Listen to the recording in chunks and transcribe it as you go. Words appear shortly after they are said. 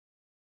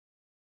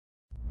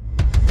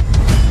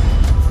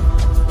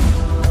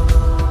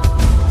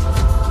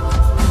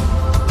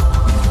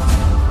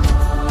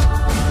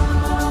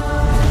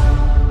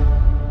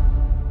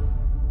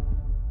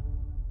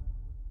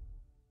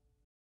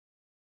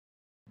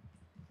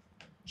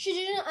She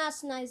didn't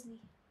ask nicely.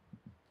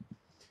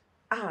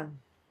 Anne,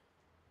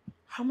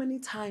 how many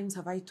times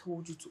have I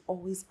told you to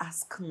always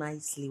ask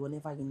nicely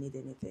whenever you need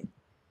anything?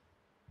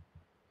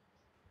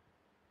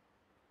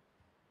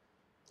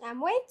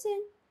 I'm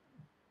waiting.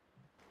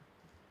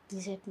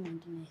 Please help me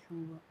do my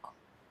homework.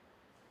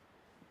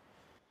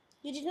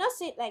 You did not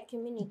say it like a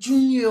minute.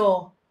 Junior!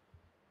 Mom,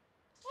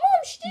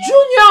 she didn't.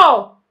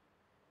 Junior!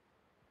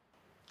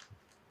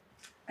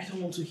 I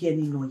don't want to hear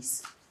any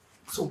noise.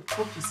 So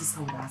help your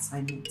sister with her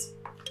assignment.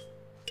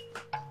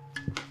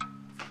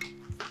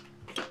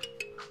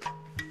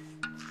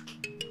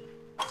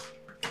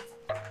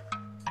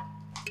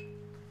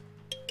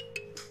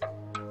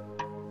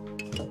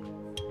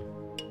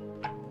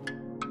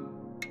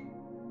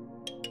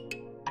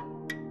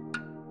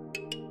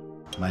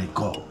 My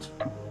God,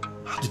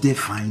 how did they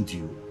find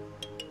you?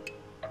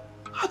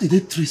 How did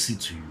they trace it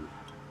to you?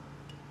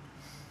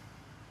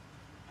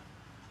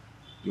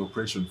 The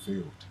operation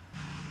failed.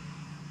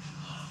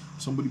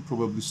 Somebody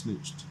probably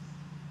snitched.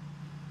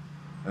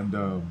 And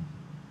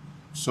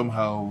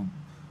somehow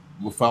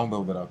we found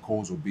out that our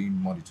calls were being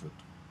monitored.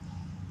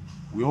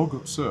 We all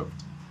got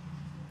served.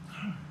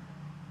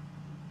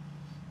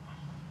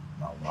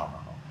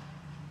 Wow.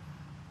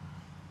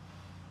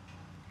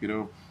 You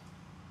know,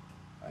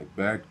 I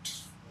begged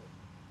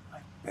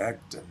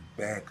and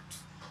begged.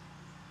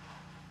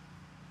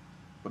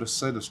 But I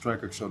said the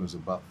strike action is a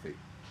bad thing.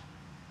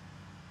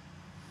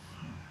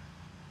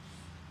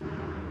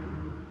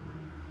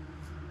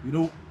 You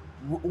know,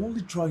 we're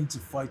only trying to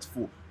fight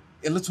for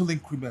a little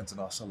increment in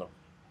our salary.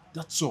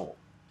 That's all.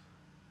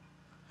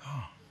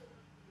 I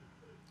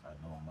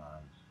know,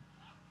 man.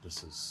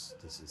 This is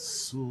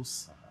so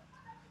sad.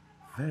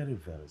 Very,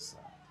 very sad.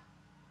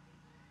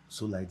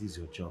 So like this,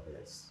 you're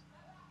jobless.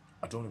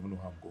 I don't even know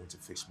how I'm going to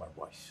face my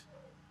wife.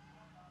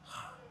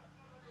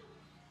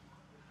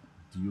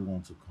 Do you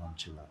want to come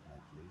chill at my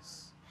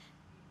place?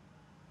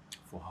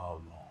 For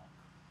how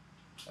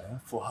long?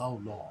 For how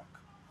long?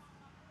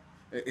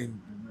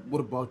 And what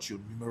about your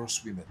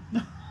numerous women?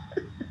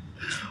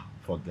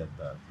 Forget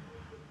that.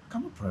 I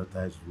cannot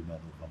prioritize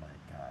women over my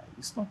guy.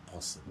 It's not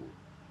possible.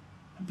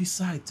 And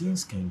besides,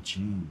 things can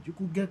change. You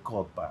could get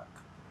called back.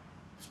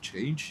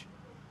 Change?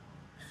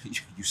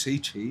 You say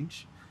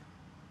change?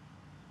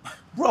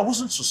 Bro, I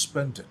wasn't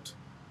suspended.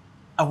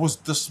 I was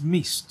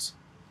dismissed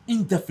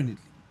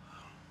indefinitely.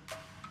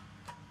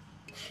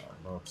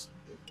 But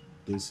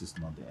this is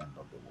not the end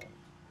of the world.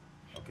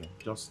 Okay,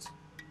 just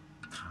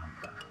calm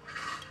down.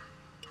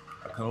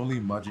 I can only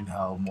imagine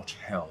how much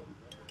hell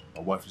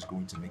my wife is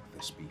going to make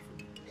this be for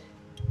me.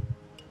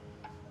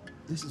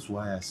 This is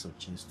why I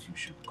suggest you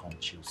should come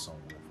chill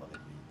somewhere for the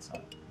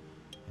meantime.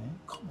 Eh?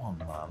 Come on,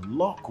 man.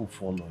 Luck will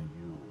follow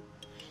you.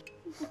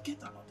 You will get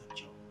another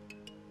job.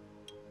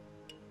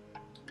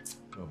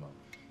 No, man.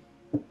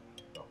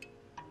 No.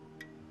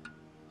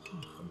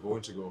 I'm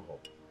going to go home.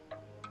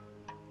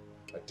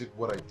 I did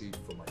what I did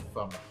for my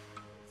family,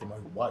 for my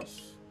wife.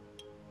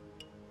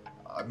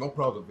 I'm not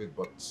proud of it,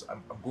 but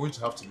I'm going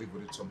to have to live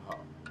with it somehow.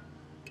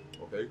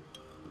 Okay?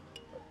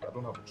 I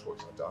don't have a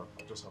choice. I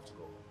just have to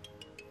go home.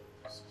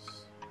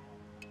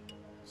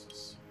 This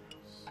is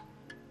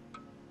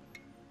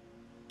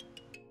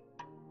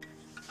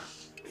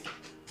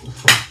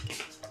serious.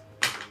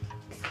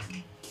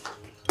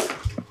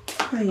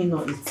 Why are you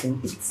not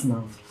eating? Eat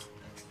now.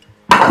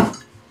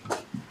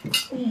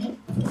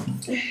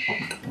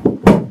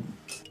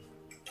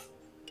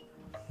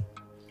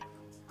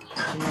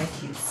 I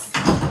like it.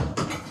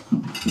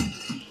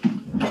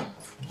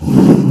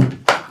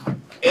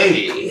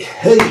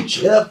 Hey,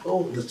 chap.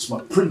 Oh, that's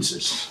my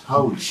princess.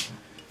 How are you?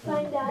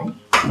 Fine, Dad.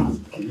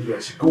 Okay, you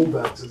guys should go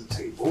back to the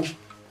table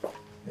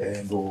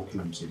and go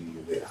clean to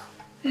you there.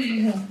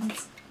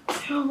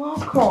 You're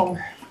welcome.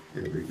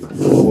 Here we go.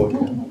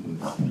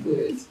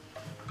 Good.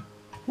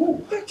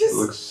 Oh, I just...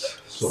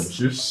 Looks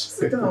sumptuous.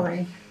 Sit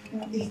down.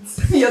 Eat.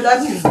 Your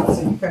daddy is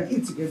eating. You can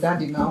eat with your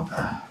daddy now.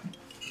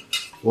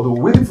 Well, they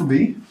were waiting for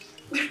me.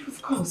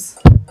 Of course.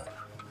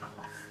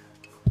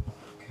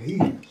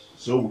 Okay,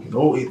 so we can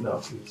all eat now,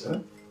 please, huh?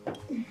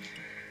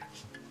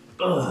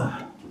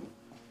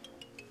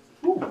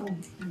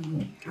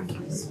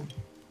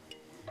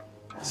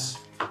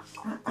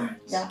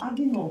 Yeah, I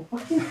didn't know.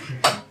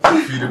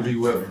 Feeding me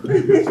well.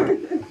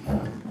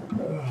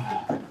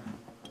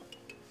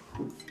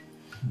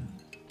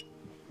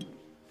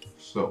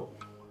 So,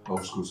 how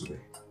was school today?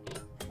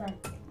 Fine.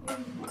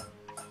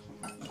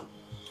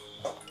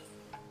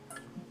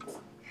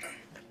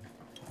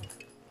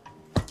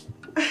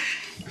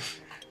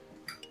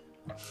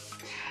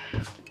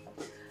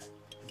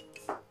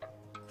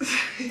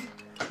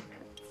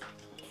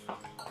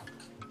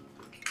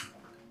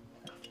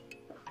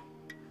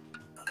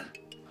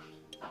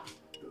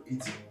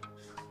 Eating.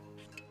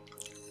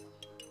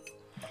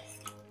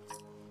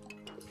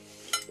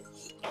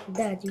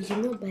 Dad, you did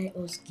not buy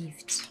us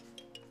gifts.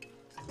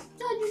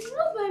 Dad, you did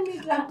not buy me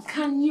that.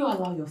 Can you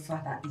allow your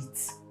father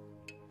eat?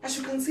 As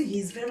you can see,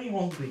 he's very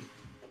hungry.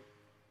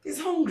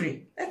 He's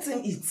hungry. Let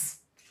him eat.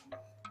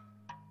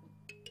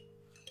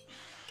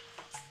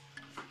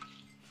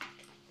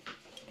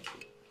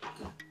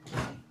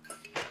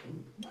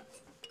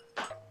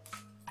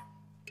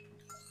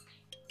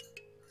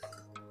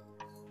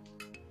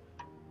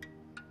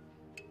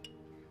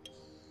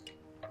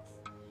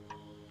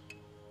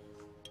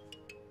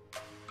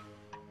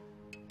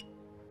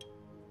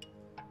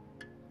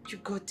 You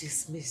got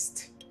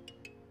dismissed.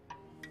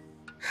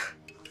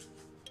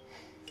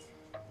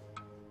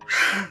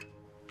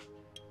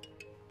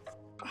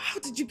 How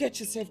did you get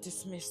yourself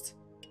dismissed?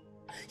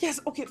 Yes,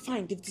 okay,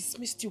 fine. They've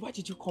dismissed you. Why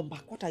did you come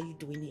back? What are you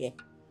doing here?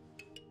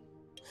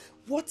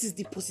 What is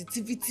the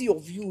positivity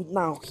of you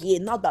now here?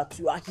 Now that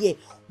you are here,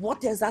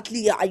 what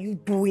exactly are you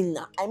doing?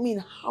 I mean,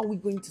 how are we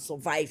going to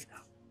survive?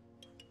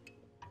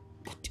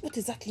 What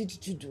exactly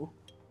did you do?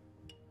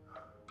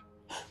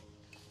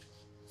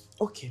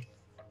 Okay,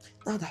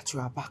 now that you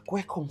are back,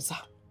 welcome, sir.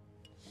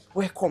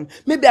 Welcome.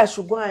 Maybe I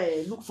should go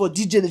and look for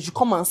DJ that should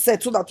come and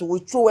set so that we will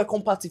throw a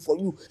welcome party for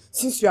you.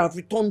 Since you have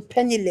returned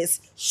penniless.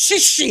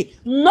 Shishi!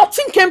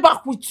 Nothing came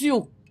back with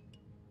you.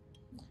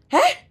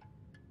 Eh?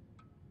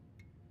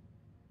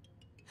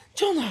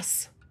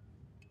 Jonas,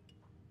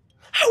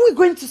 how are we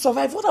going to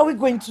survive? What are we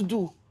going to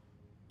do?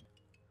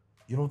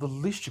 You know, the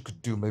least you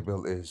could do,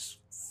 Mabel, is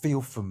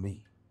feel for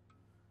me.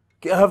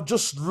 Okay, I have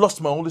just lost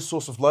my only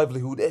source of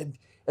livelihood and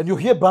you're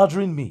here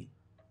bothering me.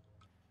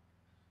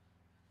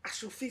 I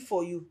should feel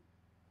for you.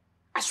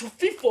 I should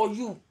feel for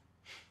you.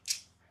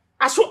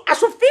 I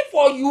should feel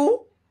for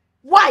you?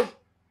 Why? Is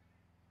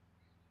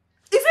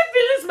it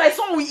feelings my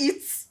son will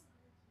eat?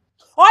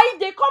 Or if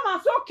they come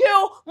and say, okay,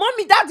 oh,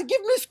 mommy, daddy,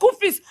 give me school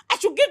fees, I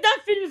should give them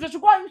feelings. They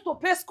should go and use to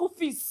pay school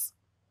fees.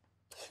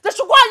 They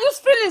should go and use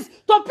feelings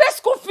to pay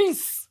school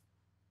fees.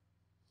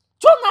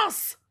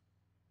 Jonas,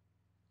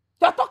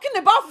 you're talking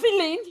about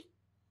feeling?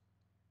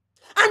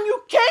 And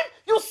you came,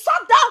 you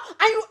sat down,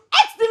 and you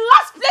ate the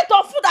last plate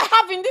of food I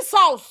have in this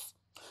house.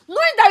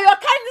 Knowing that you are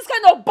carrying this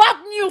kind of bad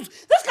news,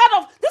 this kind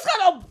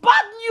of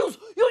bad news,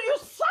 you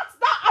sat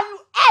down and you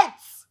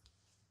ate.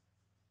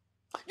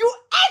 You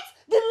ate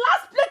the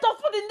last plate of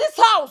food in this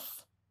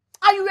house.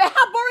 And you were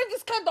harboring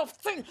this kind of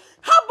thing,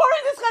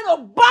 harboring this kind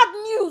of bad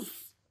news.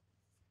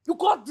 You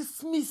got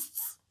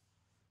dismissed.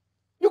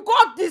 You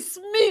got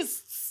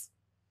dismissed.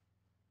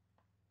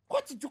 Why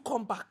did you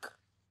come back?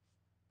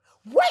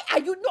 Why are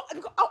you not?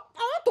 I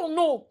want to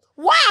know.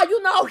 Why are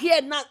you now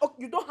here now? Oh,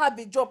 you don't have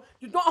a job.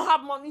 You don't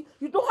have money.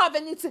 You don't have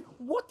anything.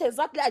 What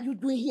exactly are you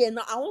doing here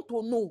now? I want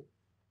to know.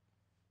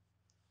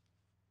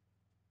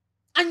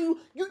 And you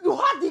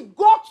had the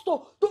guts to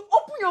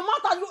open your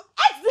mouth and you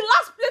ate the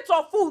last plate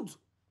of food.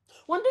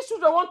 When these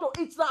children want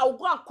to eat now, I will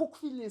go and cook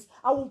fillings.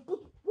 I will put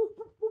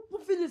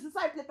fillings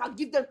inside plate and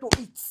give them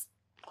to eat.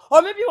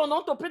 Or maybe you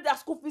want to pay their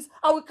school fees.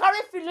 I will carry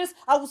fillings.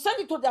 I will send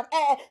it to their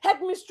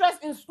headmistress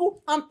in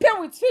school and pay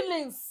with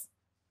fillings.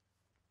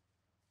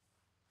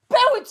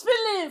 Pay with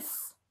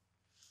fillings.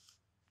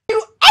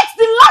 You ate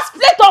the last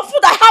plate of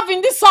food I have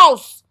in this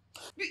house.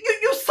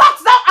 You sat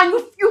down and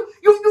you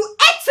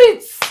ate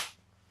it.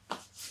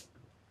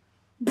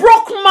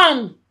 Broke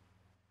man.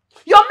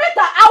 Your mates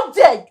are out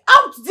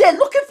there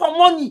looking for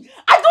money.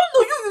 I don't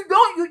know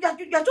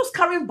you're just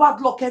carrying bad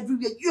luck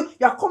everywhere.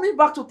 You're coming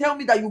back to tell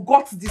me that you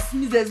got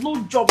dismissed. There's no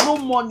job, no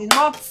money,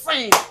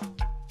 nothing.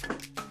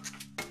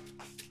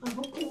 And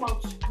don't come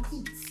out to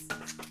eat.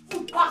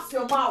 You pass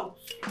your mouth.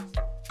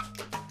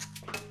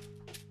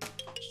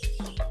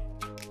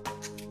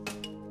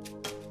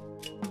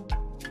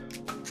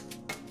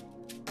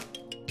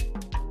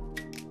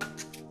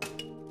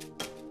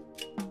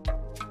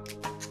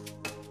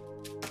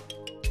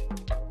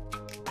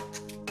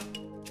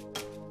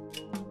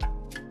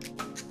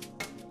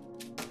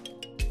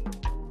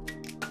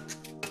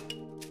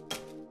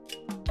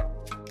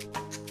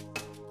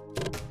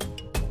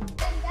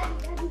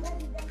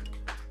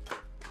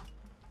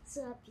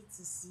 So happy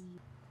to see you.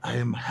 I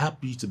am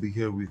happy to be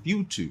here with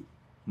you two.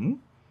 When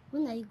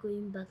are you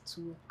going back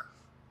to work?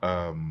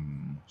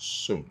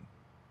 Soon.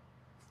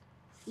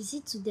 Is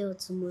it today or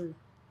tomorrow?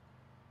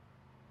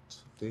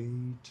 Today,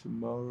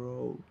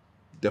 tomorrow?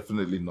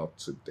 Definitely not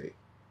today.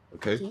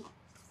 Okay?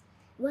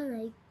 When are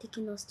you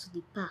taking us to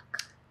the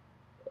park?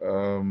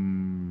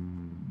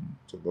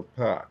 To the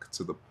park.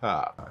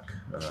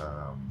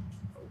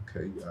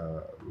 Okay,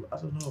 I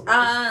don't know.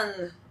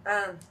 Anne.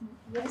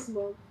 Yes,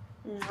 Mom.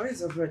 Where is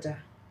your brother?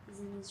 He's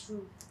in his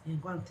room. You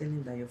go and tell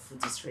him that your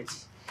food is ready.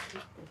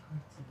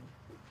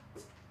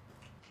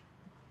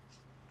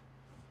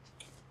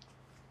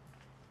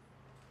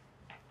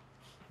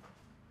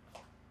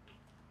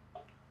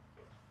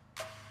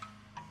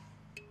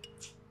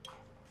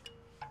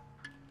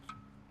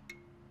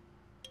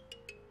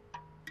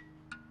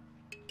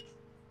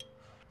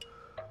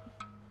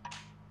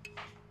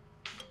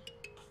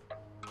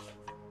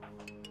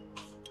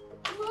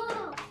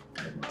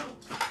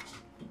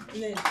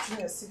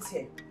 No, sit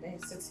here.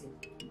 Sit here.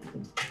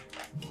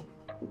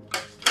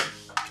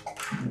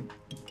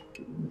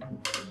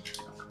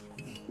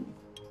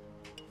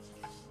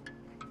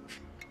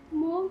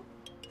 Mom,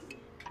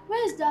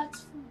 where is that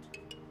food?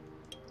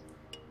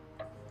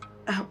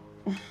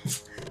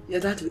 Your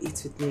dad will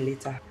eat with me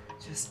later.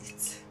 Just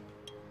eat.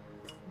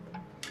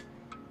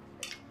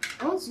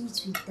 I want to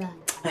eat with Dad.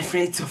 My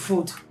friend, it's your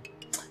food.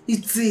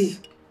 Eat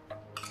it.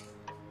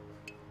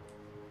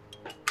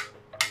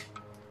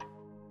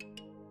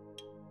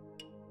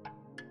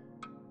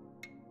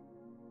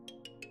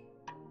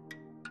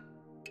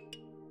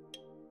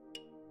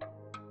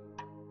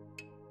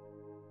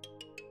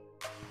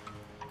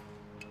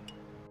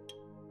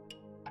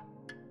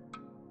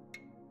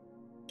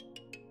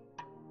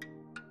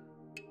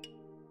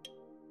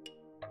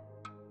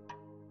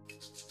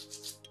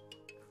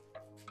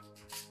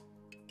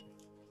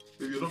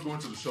 you're not going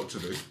to the shop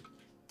today?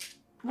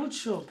 What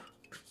shop?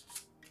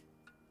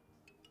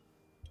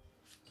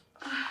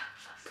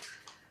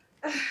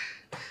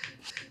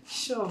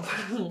 Sure.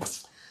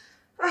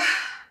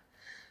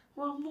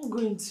 Well, I'm not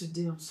going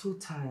today. I'm so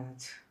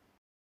tired.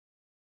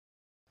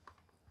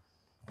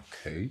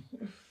 Okay.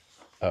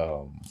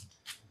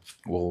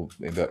 Well,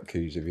 in that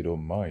case, if you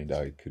don't mind,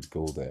 I could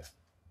go there.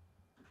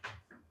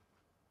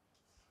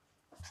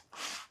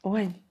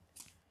 When?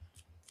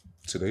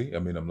 Today? I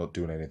mean, I'm not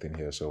doing anything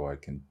here, so I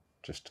can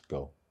just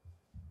go.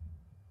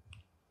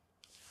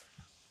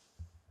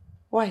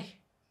 Why?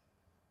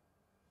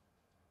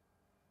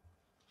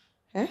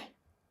 Eh?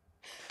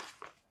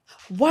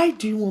 Why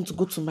do you want to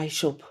go to my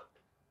shop?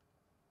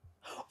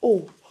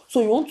 Oh,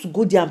 so you want to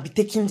go there and be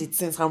taking the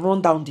things and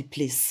run down the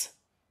place?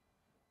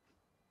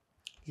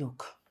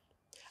 Look,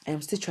 I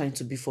am still trying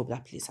to beef up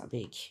that place, I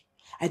beg.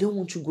 I don't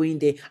want you going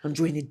there and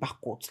drawing it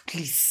backwards,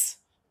 please.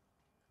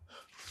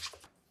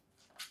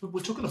 But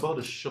we're talking about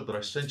the shop that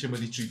I sent you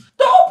money to.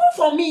 Don't open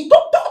for me!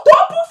 Don't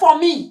open for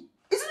me!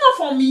 Is it not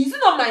for me? Is it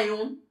not my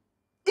own?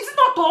 Is it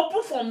not to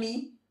open for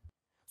me?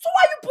 So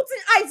why are you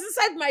putting eyes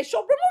inside my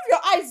shop? Remove your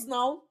eyes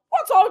now.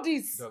 What's all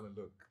this? Darling,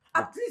 look.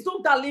 At least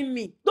don't darling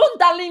me. Don't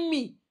darling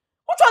me.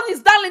 Which one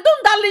is darling?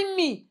 Don't darling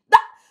me.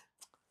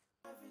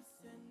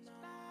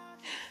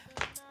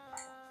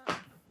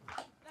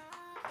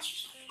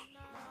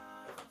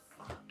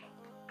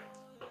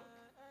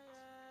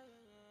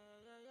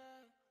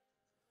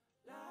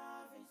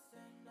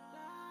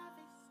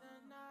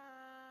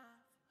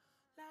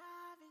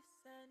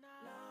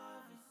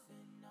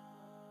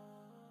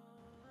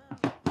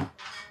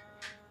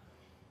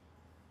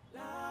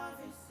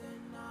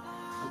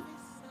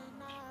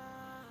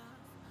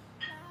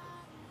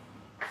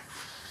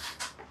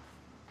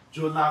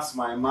 Jonas,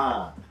 my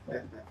man.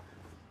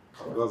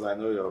 Because I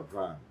know your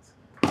brand.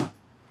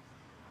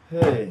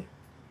 Hey.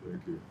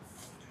 Thank you.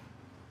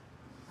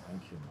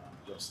 Thank you, man.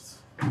 Just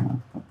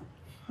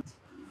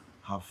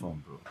have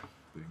fun, bro.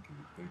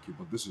 Thank you.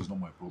 But this is not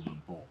my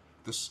problem, Paul.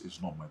 This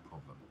is not my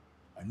problem.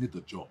 I need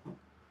the job.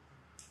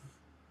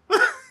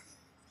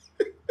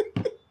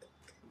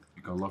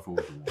 You can laugh at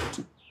what you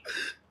want.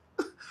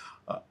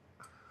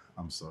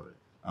 I'm sorry.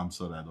 I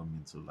don't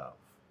mean to laugh.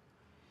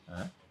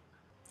 Eh?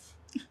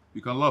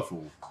 You can laugh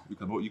all. You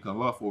can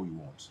laugh all you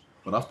want.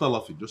 But after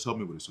laughing, just help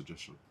me with a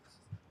suggestion.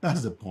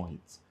 That's the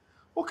point.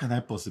 What can I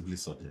possibly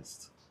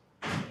suggest?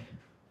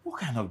 What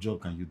kind of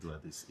job can you do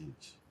at this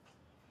age?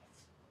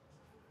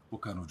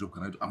 What kind of job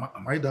can I do?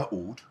 Am I that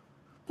old?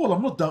 Paul,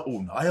 I'm not that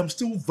old now. I am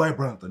still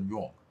vibrant and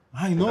young.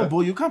 I know, but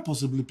you can't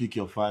possibly pick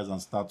your files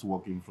and start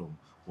working from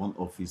one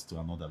office to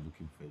another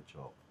looking for a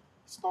job.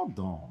 It's not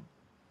done.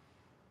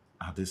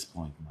 At this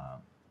point, man,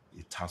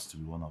 it has to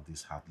be one of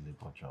these hard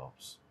labor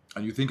jobs.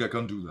 And you think I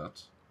can do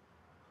that?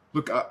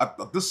 Look,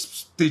 at this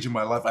stage in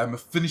my life, I am a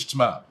finished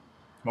man.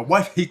 My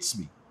wife hates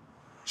me.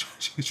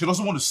 She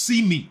doesn't want to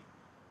see me.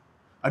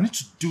 I need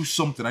to do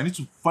something. I need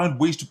to find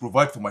ways to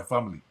provide for my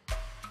family.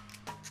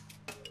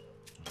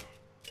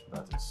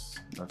 That is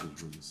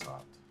really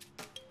sad.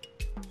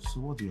 So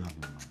what do you have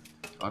in mind?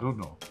 I don't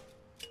know.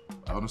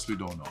 I honestly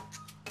don't know.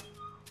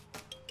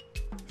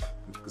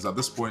 Because at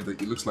this point,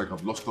 it looks like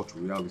I've lost touch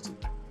with reality.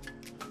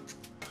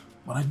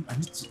 But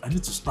I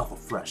need to start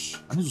afresh.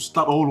 I need to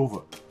start all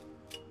over.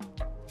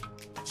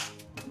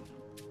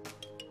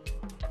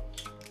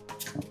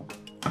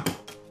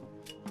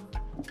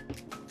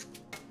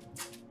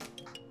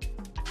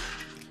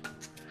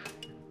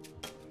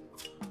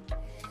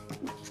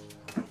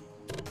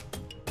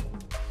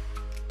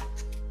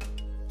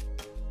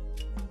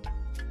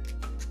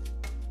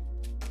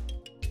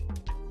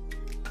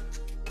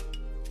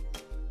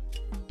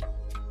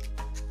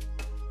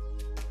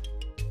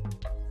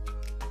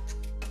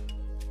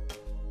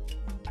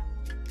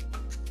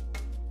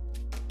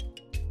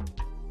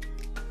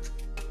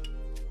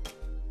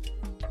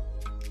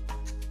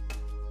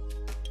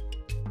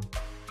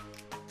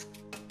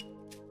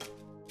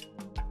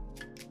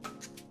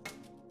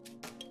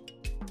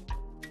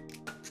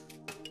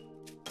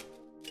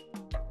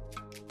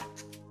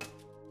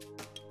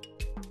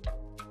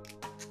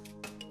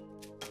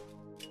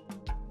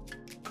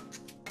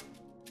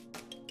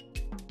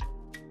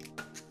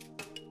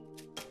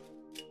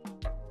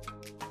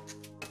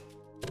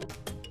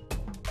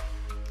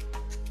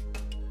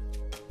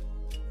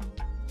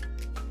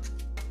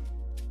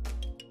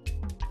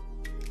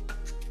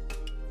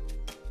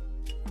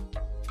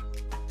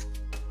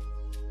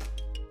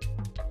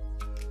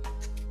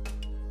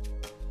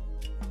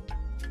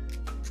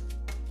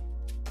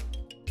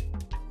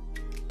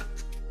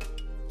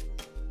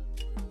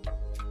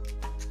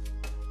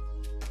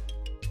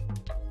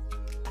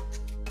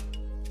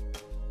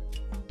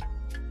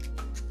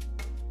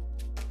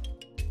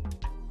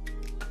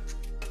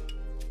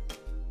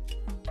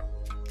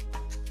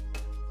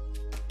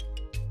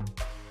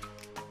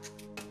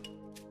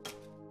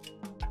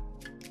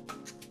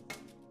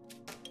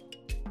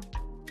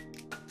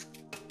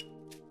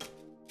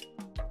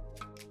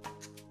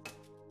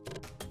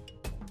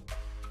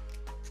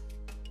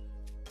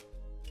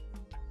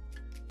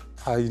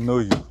 I know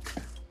you.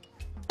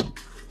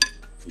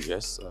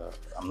 Yes,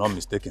 I'm not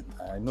mistaken.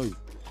 I know you.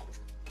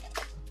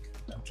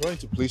 I'm trying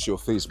to place your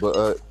face,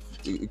 but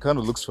it kind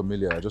of looks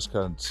familiar. I just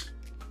can't,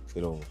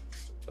 you know.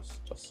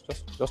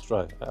 Just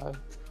try.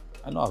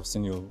 I know I've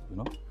seen you, you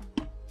know.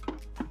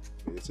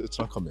 It's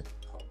not coming.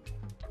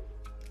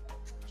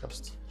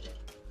 Just.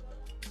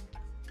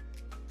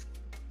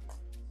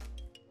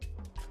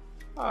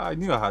 I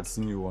knew I had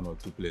seen you one or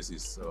two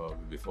places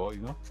before,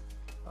 you know.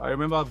 I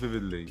remember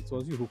vividly. It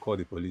was you who called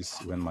the police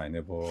when my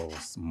neighbor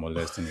was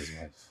molesting his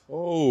wife.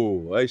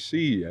 Oh, I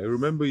see. I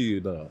remember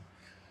you now.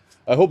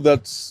 I hope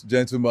that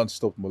gentleman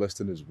stopped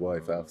molesting his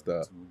wife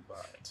after, Too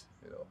bad.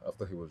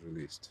 after he was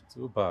released.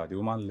 Too bad. The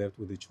woman left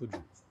with the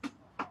children.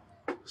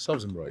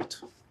 Serves him right.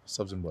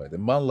 Serves him right. A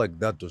man like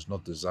that does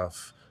not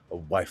deserve a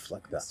wife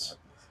like that.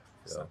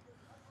 Exactly.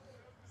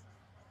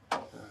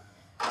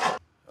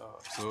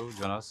 So,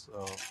 Jonas,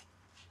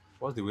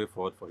 what's the way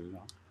forward for you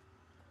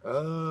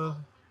now?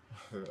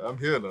 I'm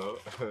here now.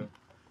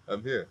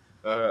 I'm here.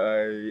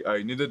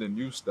 I needed a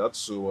new start,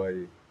 so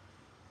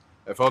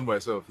I found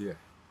myself here.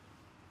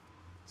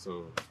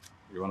 So,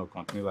 you want to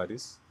continue like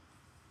this?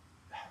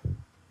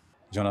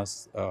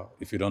 Jonas,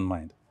 if you don't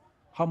mind,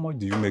 how much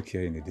do you make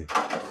here in a day?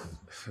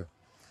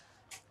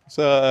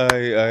 So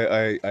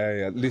I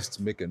at least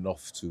make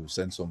enough to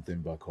send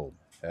something back home.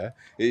 Yeah?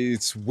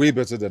 It's way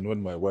better than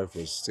when my wife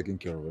was taking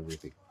care of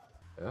everything.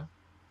 Yeah?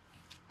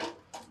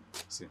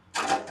 See,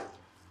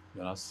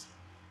 Jonas,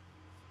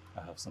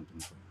 I have something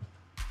for you.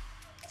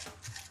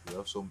 You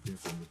have something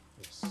for me?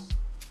 Yes,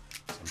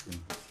 something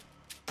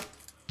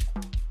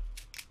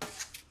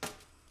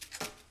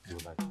you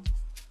like.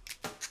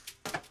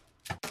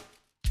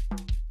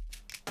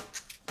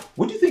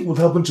 What do you think would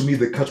happen to me if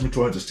they catch me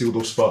trying to steal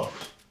those files?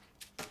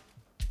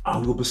 I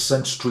will be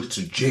sent straight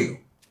to jail.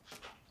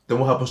 Then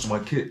what happens to my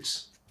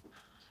kids?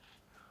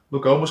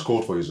 Look, I almost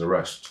called for his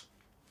arrest.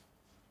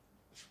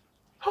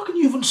 How can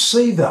you even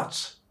say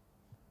that?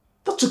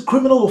 That's a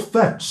criminal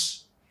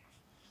offense.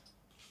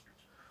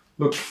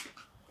 Look,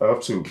 I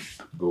have to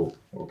go,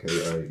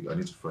 okay? I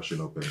need to freshen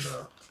up and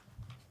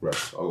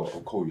rest.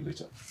 I'll call you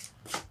later.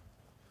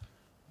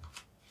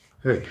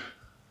 Hey.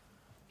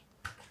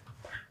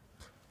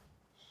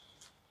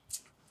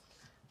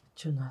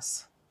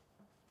 Jonas,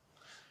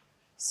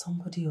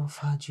 somebody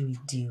offered you a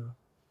deal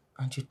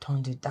and you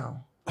turned it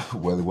down.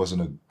 Well, it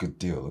wasn't a good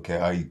deal,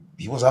 okay?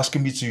 He was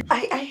asking me to...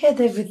 I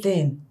heard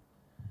everything.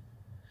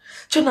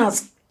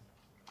 Jonas,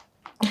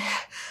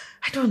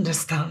 I don't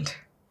understand.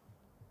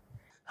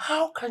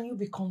 How can you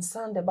be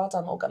concerned about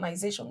an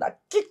organization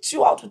that kicked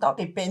you out without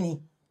a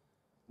penny?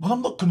 Well,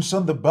 I'm not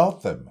concerned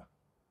about them.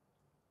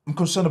 I'm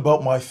concerned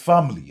about my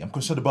family. I'm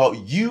concerned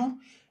about you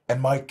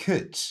and my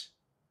kids.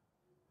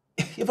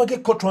 If I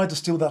get caught trying to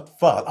steal that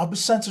file, I'll be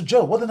sent to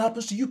jail. What then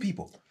happens to you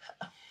people?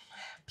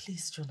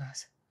 Please,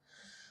 Jonas,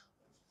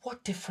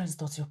 what difference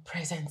does your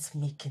presence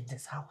make in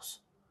this house?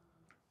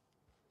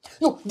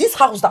 No, this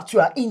house that you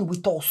are in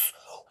with us,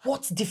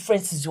 what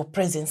difference is your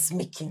presence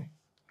making?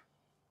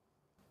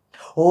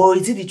 Or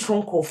is it the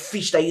trunk of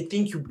fish that you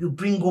think you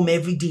bring home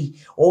every day?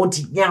 Or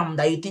the yam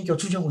that you think your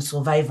children will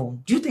survive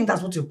on? Do you think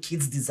that's what your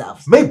kids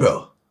deserve?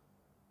 Mabel!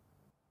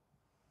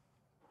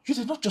 You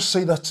did not just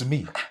say that to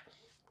me.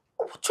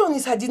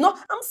 Jonas, I did not.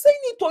 I'm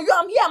saying it to you.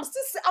 I'm here. I'm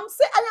saying.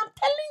 I am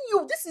telling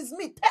you. This is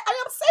me.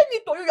 I am saying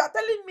it to you. You are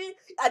telling me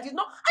I did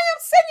not. I am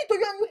saying it to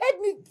you, and you heard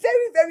me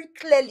very, very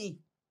clearly.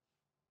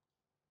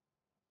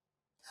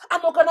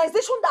 An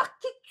organization that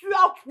kicked you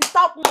out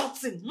without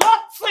nothing,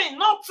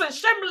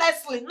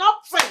 shamelessly,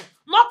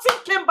 nothing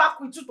came back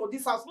with you to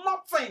this house,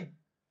 nothing.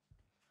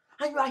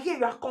 And you are here.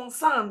 You are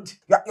concerned.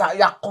 You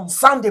are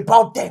concerned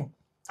about them.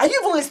 Are you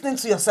even listening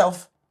to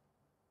yourself?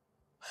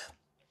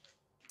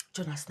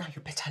 Jonas, now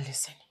you better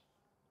listen.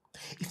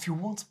 If you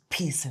want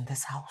peace in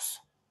this house,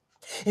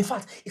 in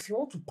fact, if you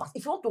want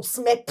to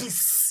smell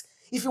peace,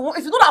 if you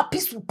don't have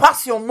peace to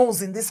pass your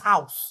nose in this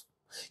house,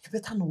 you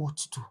better know what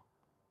to do.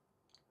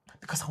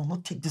 Because I will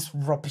not take this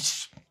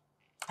rubbish.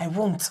 I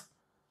won't.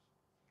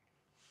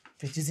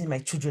 You're using my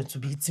children to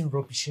be eating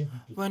rubbish.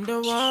 When the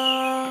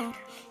world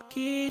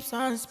keeps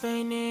on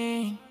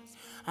spinning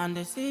and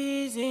the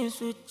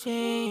seasons will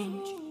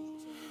change.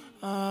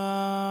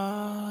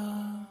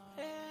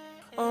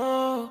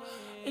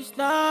 It's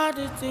not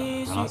the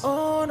things you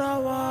own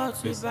or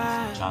what you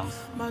buy,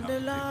 but the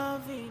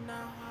love in our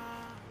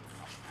heart.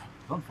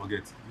 Don't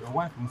forget, your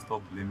wife won't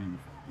stop blaming you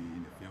for being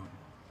in the field.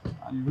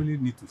 And you really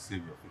need to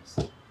save your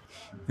face.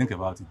 Think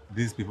about it.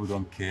 These people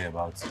don't care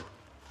about you.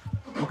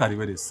 Look at the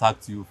way they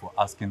sacked you for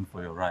asking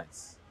for your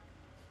rights.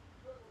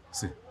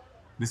 See,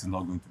 this is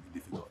not going to be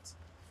difficult.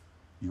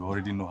 You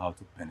already know how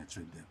to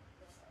penetrate them.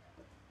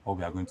 All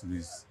we are going to do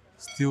is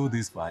steal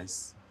these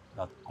files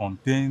that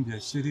contain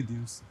their shady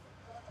deals,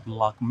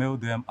 blackmail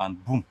them,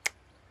 and boom,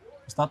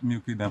 start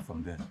milking them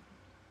from there.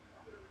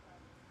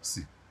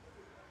 See,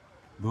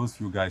 those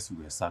few guys who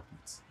were sacked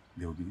with,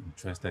 they will be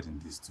interested in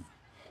this too,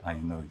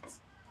 and you know it.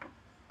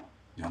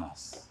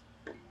 Jonas,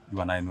 you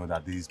and I know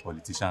that these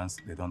politicians,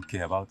 they don't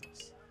care about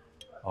us.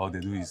 All they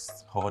do is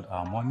hoard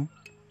our money,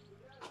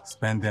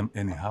 spend them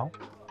anyhow,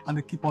 and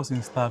they keep us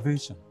in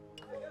starvation.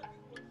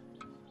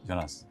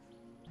 Jonas,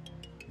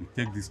 you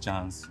take this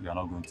chance, you are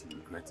not going to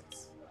regret it.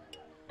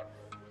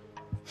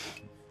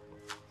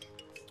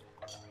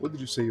 What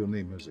did you say your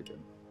name is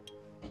again?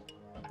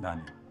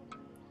 Daniel.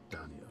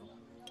 Daniel.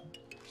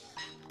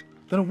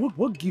 Then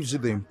what gives you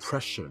the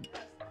impression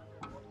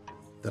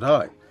that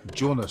I,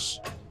 Jonas,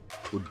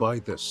 would buy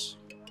this?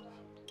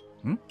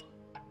 Do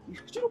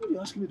you know what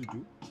you're asking me to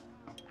do?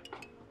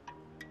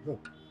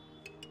 Look,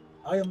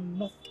 I am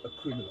not a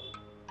criminal.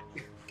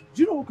 Do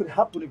you know what could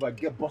happen if I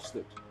get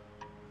busted?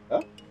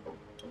 Huh?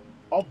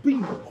 I'll be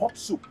in hot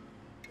soup.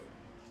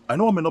 I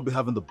know I may not be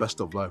having the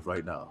best of life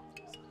right now,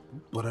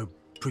 but I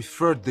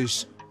prefer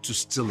this to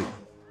stealing.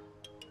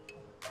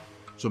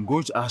 So I'm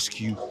going to ask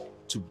you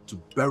to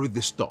bury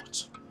this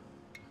thought.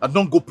 And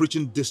don't go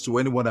preaching this to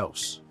anyone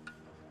else.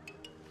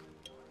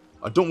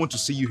 I don't want to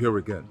see you here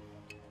again.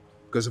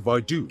 Because if I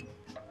do,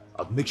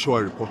 I'll make sure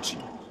I report to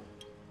you.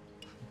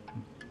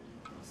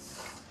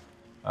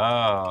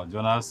 Ah,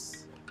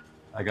 Jonas,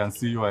 I can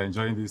see you are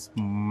enjoying this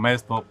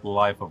messed up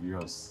life of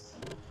yours.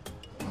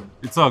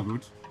 It's all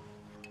good.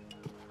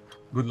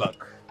 Good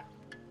luck.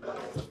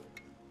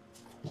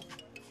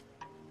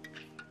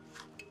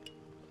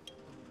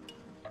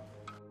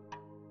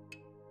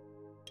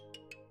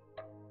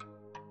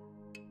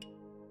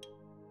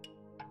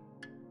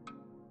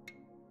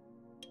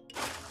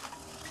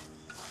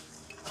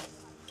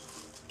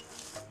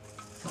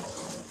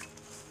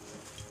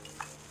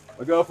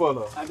 I got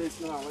father. I didn't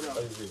know what How you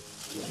else. doing?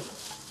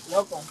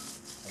 Welcome.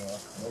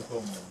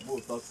 Welcome. We'll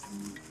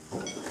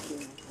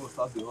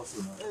start the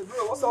hustle now. Hey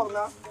bro, what's up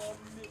now?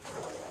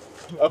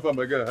 How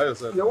my guy? How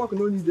yourself? Your work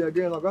no need there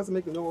again. I'm going to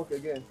make you no work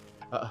again.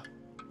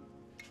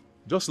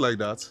 Just like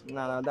that?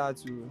 Nah, that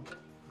too.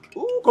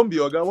 Who come be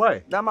your guy?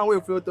 Why? That man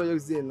will float to your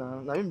day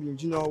now. Now him be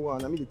junior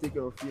one. I mean to take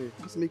care of you.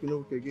 Just make you no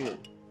work again.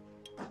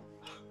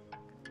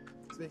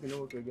 Just make you no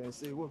work again.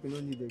 Say work you no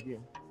need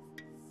again.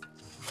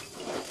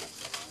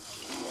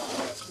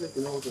 Just make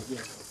you no work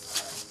again.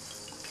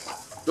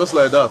 Just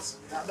like that?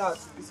 Nah, that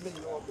just make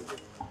you no work again.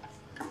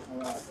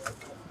 Alright.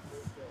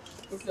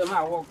 What's the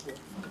man work for?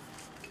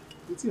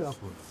 What's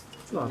happened?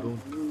 No, I don't.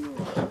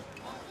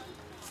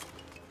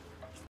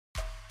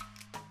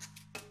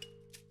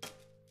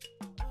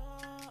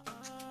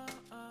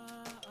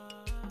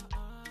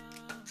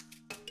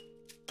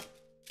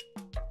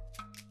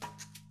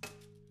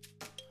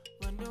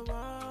 When the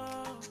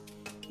world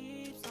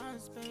keeps on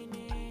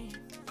spinning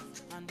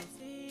and the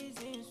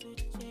seasons will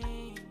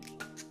change.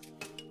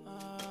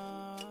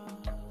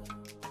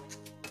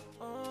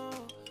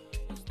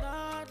 It's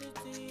not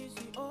as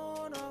easy,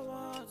 oh no,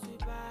 what we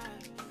buy,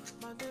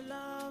 but the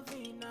love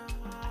in our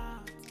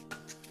heart,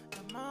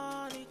 the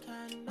money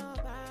cannot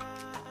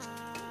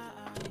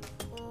buy.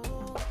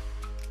 Oh,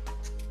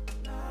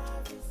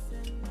 love is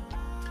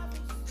enough.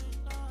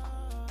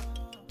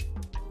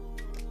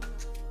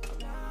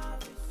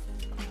 Love is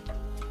enough.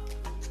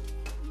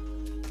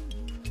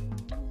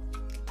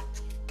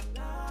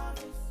 Love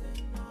is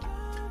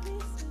enough.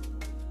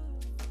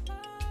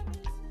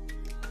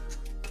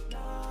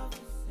 Love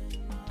is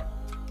enough.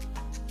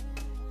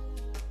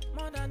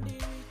 More than the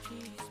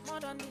riches, more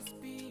than the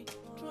speed,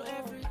 through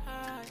every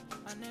high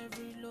and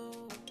every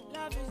low.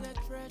 Love is a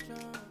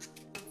treasure,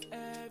 it's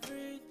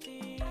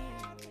everything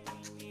we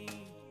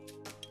need.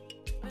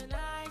 When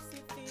I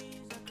see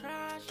things are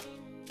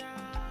crashing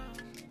down,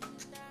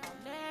 I'll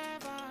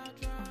never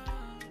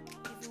drown,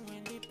 even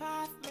when the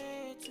path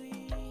may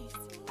twist.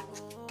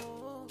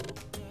 Oh,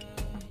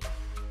 yeah.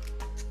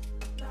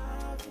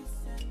 Love is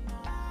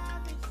enough.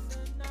 Love is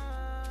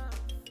enough.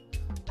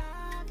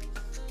 Love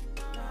is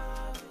enough.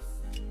 Love is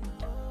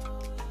enough.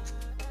 Oh,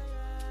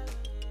 yeah.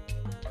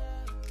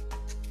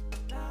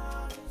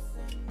 Love is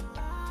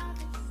enough.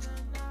 Love is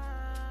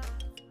enough.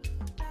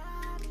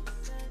 Love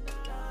is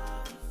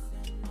enough.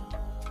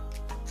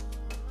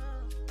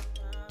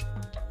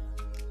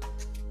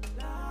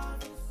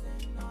 Love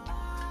is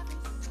enough.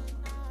 Love is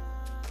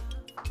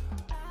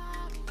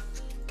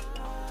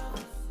enough.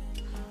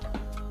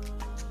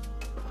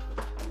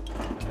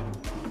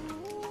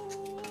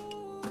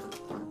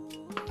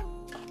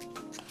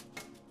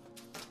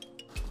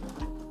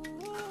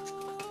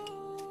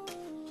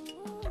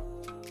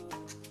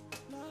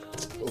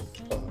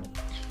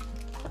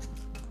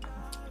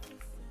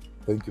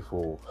 Thank you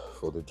for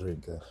the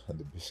drink and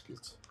the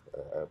biscuits.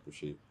 I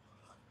appreciate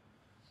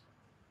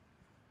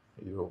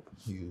it.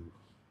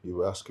 You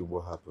were asking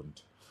what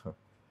happened.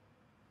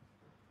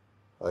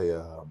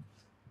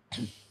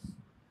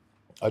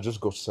 I just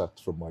got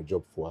sacked from my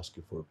job for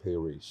asking for a pay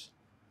raise,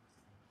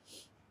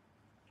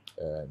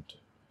 and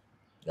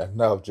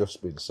now I've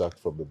just been sacked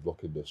from the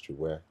block industry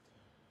where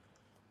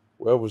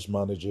I was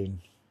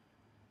managing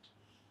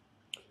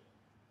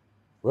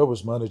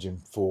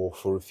for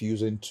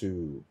refusing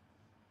to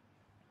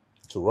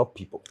rob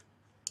people.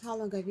 How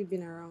long have you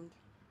been around?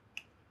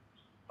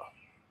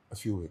 A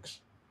few weeks.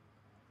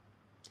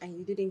 And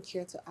you didn't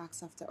care to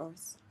ask after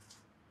us?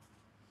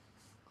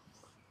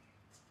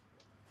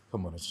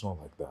 Come on, it's not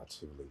like that,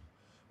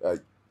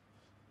 Evelyn.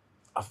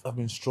 I've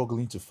been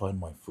struggling to find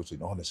my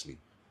footing, honestly.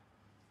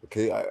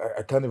 Okay,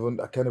 I can't even,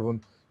 I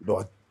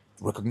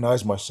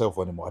recognize myself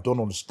anymore. I don't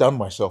understand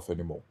myself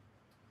anymore.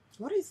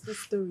 What is the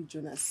story,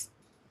 Jonas?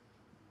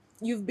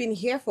 You've been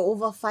here for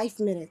over 5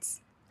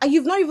 minutes, and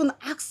you've not even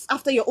asked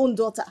after your own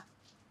daughter.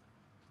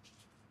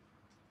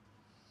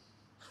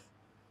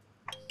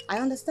 I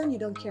understand you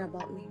don't care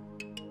about me.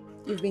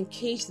 You've been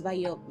caged by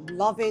your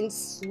loving,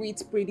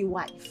 sweet, pretty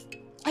wife.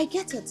 I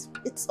get it.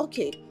 It's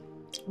okay.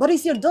 But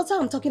it's your daughter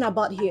I'm talking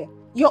about here.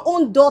 Your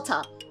own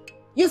daughter.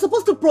 You're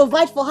supposed to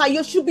provide for her.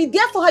 You should be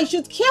there for her. You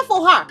should care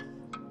for her.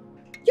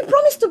 You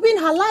promised to be in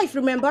her life,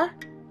 remember?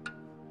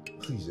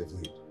 Please,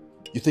 Evelyn.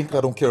 You think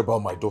I don't care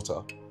about my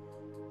daughter?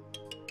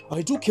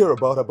 I do care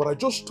about her, but I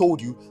just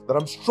told you that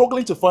I'm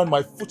struggling to find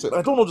my footing.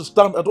 I don't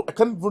understand. I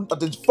can't even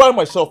identify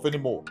myself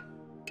anymore.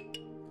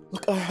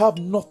 Look, I have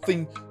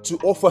nothing to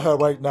offer her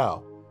right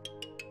now.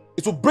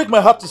 It will break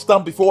my heart to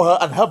stand before her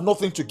and have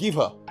nothing to give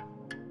her.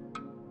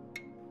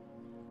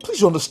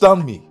 Please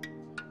understand me.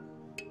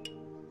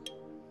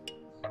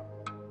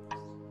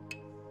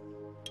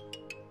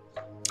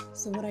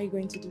 So what are you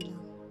going to do now?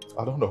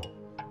 I don't know.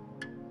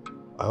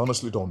 I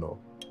honestly don't know.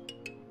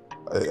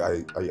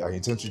 I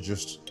intend to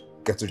just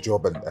get a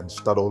job and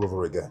start all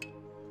over again.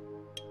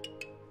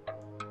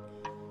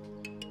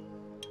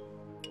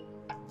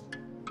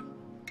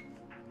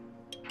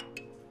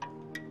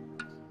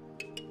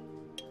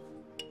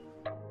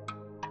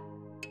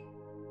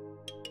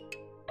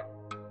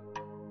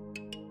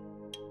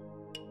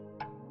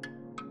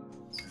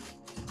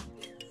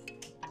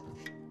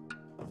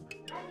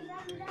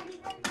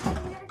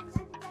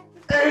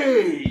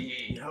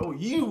 Hey, how are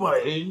you, my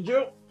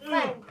angel?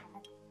 Fine.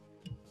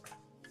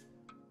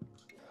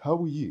 How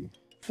are you?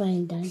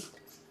 Fine, Dad.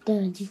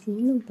 Dad, you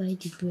will not buy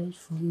the bread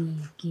for me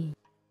again.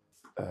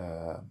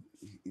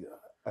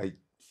 I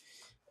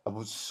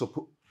was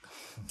supposed.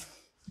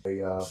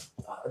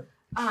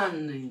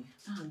 Annie,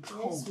 come.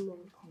 Yes, Mom.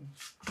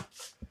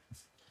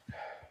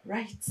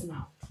 Right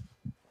now,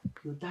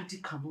 your daddy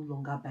can no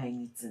longer buy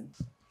anything.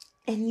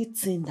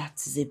 Anything that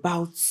is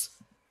about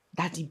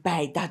daddy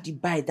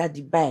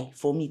buy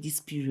for me this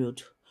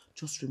period,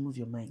 just remove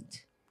your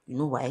mind. You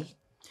know why?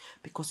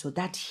 Because your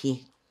dad here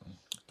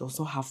does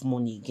not have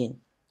money again.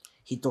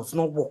 He does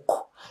not work.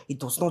 He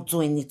does not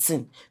do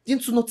anything.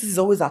 Didn't you notice he's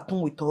always at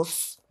home with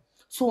us?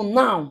 So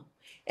now,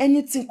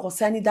 anything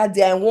concerning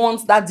daddy I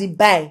want, daddy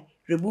buy,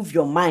 remove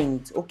your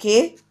mind,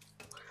 okay?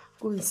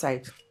 Go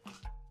inside.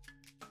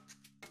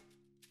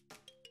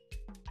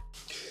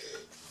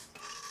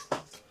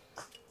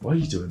 Why are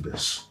you doing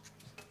this?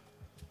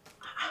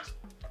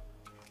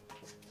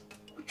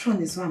 Which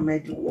one is what am I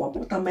doing?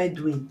 What am I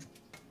doing?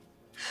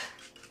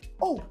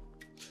 Oh,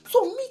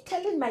 so me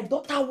telling my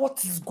daughter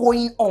what is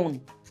going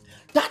on.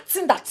 That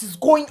thing that is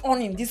going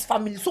on in this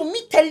family. So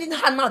me telling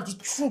her now the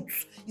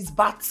truth is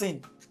bad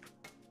thing.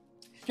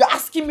 You're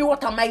asking me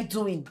what am I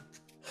doing?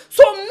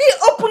 So me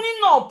opening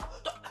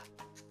up.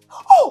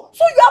 Oh,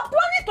 so you are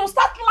planning to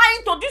start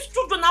lying to these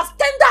children as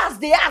tender as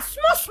they are,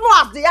 small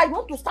as they are. You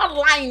want to start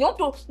lying. You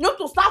want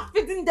to start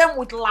feeding them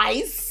with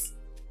lies?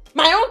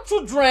 My own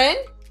children?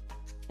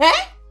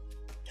 Eh?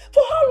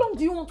 For how long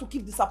do you want to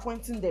keep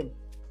disappointing them?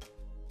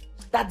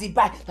 Daddy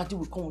buy, daddy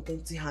will come with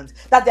empty hands.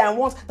 Daddy I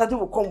want, daddy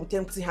will come with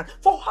empty hands.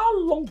 For how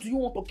long do you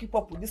want to keep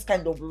up with this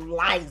kind of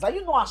lies? Are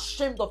you not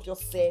ashamed of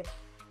yourself?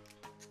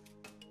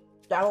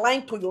 You are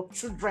lying to your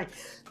children.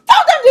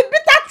 Tell them the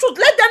bitter truth.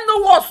 Let them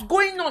know what's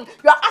going on.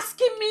 You are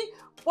asking me,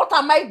 what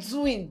am I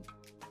doing?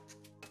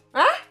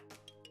 Huh?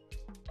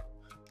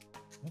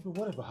 Maybe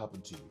whatever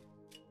happened to you?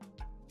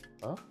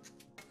 Huh?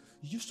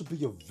 You used to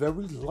be a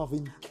very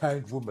loving,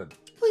 kind woman.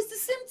 But it's the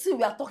same thing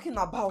we are talking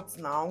about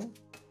now.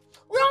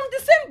 We're on the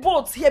same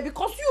boat here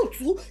because you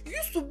two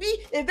used to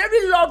be a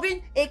very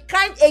loving, a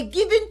kind, a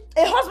giving,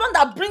 a husband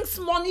that brings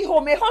money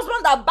home, a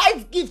husband that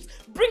buys gifts,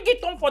 bring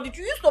it home for the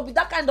two. You used to be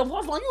that kind of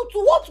husband. You two,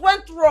 what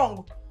went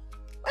wrong?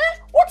 Eh?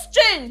 What's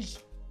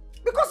changed?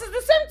 Because it's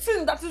the same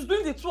thing that is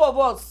doing the two of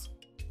us.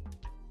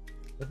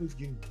 Maybe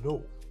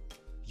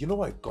you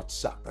know I got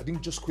sacked. I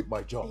didn't just quit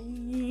my job.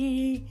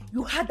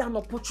 You had an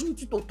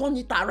opportunity to turn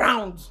it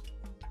around.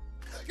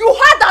 You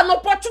had an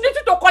opportunity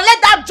to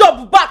collect that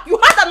job back. You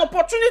had an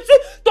opportunity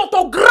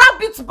to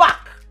grab it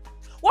back.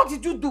 What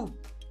did you do?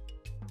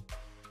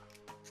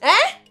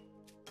 Eh?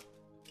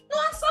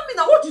 No, answer me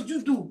now. What did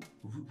you do?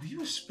 Were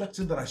you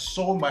expecting that I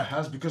sold my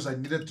hands because I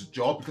needed the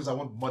job, because I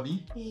want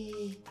money?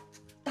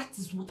 That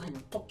is what I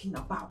am talking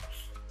about.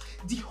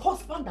 The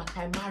husband that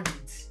I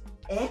married,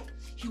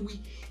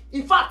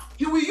 in fact,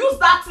 he will use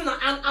that thing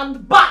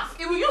and bath.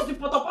 He will use the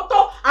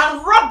poto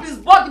and rub his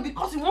body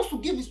because he wants to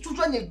give his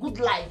children a good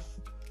life.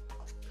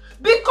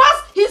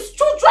 Because his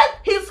children,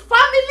 his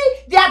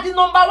family, they are the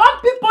number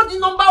one people, the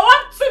number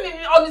one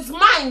thing on his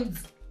mind.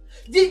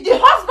 The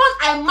husband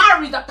I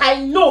married that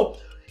I know,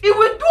 he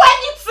will do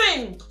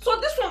anything. So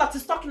this one that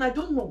is talking, I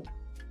don't know.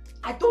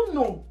 I don't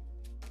know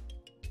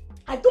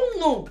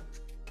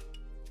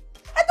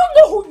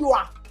who you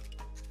are.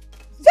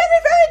 Very,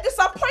 very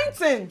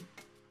disappointing.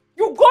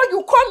 You go,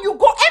 you come, you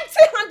go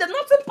empty-handed.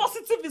 Nothing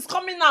positive is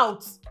coming out.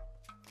 out.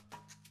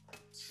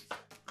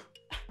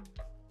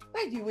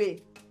 By the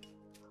way,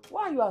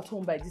 why are you at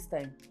home by this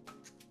time?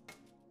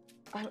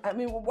 I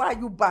mean, why are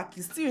you back?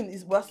 We're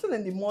still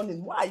in the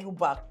morning. Why are you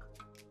back?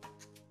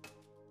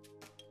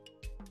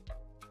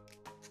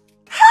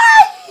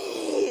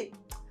 Hey!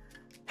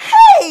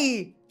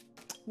 Hey!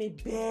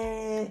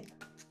 Maybe.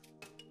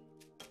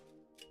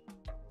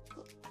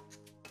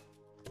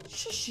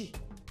 Shishi.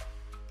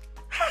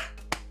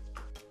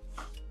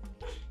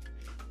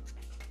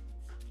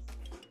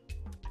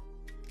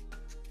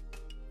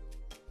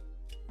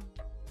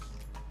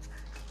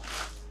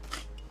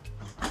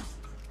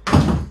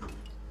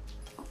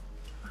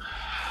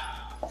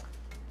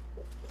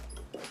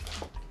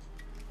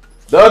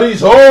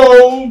 Daddy's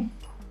home!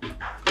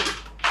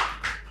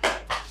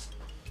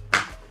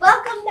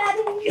 Welcome,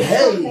 Daddy.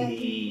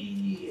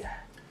 Hey!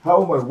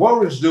 How are my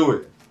warriors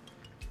doing?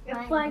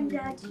 You're fine,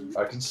 Daddy.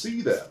 I can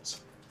see that.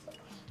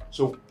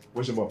 So,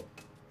 where's your mom?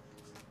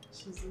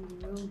 She's in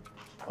the room.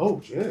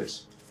 Oh,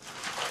 yes.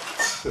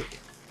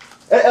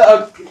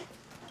 Hey,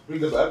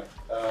 bring that back.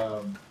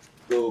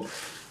 Go.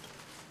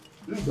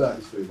 Do that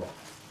this way,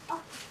 Mom.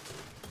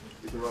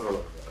 You can run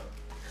around.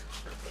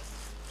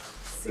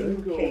 There you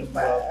go,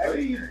 my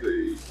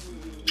baby.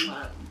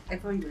 I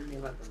thought you were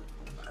never gonna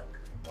come back.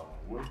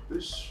 We're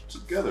this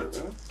together,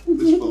 huh?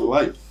 This for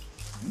life.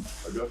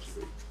 I got you,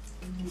 baby.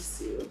 I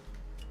miss you.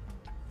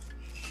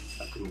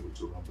 I couldn't wait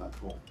till I'm back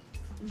home.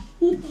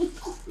 This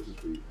is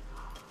for you.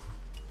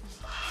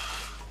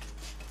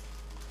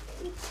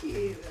 Thank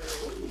you.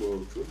 You're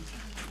welcome.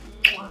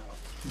 I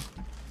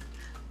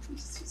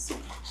miss you so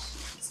much.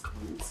 Let's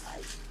come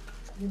inside.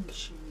 Let me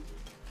show you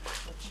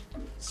what you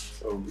miss.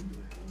 Oh, really?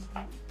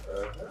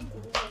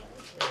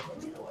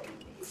 You know what you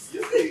miss.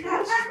 Yes.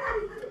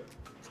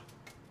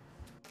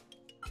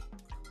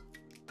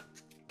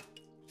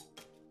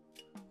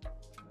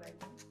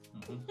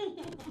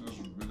 This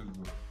is really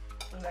good.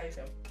 I like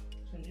them.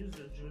 So use the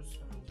juice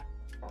and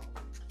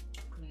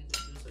clean the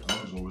juice. I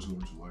was always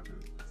going to like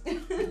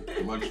it.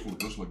 He likes food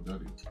just like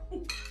Daddy.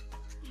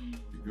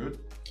 You good?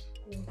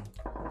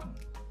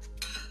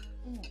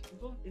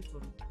 Don't eat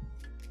from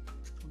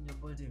your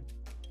body.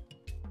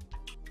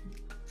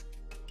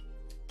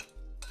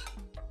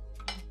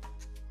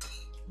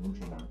 You want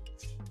to try mine?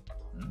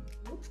 You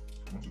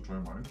want to try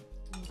mine?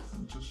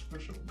 It's just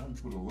special. Now you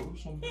put a little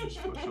something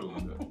special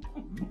in there.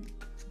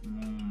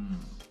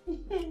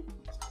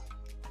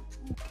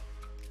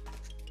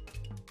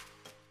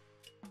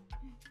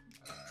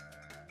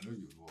 I know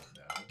you want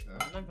now.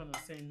 I'm not gonna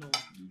say no.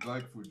 You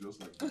like food just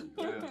like me.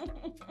 Yeah.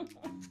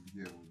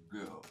 Here we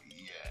go.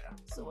 Yeah.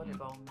 So what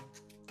about me?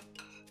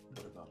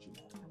 What about you,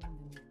 Mom? I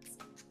want the meat.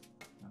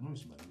 I know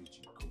it's my meat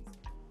you cook.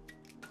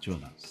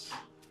 Jonas,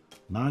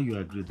 now you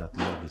agree that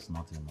love is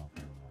not enough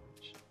in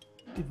marriage.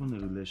 Even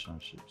in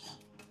relationships,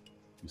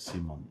 you see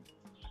money.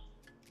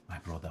 My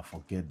brother,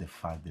 forget the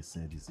fact they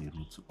said is a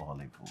root to all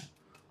evil.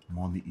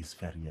 Money is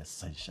very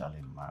essential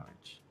in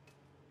marriage.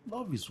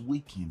 Love is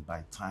weakened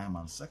by time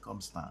and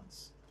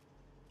circumstance.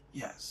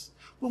 Yes,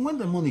 but when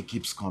the money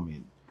keeps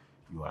coming,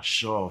 you are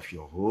sure of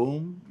your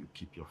home, you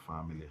keep your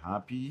family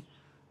happy,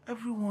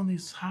 everyone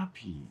is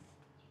happy.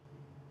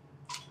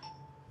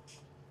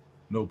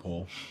 No,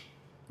 Paul.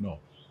 No.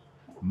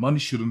 Money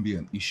shouldn't be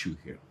an issue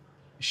here.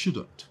 It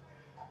shouldn't.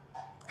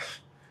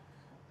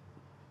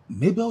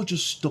 Maybe I'll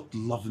just stop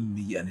loving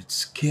me and it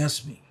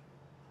scares me.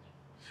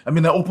 I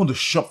mean, I opened a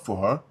shop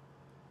for her.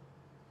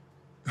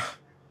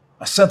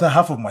 I sent her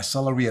half of my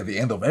salary at the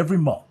end of every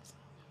month.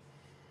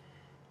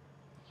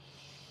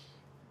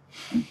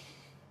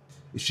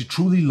 If she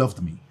truly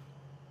loved me,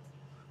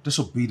 this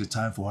would be the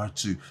time for her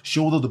to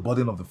shoulder the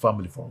burden of the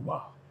family for a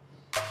while.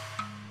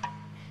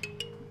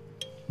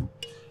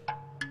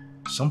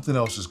 Something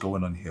else is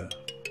going on here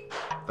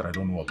that I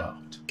don't know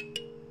about.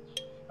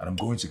 And I'm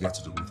going to get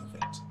to the root of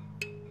it.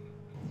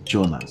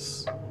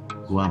 Jonas,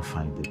 go and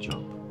find a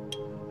job.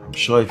 I'm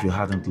sure if you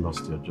hadn't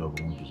lost your job,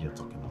 we won't be here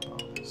talking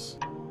about this.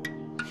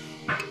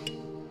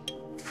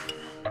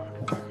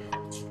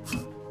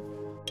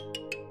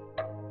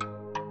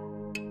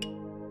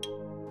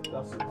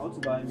 I want to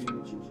buy me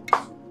new chips.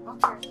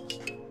 Okay.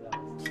 Yeah.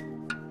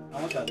 I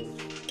want that.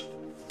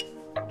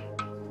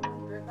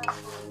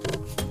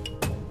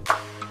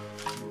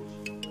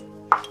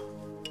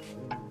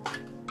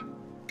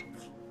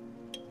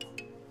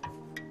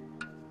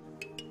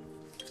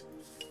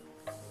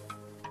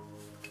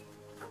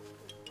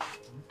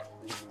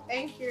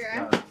 Thank you.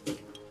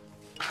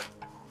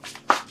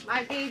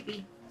 My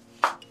baby.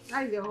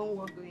 How's your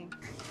homework going?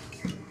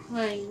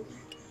 Fine.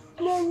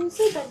 Mom, you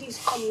said that he's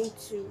coming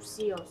to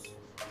see us.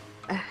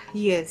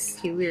 Yes,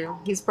 he will.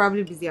 He's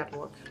probably busy at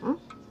work.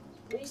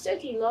 But he said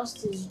he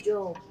lost his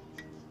job.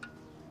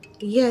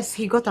 Yes,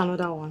 he got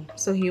another one.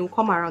 So he will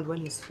come around when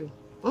he's free.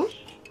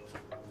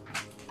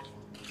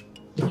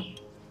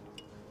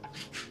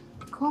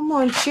 Come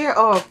on, cheer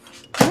up.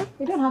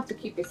 You don't have to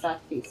keep a sad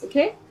face,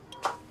 okay?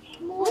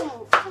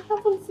 Mom, I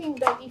haven't seen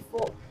Daddy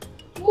for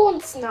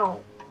months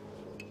now.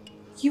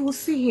 You will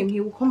see him.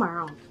 He will come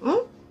around.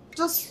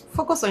 Just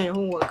focus on your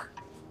homework.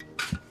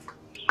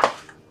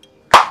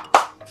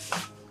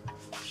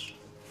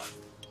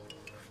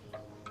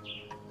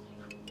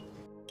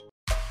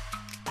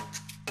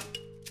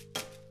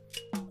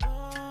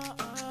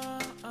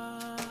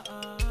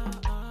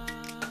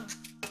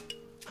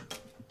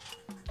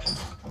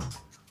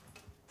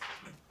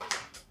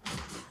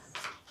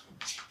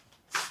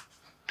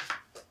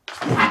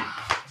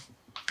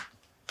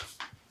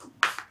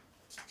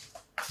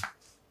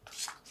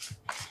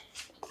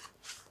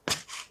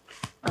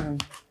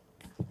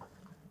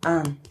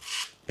 Anne,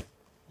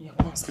 you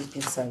can't sleep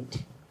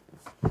inside.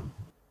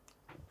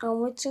 I'm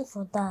waiting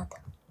for Dad.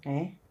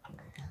 Eh?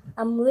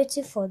 I'm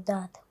waiting for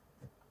Dad.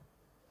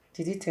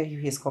 Did he tell you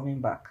he's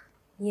coming back?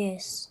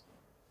 Yes.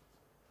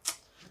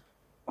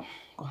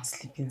 Go and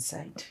sleep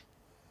inside.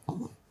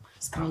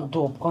 Stand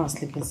up. Go and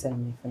sleep inside,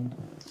 my friend.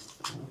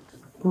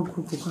 Go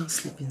and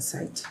sleep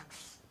inside.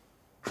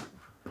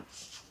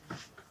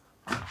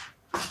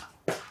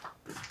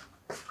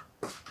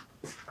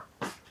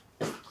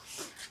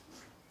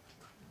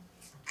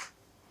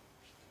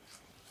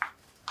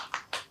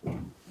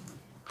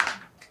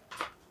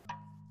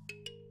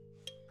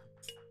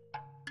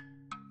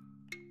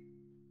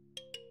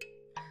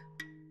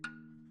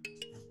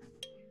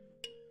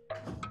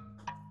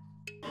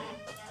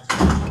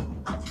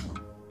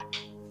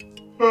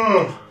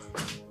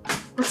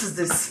 What is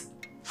this?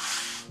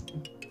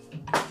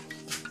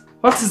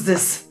 What is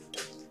this?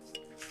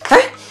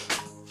 Eh?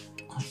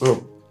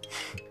 Oh,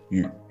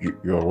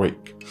 you're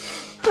awake.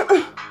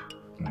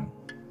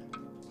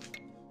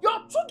 Your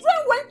children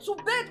went to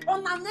bed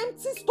on an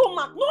empty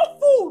stomach, no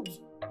food.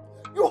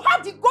 You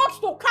had the guts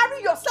to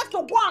carry yourself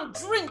to go and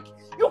drink.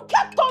 You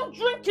kept on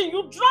drinking.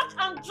 You drank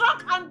and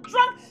drank and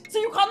drank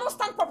till you cannot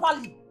stand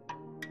properly.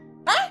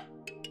 Eh?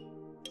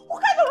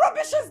 What kind of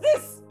rubbish is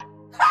this?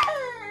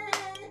 Hey!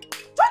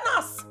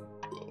 Jonas!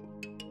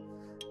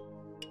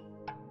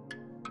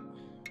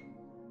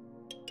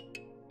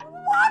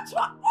 What?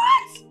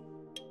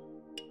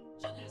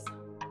 Jonas,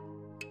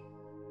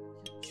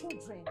 your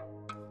children,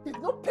 they've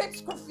not paid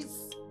school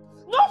fees.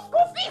 No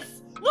school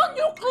fees! No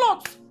new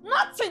clothes!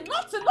 Nothing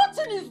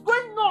is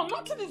going on.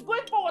 Nothing is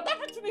going forward.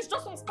 Everything is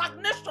just on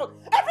stagnation.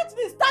 Everything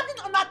is standing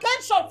on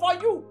attention for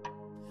you.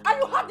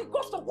 And you have the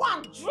guts to go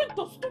and drink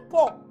to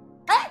stupor.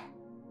 Eh?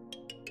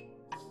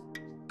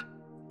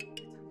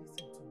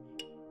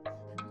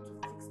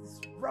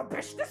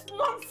 Rubbish, this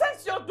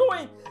nonsense you're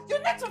doing. You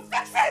need to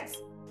fix it.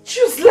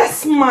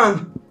 Useless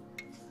man.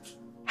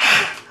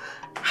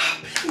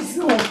 Please,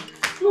 no.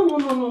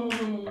 No.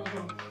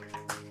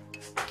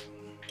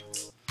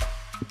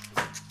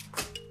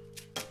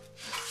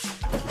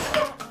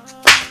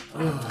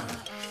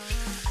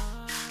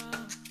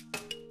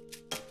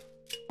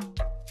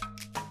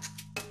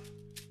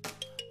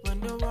 When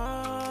the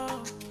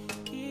world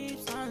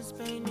keeps on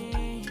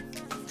spinning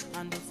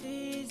and the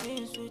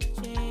seasons will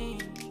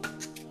change.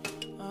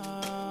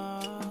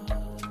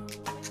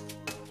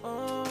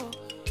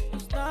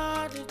 It's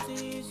not as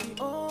easy,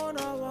 oh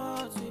no,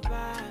 what we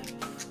buy,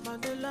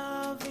 but the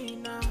love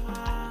in our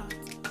heart,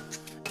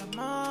 the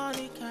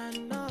money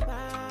cannot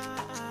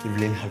buy.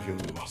 Evelyn, have you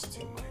lost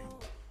your mind?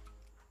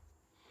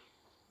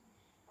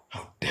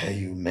 How dare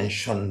you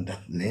mention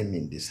that name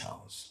in this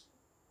house?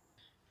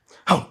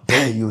 How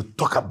dare you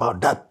talk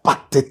about that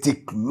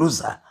pathetic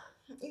loser?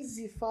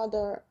 Easy,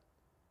 Father.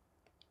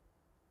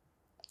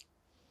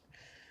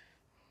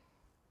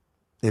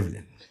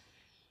 Evelyn,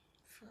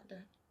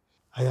 Father.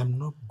 I am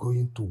not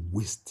going to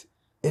waste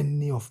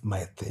any of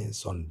my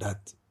things on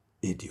that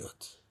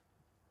idiot.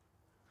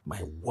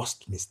 My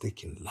worst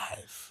mistake in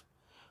life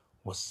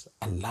was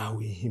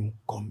allowing him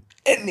come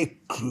any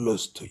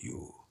close to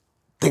you,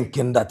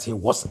 thinking that he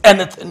was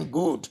anything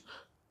good.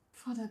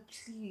 Father,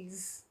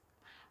 please.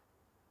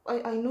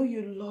 I know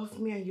you love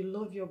me and you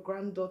love your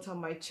granddaughter,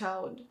 my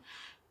child.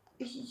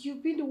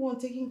 You've been the one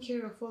taking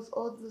care of us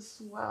all this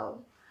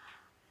while.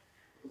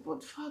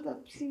 But Father,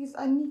 please,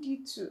 I need you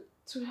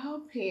to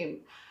help him.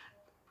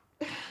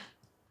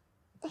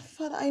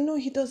 Father, I know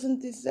he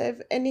doesn't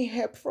deserve any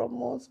help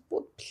from us,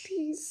 but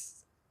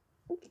please,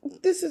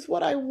 this is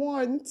what I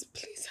want.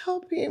 Please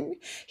help him.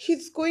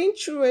 He's going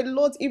through a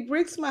lot. It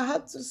breaks my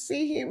heart to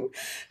see him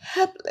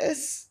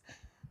helpless.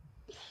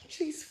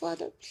 Please,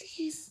 Father,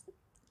 please.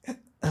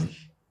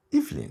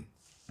 Evelyn,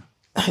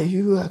 are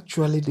you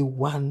actually the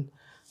one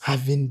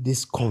having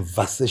this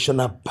conversation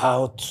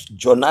about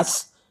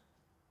Jonas?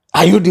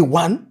 Are you the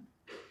one?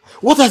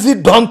 What has he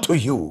done to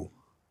you?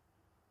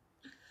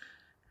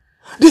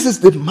 This is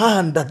the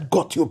man that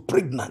got you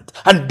pregnant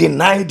and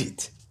denied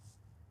it.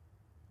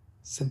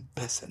 Same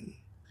person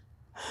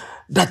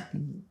that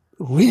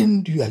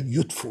ruined your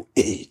youthful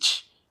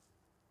age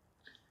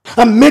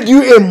and made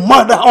you a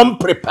mother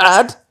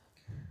unprepared.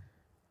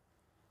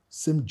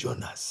 Same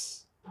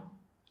Jonas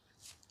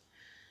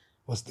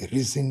was the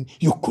reason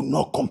you could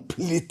not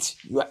complete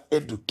your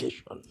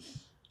education.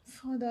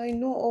 Father, I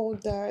know all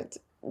that.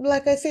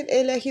 Like I said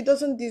earlier, he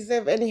doesn't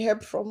deserve any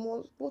help from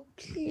us. But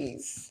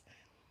please,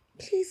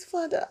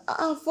 Father,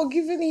 I've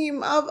forgiven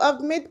him. I've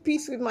made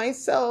peace with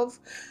myself.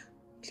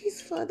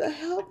 Please, Father,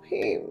 help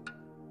him.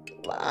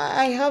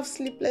 I have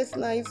sleepless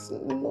nights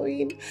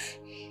knowing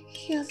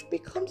he has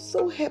become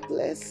so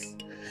helpless.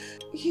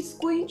 He's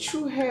going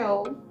through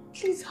hell.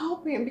 Please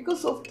help him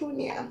because of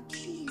Tonya.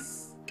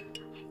 Please, I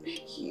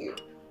beg you.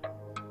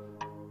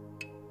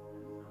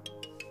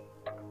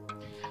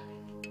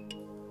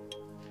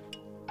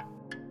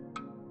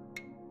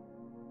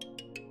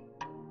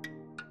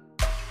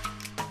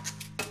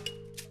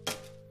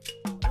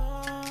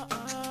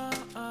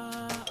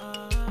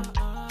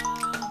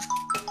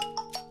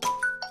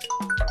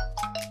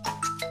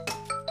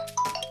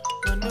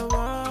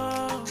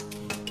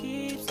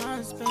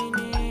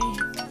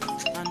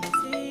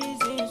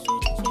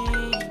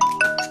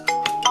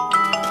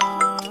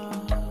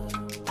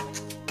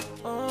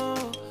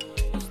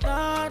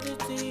 not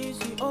the things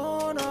we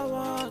own or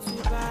what we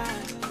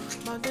buy,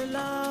 but the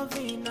love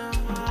in our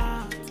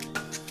heart,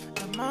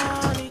 the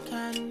money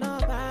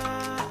cannot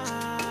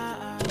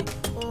buy.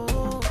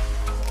 Oh,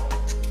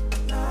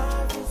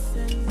 love is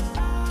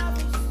enough.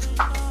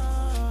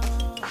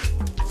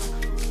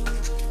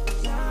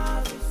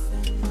 Love is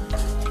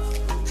enough.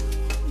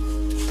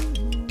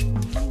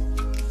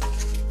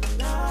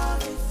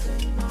 Love is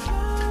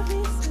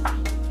enough.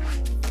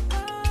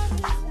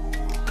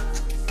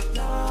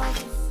 Love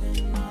is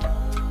enough.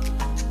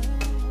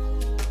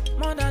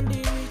 More than the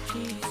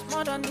riches,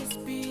 more than the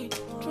speed,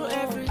 through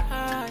every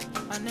high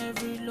and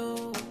every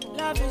low.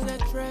 Love is a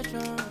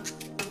treasure,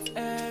 it's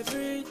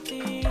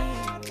everything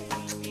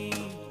we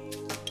need.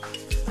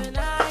 When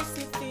I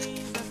see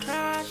things are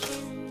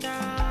crashing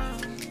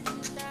down,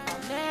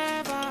 I'll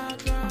never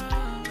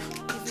drown,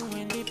 even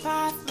when the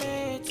path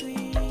may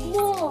twist.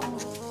 Whoa.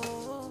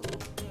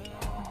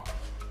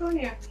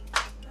 Sonia,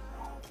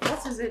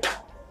 what is it?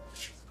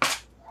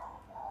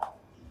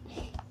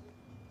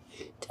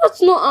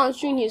 That's not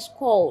answering his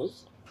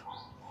calls.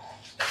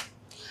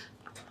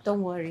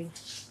 Don't worry.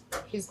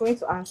 He's going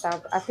to answer.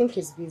 I think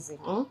he's busy.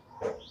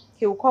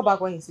 He will call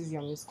back when he sees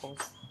your missed calls.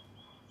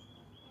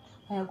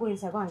 Go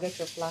inside, go and get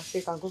your flask so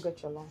you can go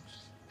get your lunch.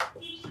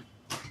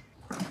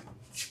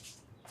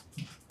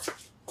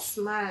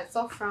 Smile,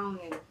 stop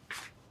frowning.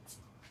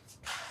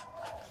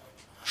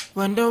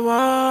 When the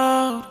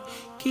world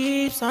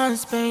keeps on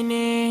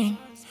spinning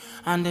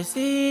and the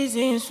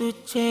seasons will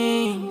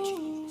change,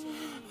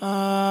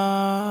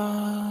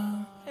 oh,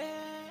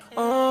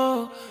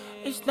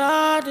 it's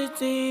not the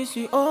things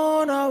we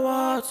own or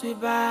what we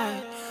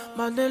buy,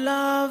 but the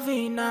love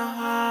in our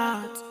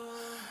heart,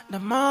 the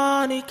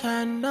money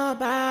cannot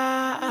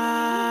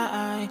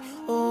buy.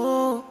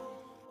 Oh,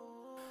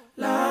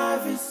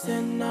 love is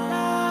enough.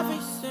 Love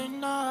is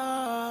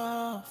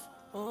enough.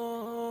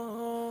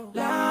 Oh,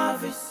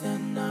 love is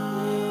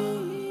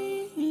enough.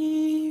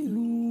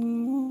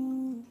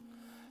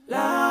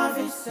 Love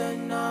is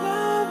enough.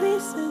 Love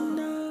is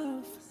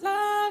enough.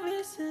 Love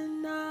is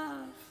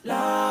enough.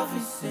 Love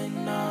is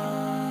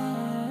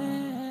enough.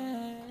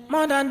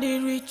 More than the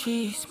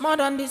riches, more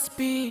than the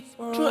speed,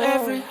 through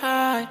every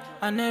high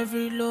and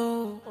every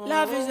low.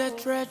 Love is a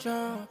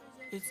treasure,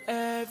 it's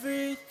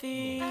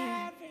everything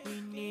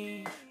we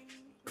need.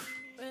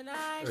 When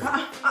I Where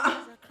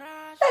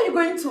are you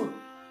going to?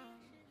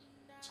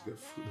 To get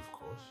food, of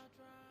course.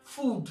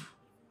 Food.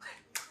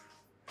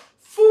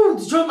 Food,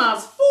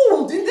 Jonas.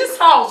 Food in this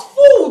house.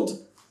 Food.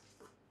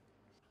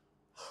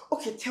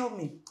 Okay, tell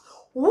me.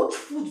 What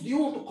food do you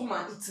want to come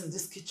and eat in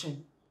this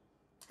kitchen?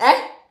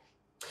 Eh?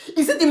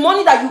 Is it the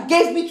money that you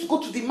gave me to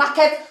go to the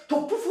market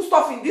to put food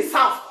stuff in this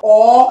house?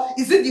 Or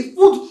is it the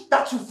food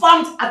that you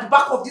found at the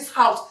back of this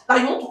house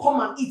that you want to come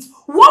and eat?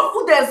 What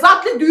food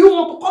exactly do you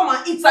want to come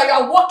and eat that you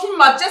are walking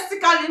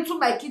majestically into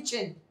my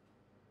kitchen?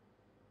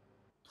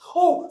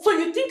 Oh, so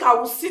you think I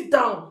will sit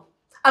down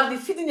and be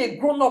feeding a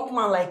grown-up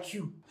man like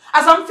you?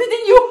 As I'm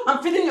feeding you,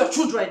 I'm feeding your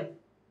children.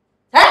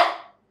 Eh?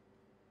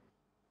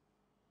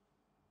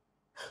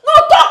 No,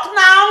 talk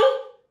now!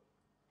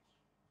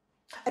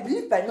 I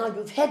believe by now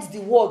you've heard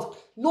the word,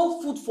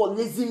 no food for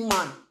lazy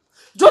man.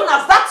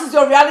 Jonas, that is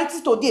your reality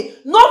today.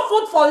 No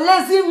food for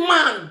lazy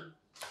man.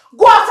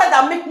 Go outside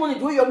and make money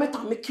the way your mate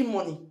are making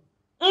money.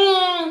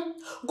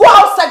 Go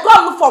outside, go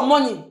and look for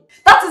money.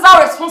 That is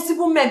how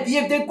responsible men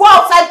behave. They go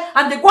outside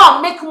and they go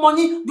and make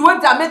money the way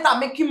their mates are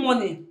making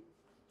money.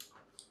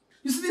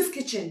 You see this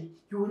kitchen,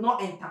 you will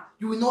not enter.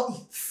 You will not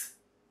eat.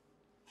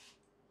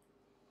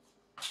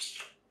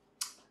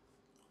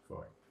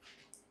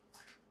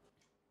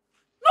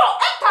 No,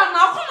 enter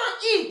now. Come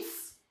and eat.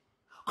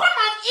 Come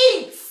and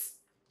eat.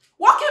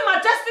 Walking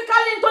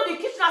majestically into the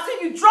kitchen as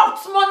if you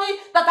dropped money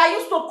that I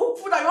used to cook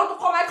food that you want to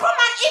come and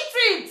eat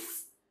it.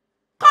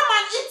 Come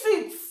and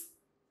eat it.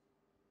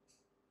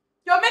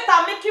 Your mates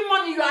are making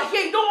money. You are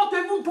here. You don't want to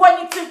even do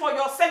anything for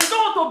yourself. You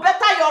don't want to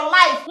better your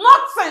life.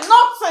 Nothing.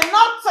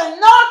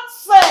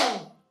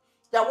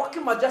 They are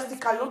walking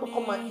majestically. You want to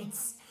come and eat.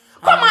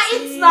 Come and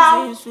eat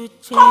now.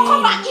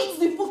 Come and eat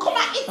the food. Come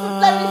and eat it.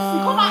 Let me see.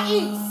 Come and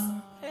eat.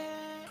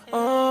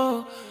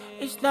 Oh,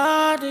 it's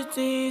not the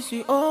things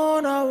we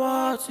own or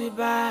what we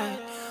buy,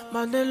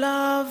 but the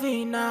love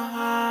in our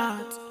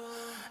heart,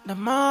 the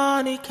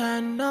money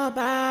cannot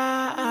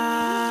buy.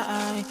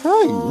 Hi,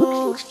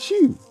 look at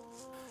you.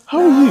 How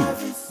are you? I'm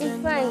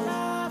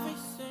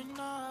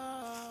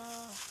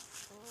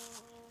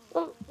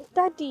fine.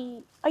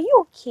 Daddy, are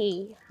you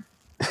okay?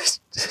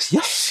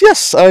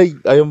 Yes, I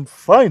am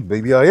fine,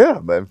 baby. I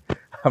am.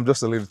 I'm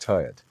just a little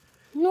tired.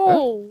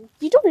 No,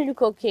 you don't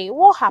look okay.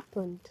 What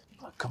happened?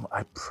 Come on,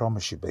 I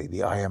promise you,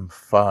 baby, I am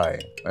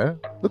fine.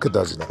 Look at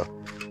Dazi now.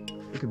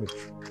 Look at me.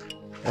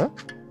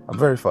 I'm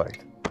very fine.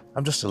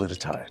 I'm just a little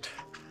tired.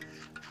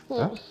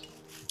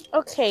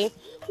 Okay,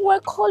 we're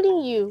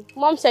calling you.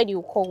 Mom said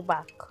you'll call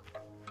back.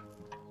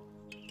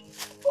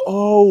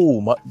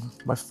 Oh,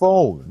 my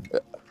phone.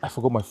 I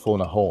forgot my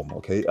phone at home,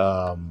 okay?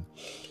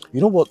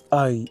 You know what?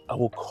 I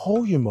will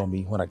call you,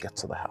 Mommy, when I get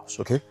to the house,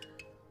 okay?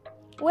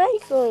 Where are you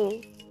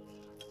going?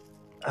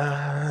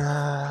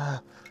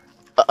 I'm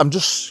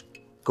just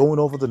going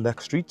over the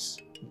next streets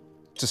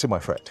to see my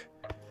friend.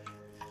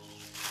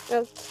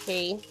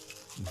 Okay.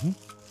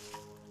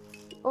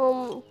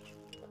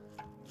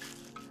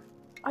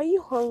 Are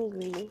you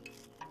hungry?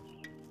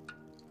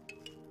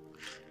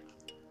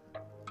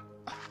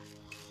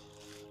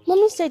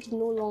 Mommy said you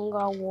no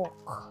longer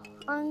walk,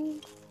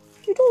 and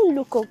you don't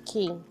look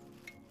okay.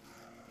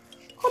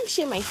 Come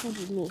share my food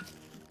with me.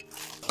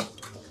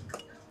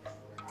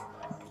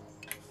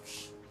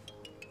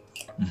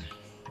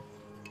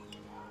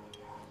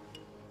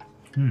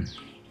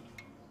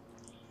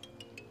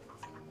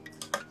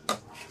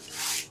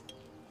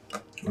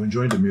 You're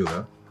enjoying the meal,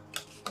 huh?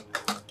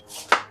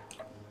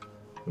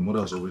 Your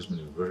mother has always been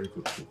a very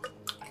good cook.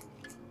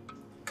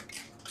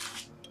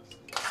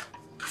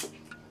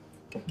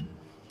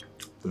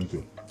 Thank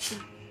you.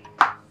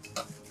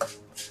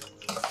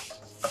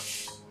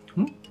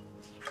 My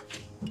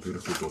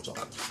beautiful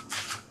daughter.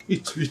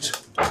 Eat, eat,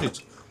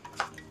 eat.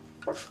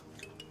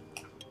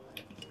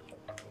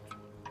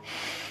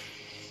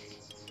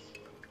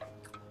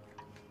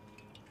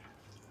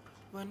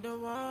 When the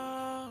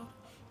world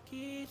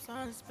keeps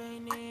on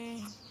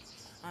spinning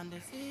and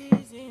the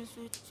seasons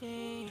will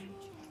change.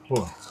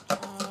 Oh.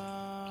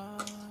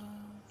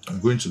 I'm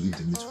going to leave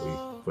the meat for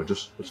you, but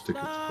just take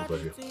it over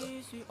here.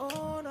 We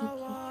own our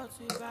what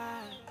we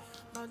buy,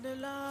 but the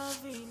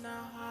love in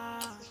our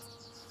heart,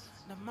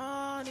 the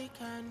money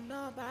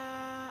cannot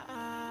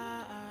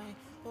buy.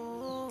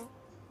 Oh,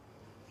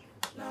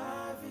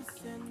 love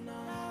is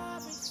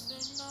enough.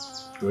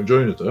 You're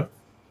enjoying it, huh?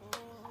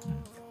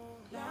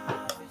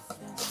 Love is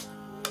enough.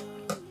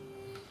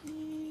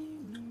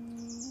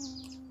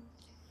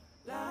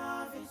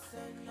 Love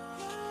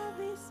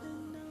is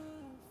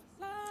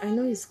enough. I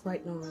know it's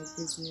quite not my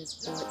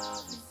business, but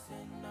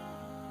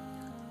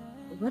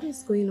what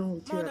is going on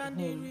with you at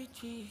home?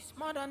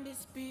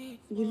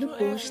 You look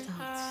washed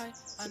out.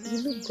 You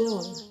look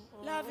gone.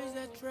 Love is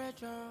a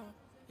treasure.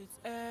 It's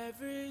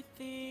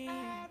everything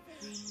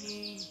we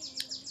need.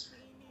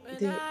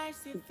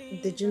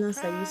 The Jonas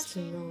I used to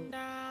know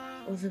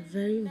was a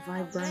very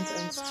vibrant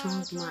and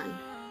strong man.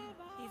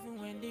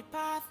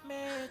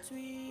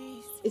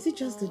 Is it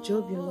just the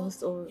job you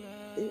lost, or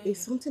is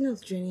something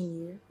else draining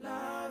you?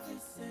 Love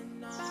is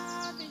enough.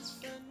 Love is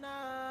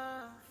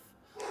enough.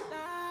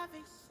 Love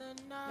is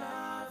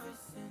enough.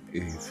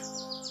 Eve,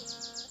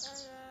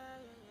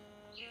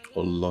 a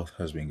lot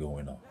has been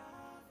going on.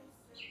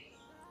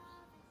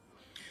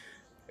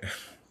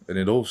 And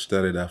it all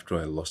started after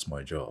I lost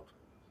my job.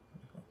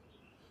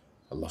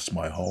 I lost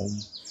my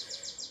home.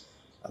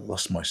 I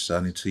lost my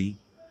sanity.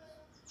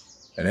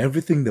 And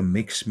everything that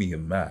makes me a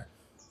man.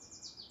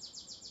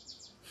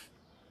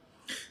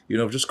 You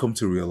know, I've just come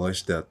to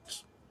realize that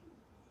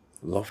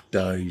love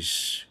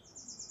dies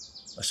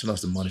as soon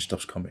as the money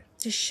stops coming.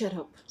 Just shut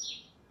up.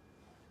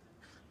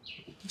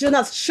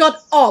 Jonas,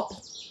 shut up!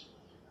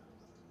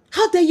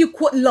 How dare you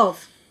quote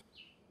love?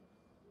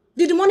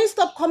 Did the money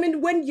stop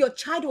coming when your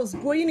child was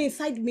growing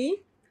inside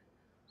me?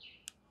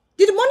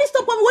 Did the money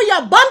stop coming when you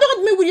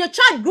abandoned me with your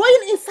child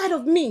growing inside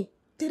of me?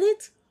 Did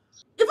it?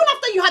 Even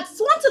after you had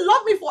sworn to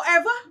love me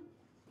forever?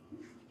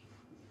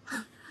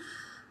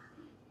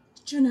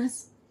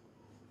 Jonas,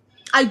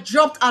 I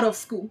dropped out of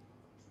school.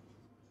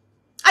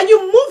 And you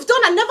moved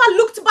on and never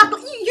looked back.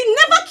 You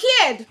never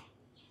cared.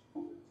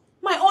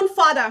 My own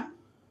father.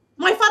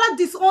 My father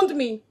disowned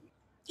me.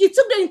 He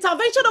took the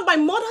intervention of my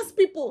mother's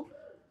people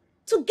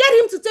to get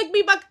him to take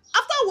me back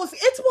after I was 8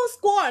 months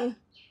gone.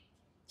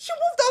 You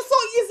moved on so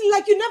easily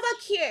like you never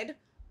cared.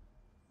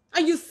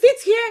 And you sit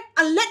here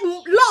and let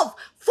love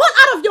fall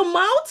out of your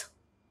mouth?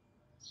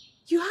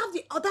 You have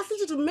the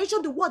audacity to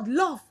mention the word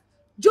love.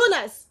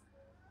 Jonas,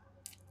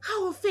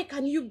 how unfair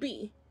can you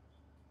be?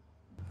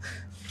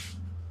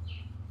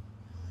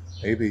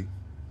 Maybe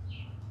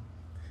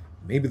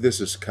this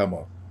is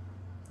karma,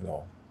 you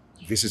know,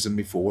 visiting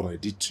me for what I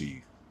did to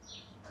you.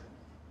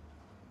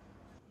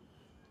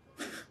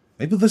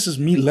 Maybe this is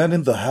me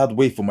learning the hard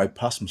way for my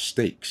past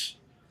mistakes.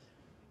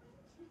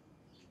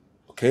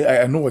 Okay,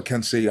 I know I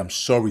can't say I'm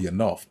sorry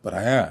enough, but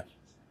I am.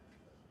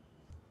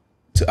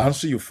 To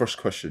answer your first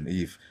question,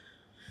 Eve,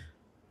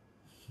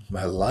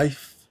 my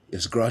life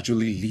is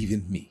gradually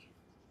leaving me.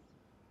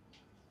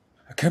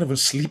 I can't even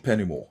sleep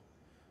anymore.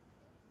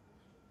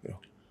 You know,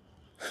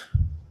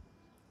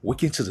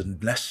 waking to the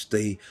next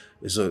day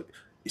is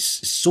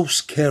it's so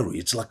scary.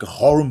 It's like a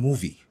horror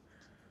movie.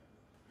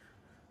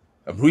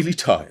 I'm really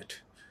tired.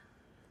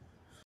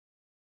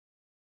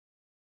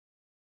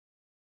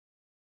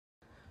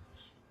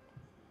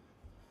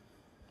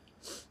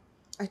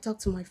 I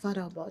talked to my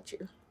father about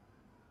you.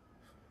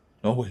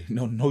 No way,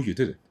 no, you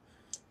didn't.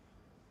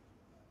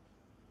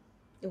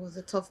 It was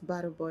a tough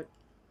battle, but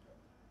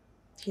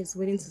he's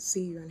waiting to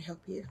see you and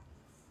help you.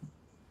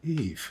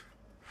 Eve.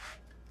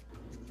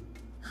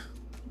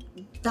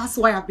 That's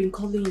why I've been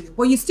calling you,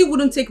 but you still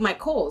wouldn't take my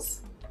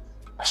calls.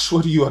 I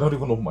swear to you, I don't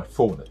even know who my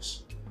phone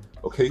is.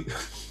 Okay?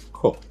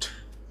 God.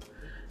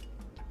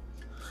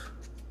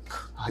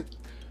 I'm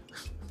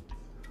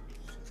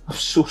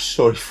so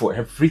sorry for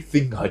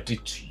everything I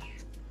did to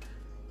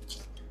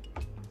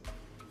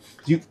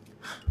you.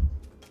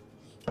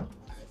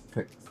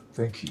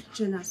 Thank you.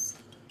 Jonas,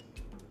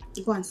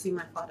 go and see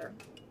my father.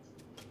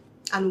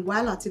 And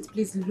while at it,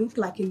 please look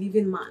like a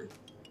living man.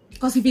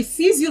 Because if he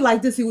sees you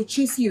like this, he will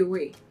chase you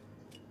away.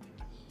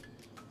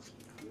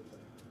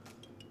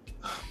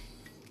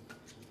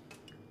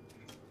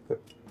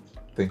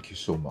 Thank you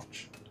so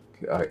much.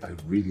 I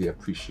really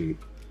appreciate it.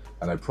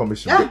 And I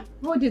promise you... Yeah,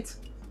 hold it.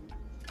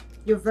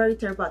 You're very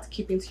terrible at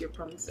keeping to your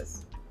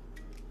promises.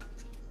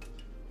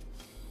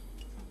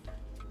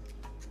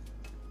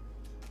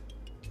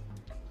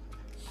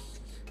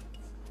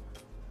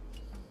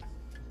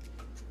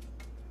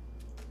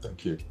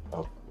 Thank you.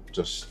 I'll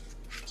just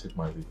take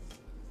my leave.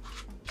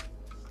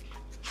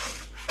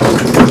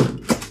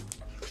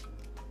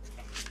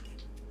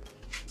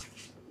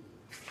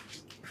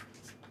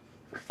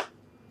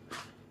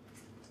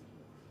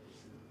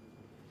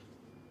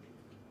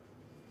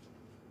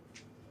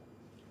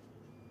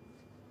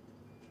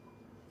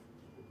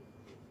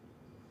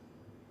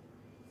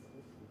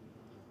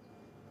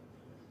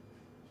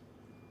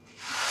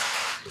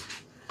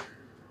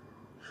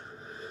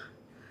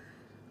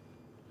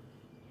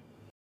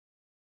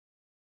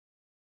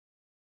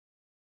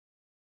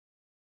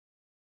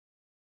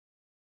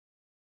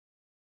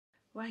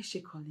 Why is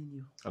she calling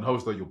you? And how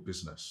is that your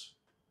business?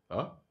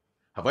 Huh?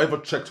 Have I ever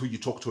checked who you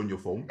talk to on your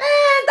phone?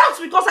 That's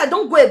because I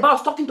don't go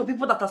about talking to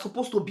people that are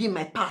supposed to be in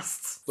my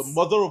past. The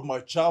mother of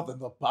my child in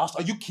the past?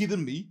 Are you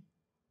kidding me?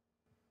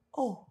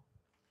 Oh,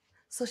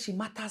 so she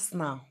matters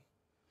now.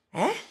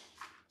 Eh?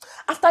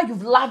 After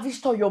you've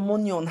lavished all your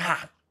money on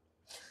her,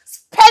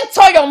 spent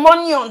all your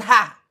money on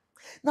her,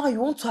 now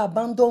you want to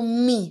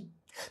abandon me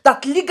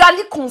that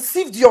legally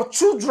conceived your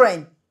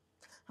children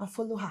and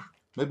follow her.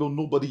 Maybe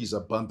nobody is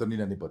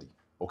abandoning anybody,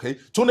 okay?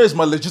 Tona is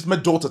my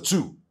legitimate daughter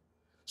too.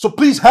 So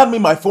please hand me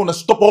my phone and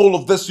stop all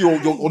of this, your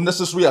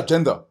unnecessary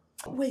agenda.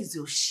 Where is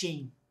your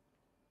shame?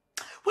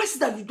 Why is it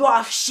that you don't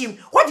have shame?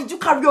 Why did you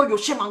carry all your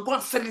shame and go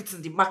and sell it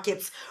in the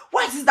market?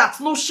 Why is it that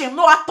no shame,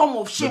 no atom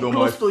of shame Maybe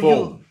close to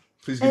you?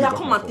 Please give me back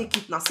Come my and phone. take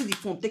it now. See the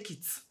phone, take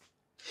it.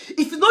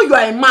 If you know you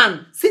are a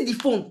man, see the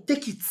phone,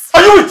 take it.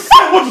 Are you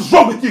insane? What is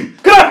wrong with you?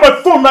 Can I have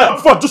my phone now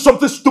before I do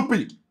something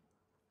stupid?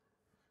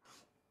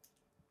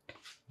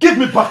 Give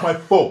me back my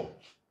phone.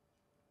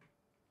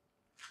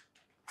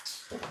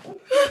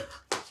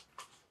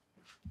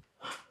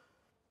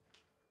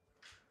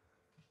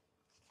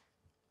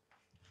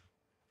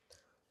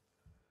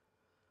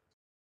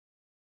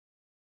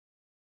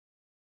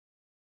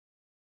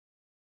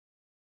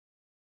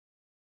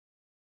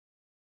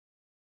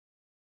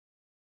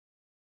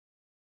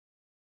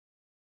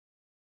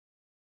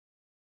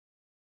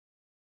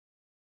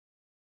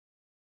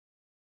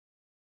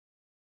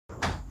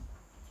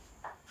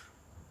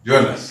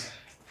 Jonas,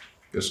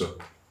 Yes, sir.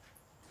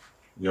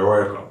 you're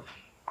welcome.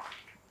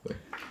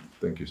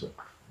 Thank you, sir.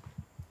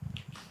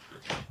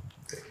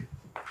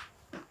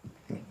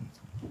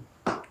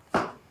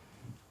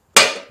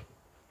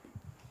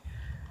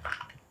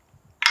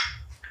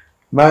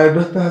 My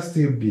daughter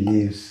still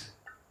believes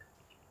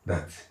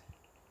that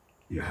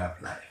you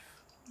have life.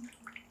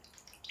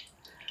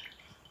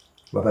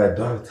 But I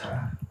doubt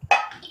her.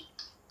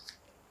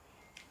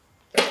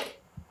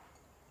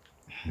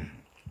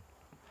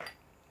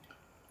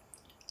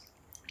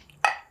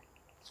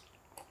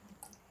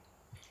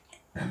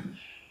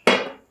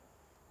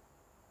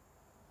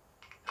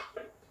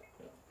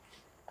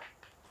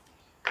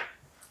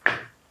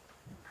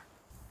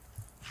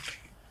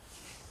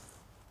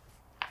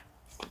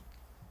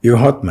 You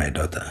hurt my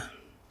daughter.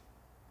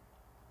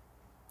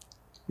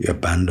 You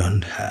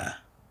abandoned her.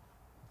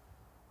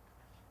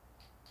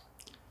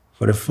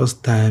 For the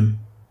first time,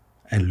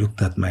 I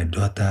looked at my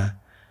daughter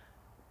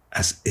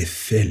as a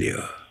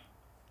failure.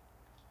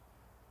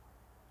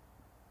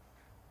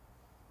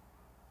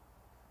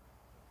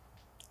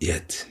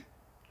 Yet,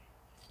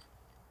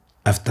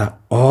 after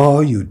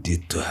all you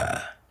did to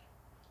her,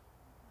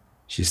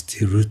 she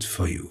still roots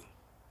for you.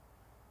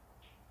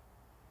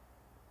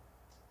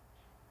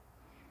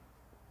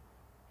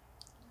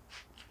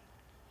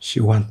 She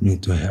wants me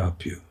to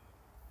help you.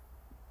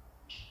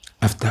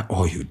 After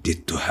all you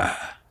did to her,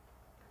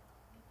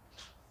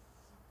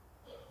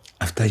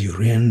 after you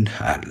ruined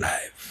her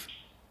life,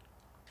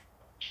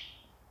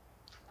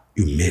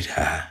 you made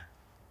her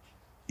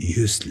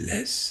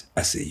useless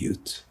as a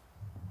youth.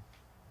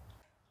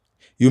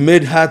 You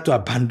made her to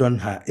abandon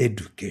her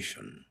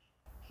education.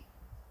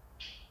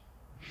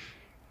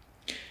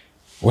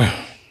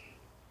 Well,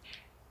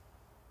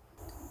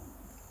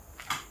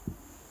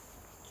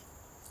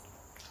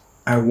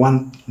 I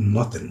want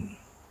nothing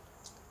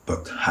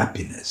but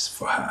happiness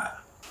for her.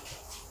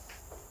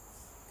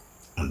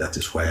 And that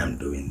is why I'm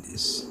doing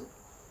this.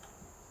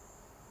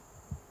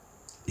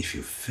 If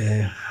you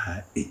fail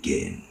her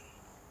again,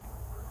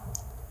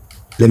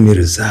 let me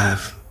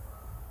reserve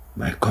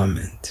my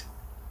comment.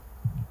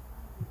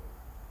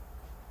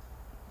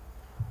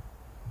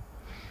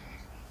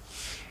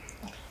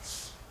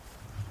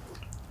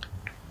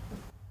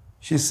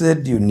 She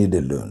said you need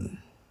a loan.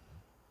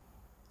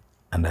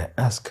 And I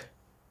ask,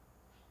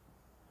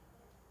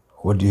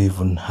 what do you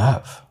even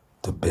have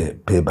to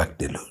pay back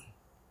the loan?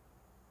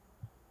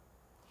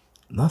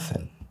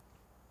 Nothing.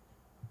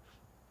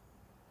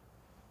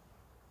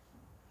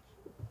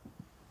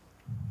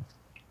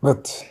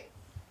 But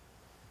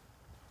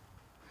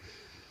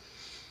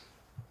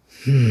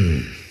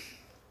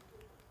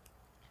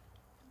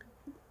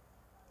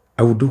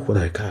I will do what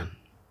I can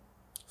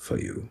for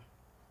you.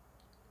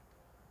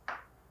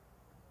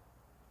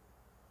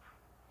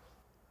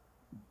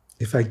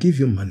 If I give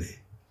you money,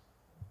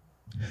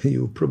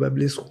 you will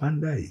probably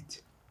squander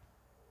it.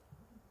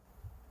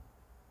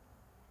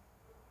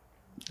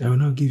 I will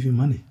not give you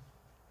money.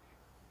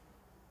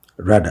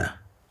 Rather,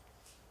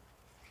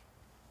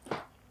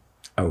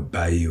 I will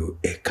buy you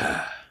a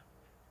car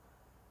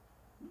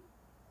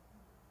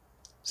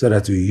so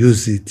that you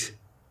use it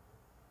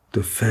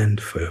to fend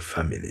for your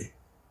family.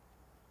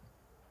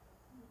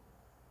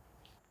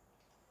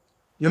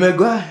 You may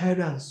go ahead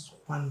and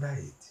squander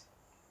it.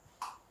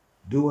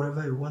 Do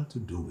whatever you want to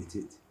do with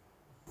it.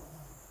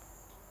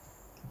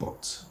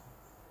 But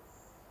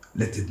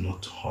let it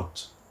not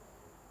hurt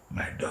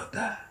my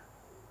daughter.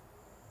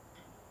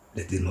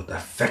 Let it not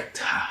affect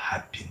her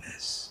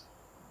happiness.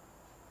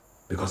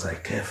 Because I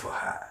care for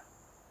her.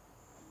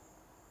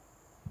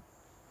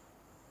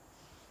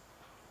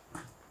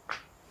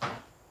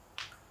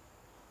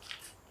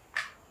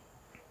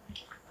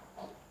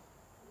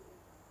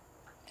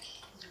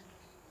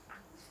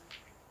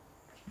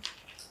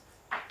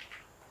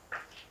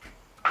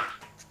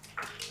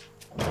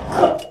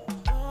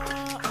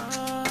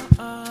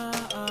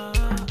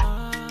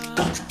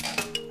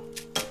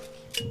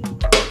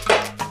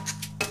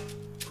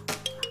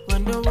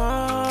 When the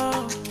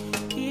world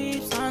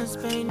keeps on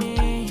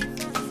spinning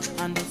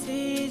and the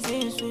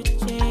seasons will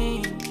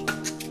change.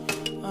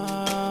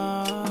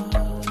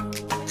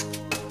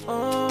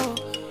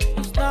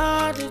 It's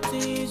not the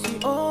things you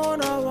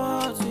own or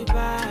what we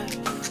buy,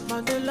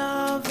 but the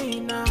love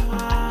in our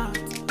heart,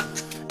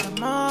 the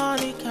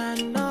money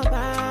cannot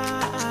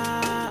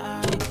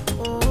buy.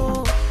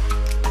 Oh,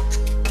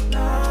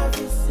 love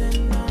is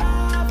enough.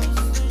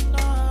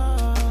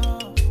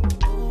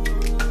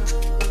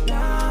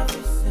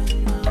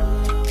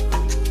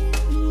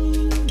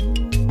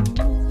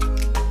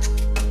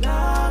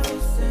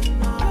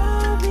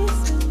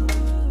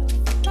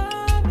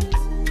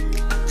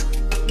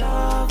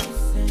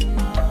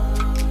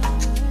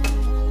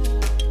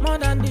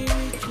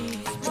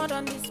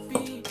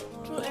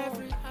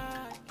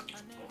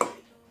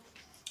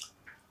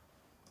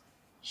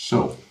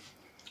 So,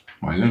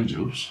 my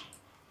angels,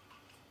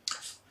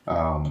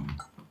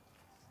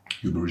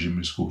 you'll be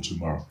resuming school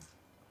tomorrow,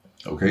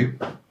 okay?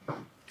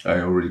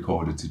 I already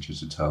called the teachers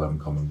to tell them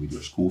coming with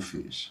your school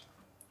fees,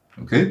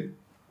 okay?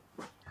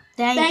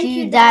 Thank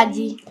you,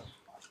 Daddy.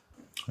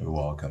 You're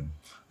welcome.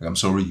 I'm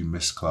sorry you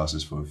missed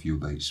classes for a few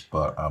days,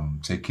 but I'm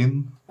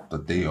taking the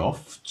day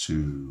off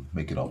to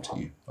make it up to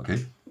you,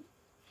 okay?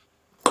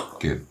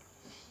 Good.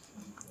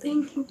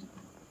 Thank you.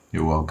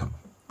 You're welcome.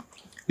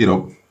 You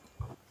know,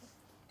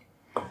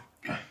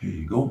 here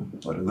you go.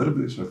 But a little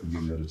bit so I can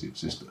give the other to your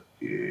sister.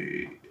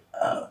 Yeah.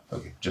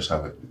 Okay, just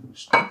have it.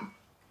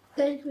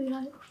 Thank you,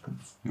 Daddy.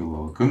 You're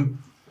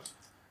welcome.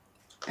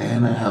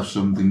 And I have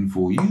something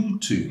for you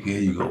too. Here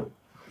you go.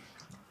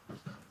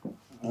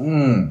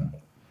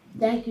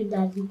 Thank you,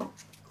 Daddy.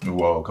 You're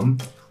welcome.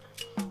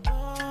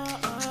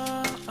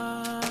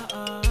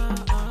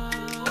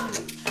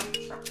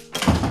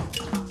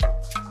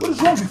 What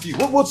is wrong with you?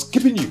 What's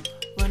keeping you?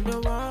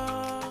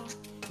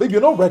 Babe,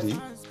 you're not ready?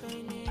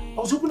 I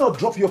was hoping I'll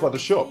drop you off at the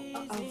shop.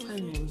 I'll find my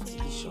way to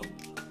the shop.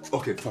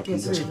 Okay, fine.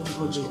 Yes, Let's sir. go.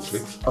 Let's go,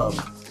 okay?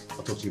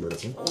 I'll talk to you later,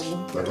 okay?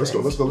 Right, let's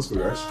go, guys.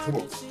 Come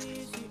on.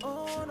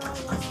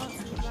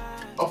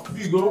 Off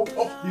you go.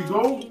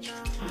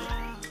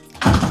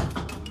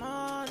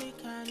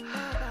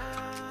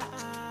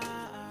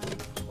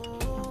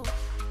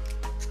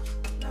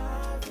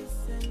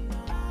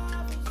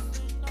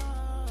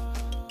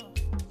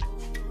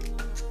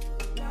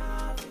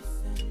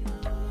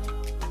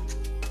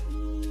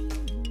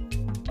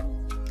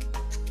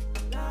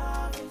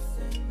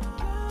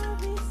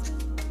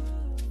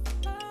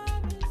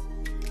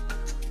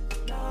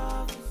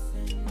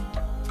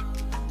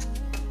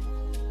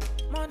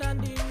 More than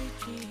the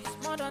riches,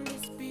 more than the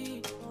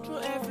speed, through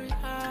every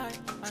high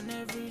and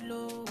every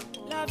low.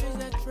 Love is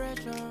a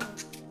treasure,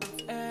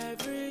 it's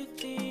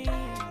everything.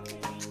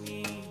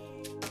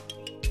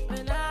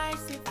 When I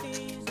see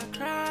things are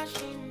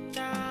crashing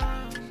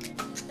down,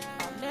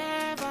 I'll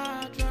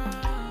never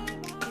drown,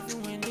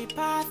 even when the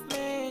path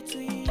may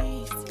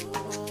twist.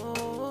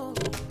 Oh,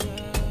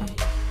 yeah.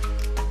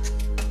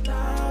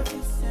 Love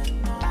is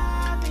enough.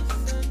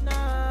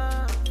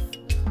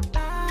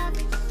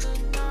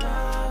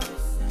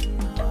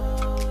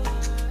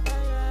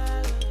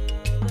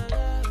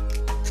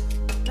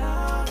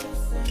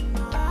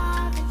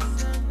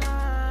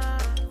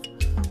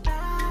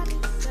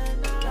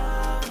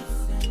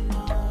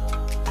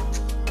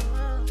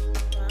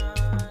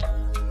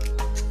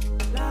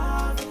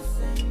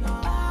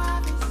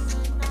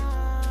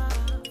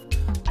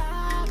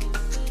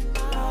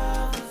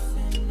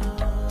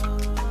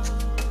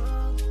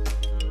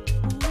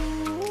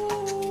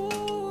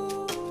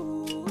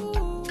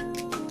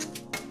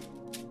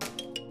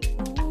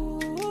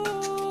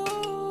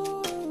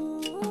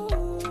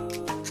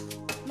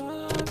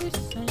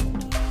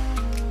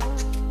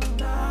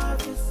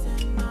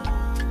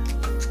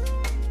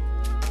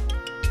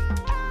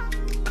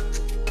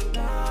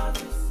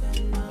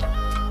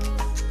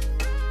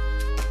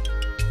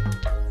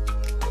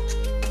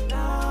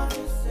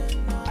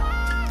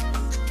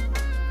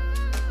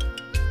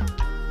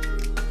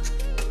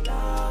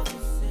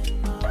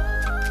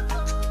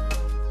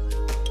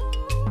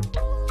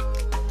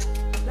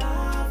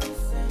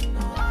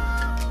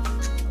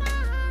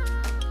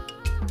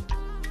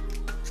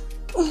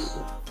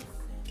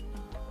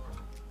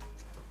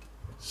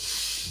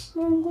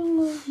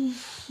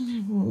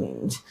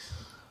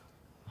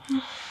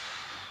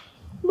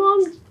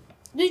 Mom,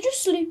 did you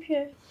sleep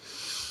here?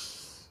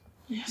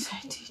 Yes, I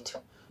did.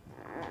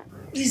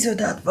 Is your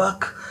dad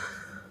back?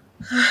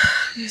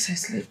 Yes, I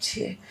slept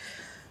here.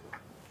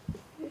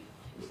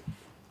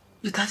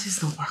 Your dad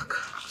is not back.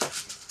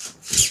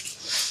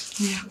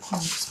 Yeah, come,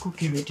 let's go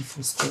get ready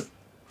for school.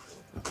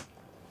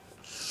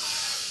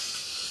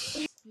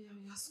 Yeah,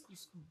 school.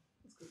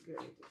 Let's go get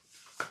ready.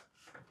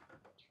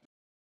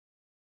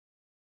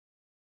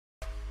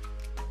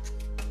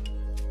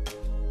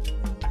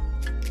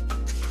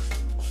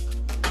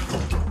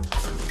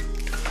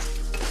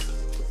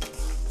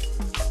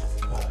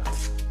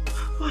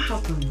 What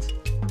happened?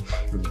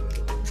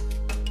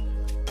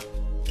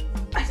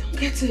 I don't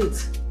get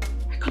it.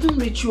 I couldn't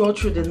reach you all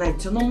through the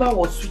night. Your number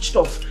was switched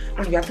off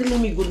and you are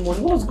telling me good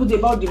morning. What's good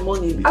about the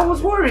morning? I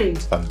was worried.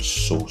 I'm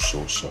so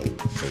sorry.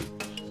 Okay?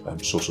 I'm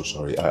so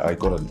sorry. I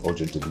got an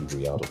urgent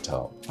delivery out of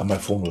town and my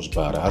phone was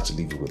bad. I had to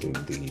leave it with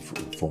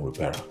the phone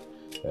repairer.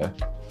 Yeah?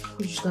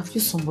 You should have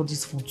used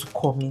somebody's phone to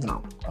call me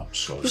now. I'm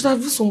sorry. You should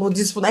have used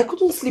somebody's phone. I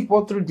couldn't sleep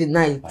all through the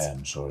night. I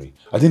am sorry.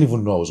 I didn't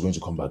even know I was going to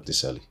come back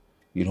this early.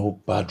 You know,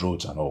 bad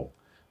roads and all.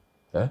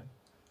 Eh?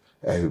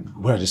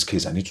 Where are these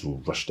kids? I need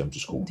to rush them to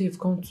school. They've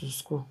gone to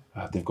school.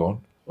 They've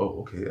gone?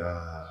 Oh, okay.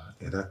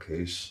 In that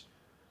case,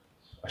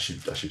 I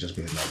should just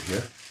be heading out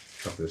here.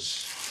 Got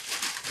this.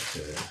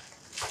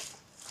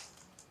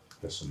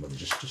 There's some money.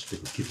 Just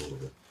keep all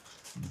of it.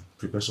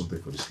 Prepare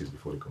something for these kids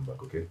before they come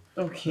back, okay?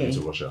 Okay. I need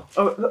to rush out.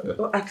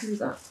 At least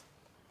that.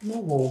 No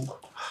work.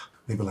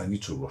 Maybe I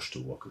need to rush to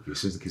work, okay?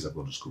 Since the kids have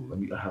gone to school,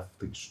 I have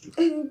things to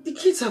do. And the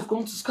kids have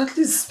gone to school. At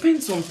least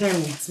spend some time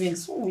with me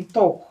so we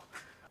talk.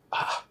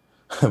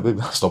 Baby,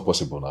 that's not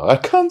possible now. I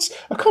can't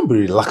be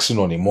relaxing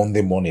on a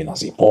Monday morning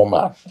as a poor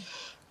man.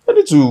 I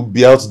need to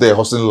be out there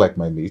hustling like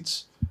my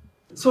mates.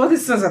 So all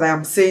these things that I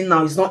am saying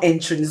now is not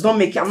entering.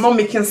 I'm not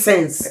making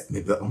sense.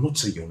 Maybe I'm not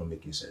saying you're not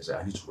making sense.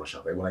 I need to rush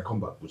out. When I come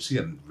back, we'll see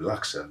and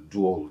relax and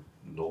do all,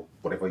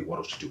 whatever you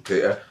want us to do.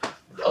 Okay?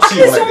 I'll see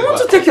you when I get back. At least you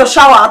want to take your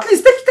shower. At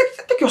least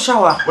take your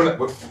shower.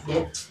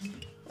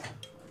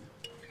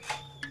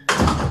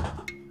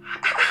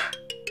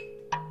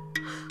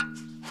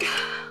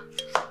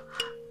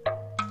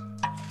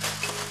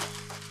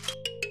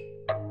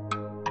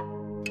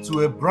 To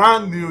a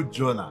brand new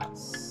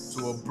Jonas.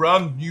 To a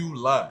brand new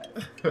life.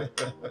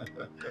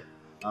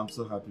 I'm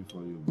so happy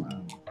for you,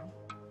 man.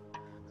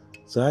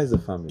 So how's the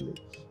family?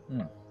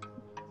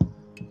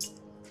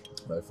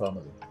 My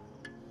family.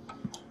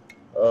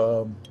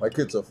 My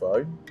kids are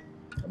fine.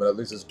 I mean, at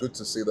least it's good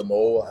to see them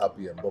all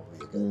happy and bubbly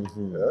again.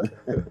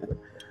 Yeah?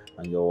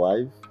 And your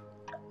wife?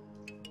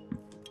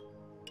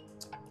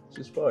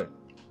 She's fine.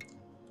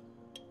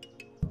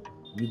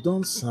 You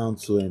don't sound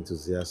so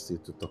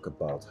enthusiastic to talk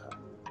about her.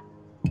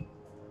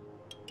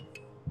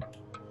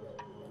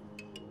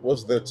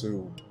 What's there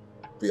to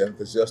be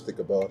enthusiastic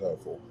about her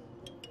for?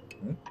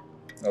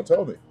 Now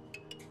tell me.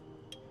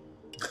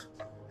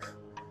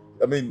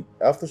 I mean,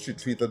 after she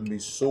treated me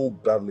so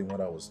badly when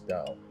I was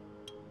down,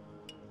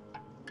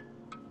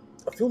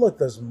 I feel like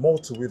there's more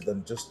to it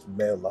than just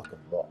mere lack of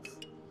love.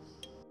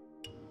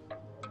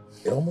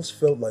 It almost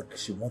felt like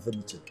she wanted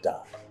me to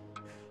die.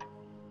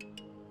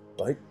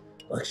 Right?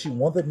 Like she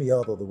wanted me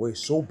out of the way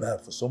so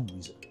bad for some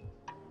reason.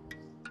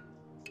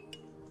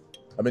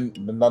 I mean,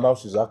 now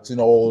she's acting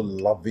all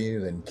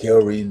loving and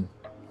caring.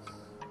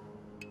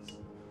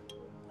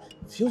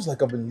 It feels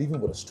like I've been living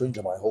with a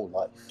stranger my whole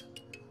life.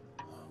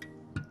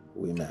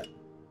 Women,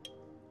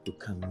 you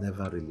can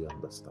never really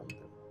understand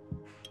them.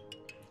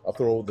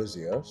 After all these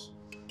years?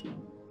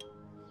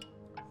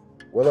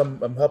 Well,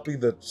 I'm happy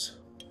that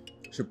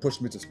she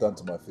pushed me to stand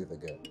to my feet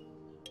again.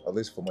 At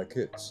least for my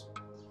kids.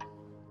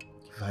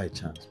 Give her a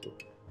chance, bro.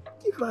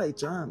 Give her a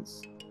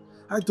chance.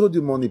 I told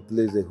you money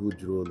plays a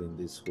huge role in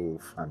this whole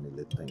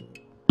family thing.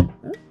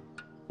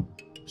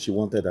 She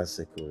wanted that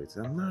security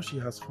and now she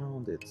has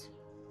found it.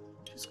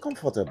 She's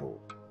comfortable.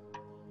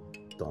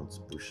 Don't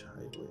push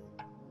her away.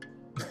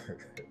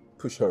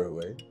 Push her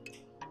away?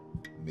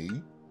 Me?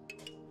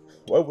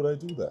 Why would I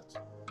do that?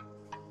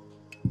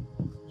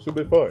 She'll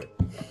be fine.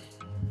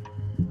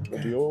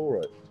 She'll be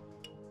alright.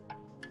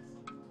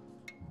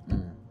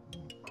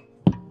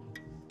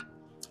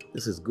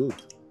 This is good.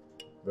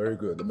 Very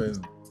good. I mean,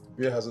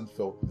 beer hasn't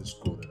felt this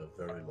good in a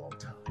very long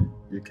time.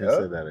 You can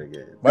say that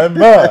again. My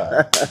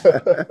man!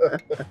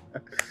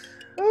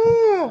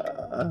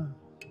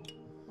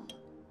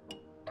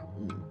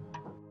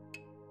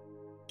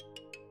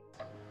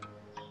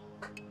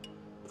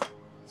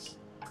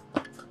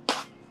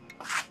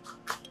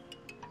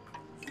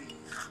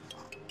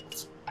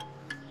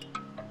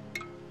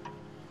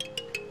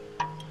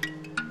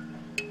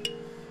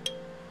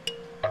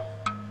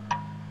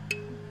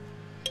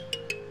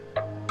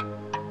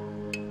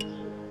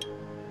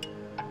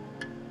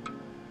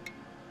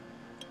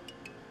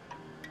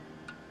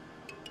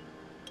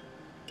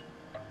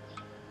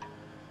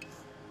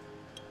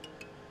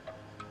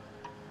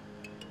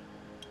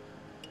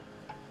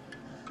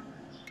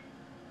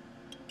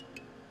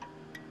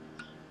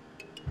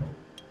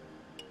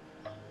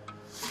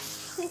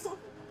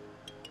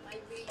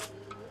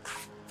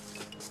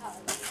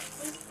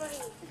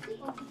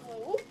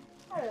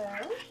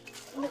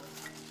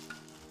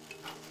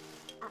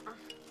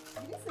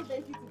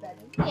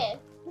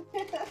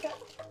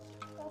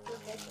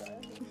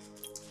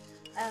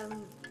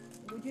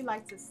 Would you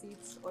like to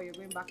sit or you're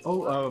going back to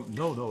Oh, work?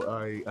 no.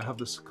 I have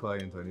this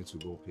client I need to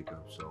go pick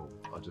up, so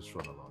I'll just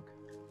run along.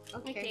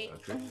 Okay.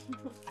 Okay.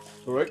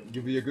 All right,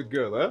 you be a good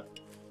girl, huh?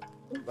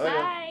 Bye.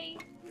 Bye.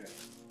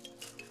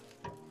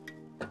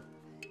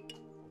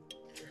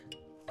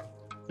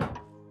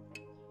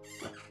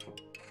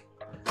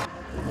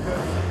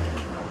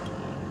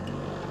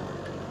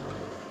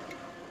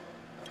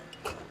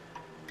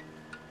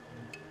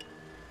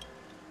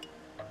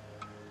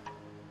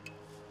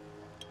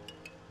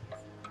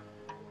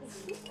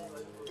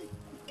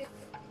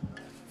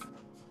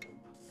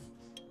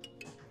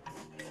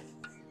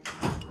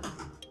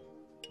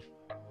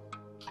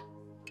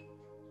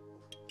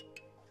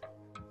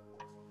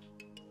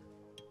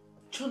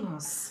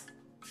 Jonas,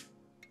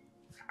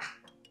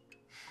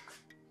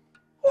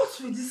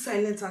 what with this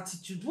silent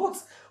attitude? What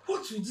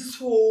with this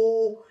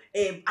whole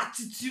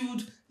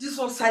attitude, this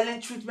whole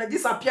silent treatment,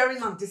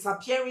 disappearing and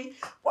disappearing?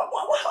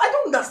 I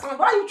don't understand.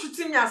 Why are you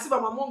treating me as if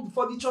I'm among the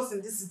furnitures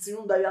in this sitting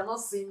room that you are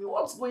not seeing me?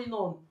 What's going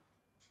on?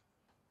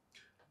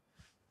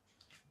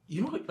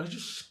 You know, I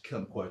just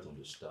can't quite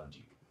understand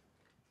you.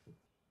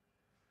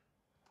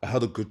 I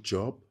had a good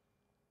job.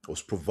 I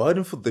was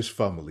providing for this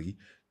family.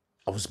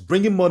 I was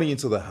bringing money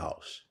into the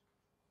house.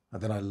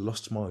 And then I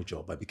lost my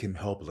job. I became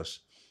helpless.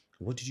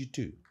 What did you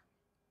do?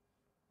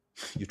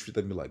 You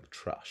treated me like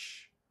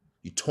trash.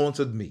 You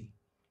taunted me.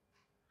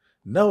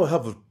 Now I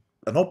have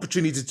an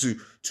opportunity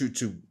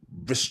to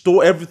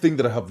restore everything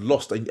that I have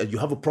lost, and you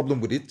have a problem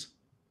with it?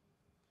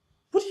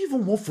 What do you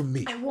even want from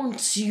me? I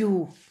want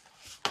you.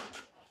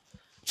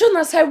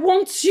 Jonas, I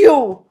want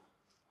you.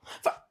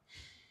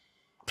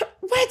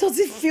 Why does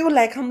it feel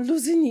like I'm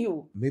losing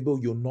you? Mabel,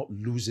 you're not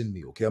losing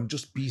me, okay? I'm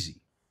just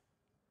busy.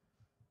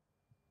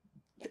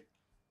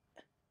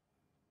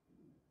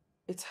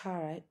 It's her,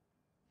 right?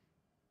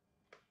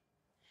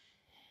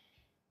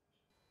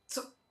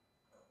 So,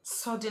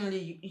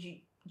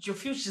 suddenly, you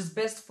feel she's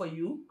best for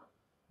you?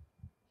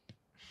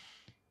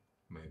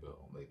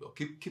 Mabel,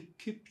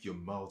 keep your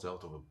mouth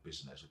out of her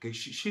business, okay?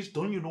 She's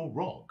done you no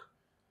wrong.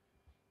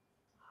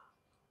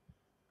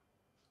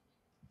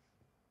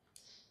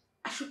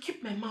 I should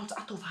keep my mouth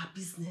out of her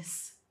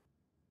business.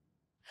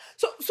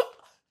 So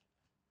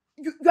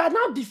you are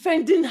now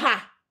defending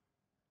her.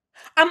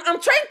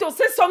 I'm trying to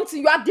say something.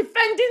 You are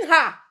defending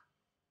her.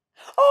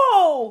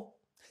 Oh,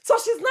 so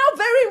she's now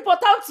very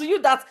important to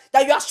you that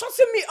you are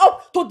shutting me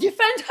up to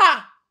defend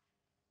her.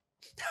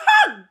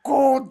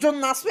 God,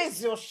 Jonas,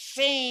 where's your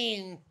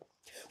shame?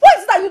 Why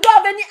is it that you don't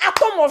have any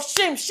atom of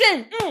shame?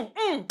 Shame.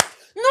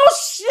 No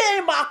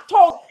shame at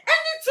all.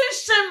 Anything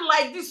shame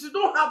like this, you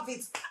don't have it.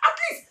 At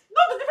least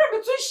know the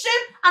difference between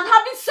shame and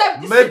having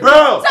self-discipline.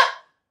 Mabel!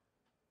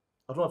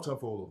 I don't have time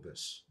for all of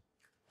this.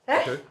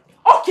 Okay?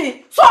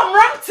 Okay, so I'm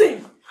ranting.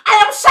 I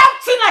am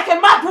shouting like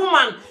a mad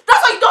woman.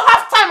 That's why you don't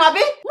have time,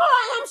 Abby. No,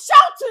 I am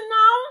shouting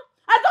now.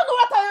 I don't know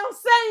what I am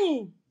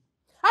saying.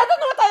 I don't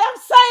know what I am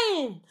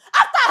saying.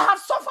 After I have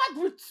suffered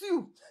with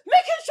you,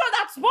 making sure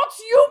that both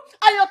you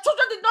and your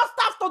children did not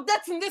starve to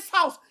death in this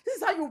house,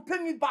 this is how you pay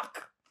me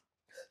back.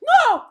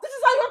 No, this is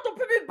how you want to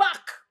pay me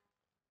back.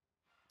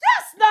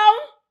 Yes,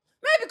 now.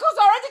 Maybe because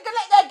you're already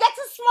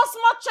getting small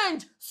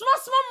change, small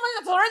money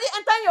that's already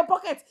entering your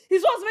pocket.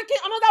 He's what's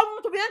making another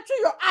woman to be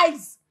entering your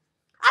eyes.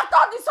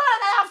 After all this that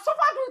I have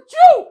suffered with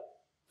you,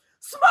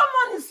 small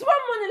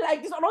money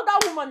like this, another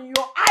woman in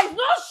your eyes.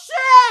 No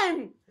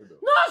shame.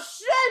 No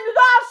shame. You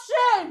don't have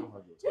shame.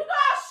 You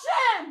don't have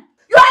shame.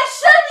 You are a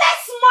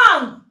shameless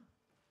man.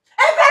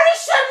 A very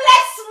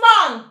shameless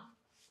man.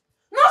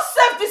 No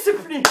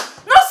self-discipline.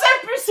 No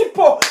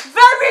self-principle.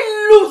 Very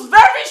loose.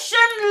 Very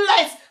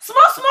shameless.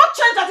 Small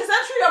change that is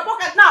entering your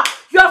pocket now.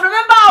 You have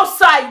remembered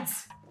outside.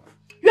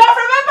 You have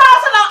remembered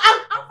outside now.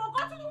 I'm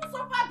forgotten who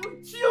suffered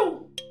with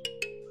you.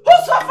 Who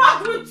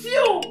suffered with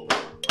you?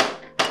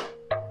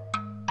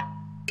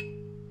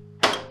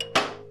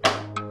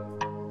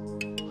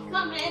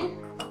 Come in.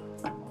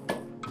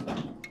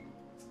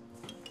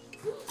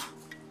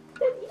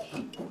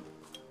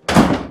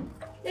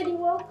 Daddy,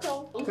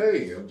 welcome.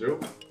 Hey, Andrew.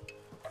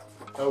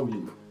 How are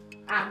you?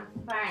 I'm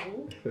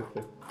fine.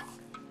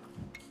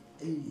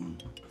 Hey.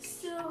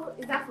 So,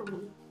 is that for me?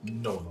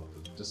 No,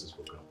 this is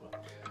for Grandpa.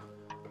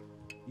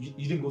 You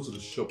didn't go to the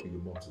shop with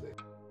your mom today?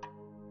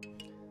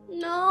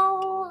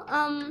 No,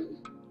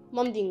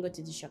 Mom didn't go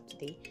to the shop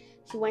today.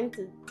 She went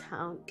to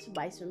town to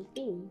buy some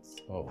things.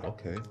 Oh,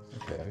 okay,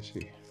 I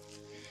see.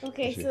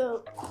 Okay,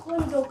 so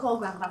let me go call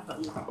Grandpa for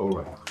me. All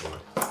right.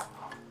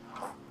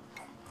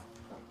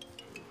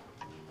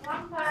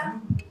 Grandpa.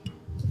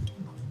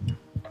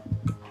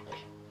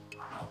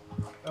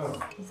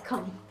 Oh, He's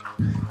coming.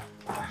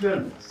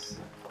 Jonas.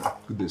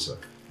 Good day, sir.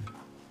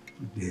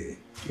 Good day.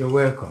 You're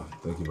welcome.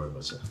 Thank you very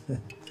much, sir.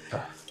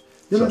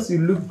 Jonas, you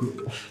look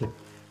good.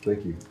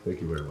 Thank you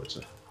very much,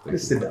 sir.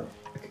 Please sit down.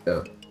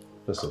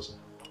 First of all, sir,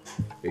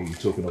 a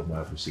token of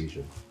my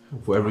appreciation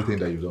for everything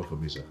that you've done for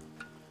me, sir.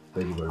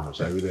 Thank you very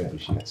much. I really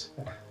appreciate it.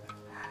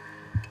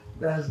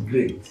 That's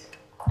great.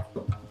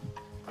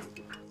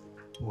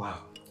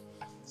 Wow.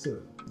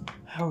 So,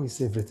 how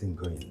is everything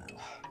going now?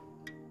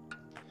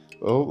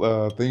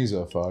 Well, things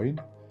are fine.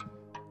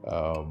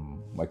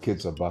 My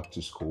kids are back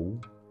to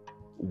school.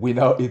 We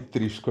now eat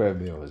 3 square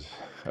meals.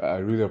 I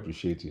really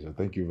appreciate you. So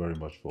thank you very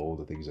much for all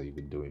the things that you've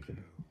been doing for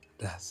me.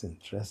 That's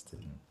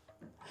interesting.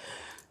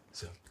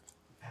 So,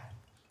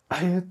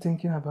 are you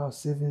thinking about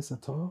savings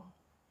at all?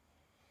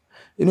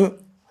 You know,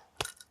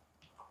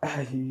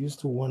 I used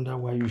to wonder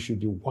why you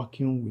should be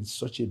working with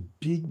such a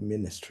big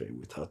ministry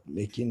without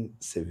making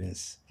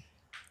savings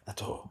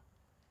at all.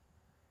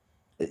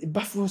 It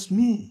baffles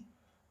me.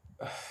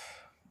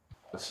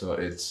 So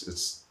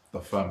it's the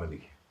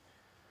family.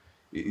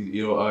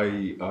 You know,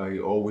 I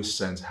always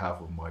send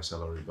half of my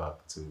salary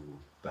back to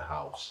the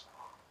house.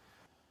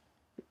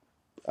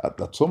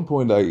 At some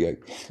point, I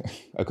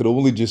could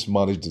only just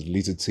manage the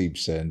little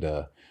tips and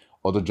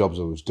other jobs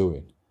I was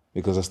doing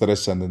because I started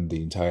sending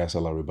the entire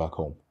salary back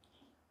home.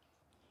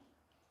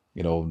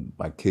 You know,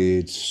 my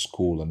kids,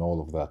 school, and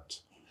all of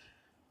that.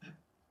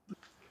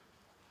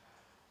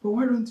 But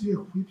why don't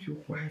you equip your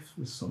wife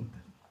with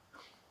something?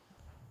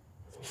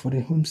 For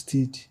the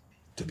homestead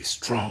to be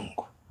strong,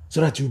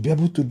 so that you'll be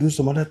able to do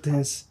some other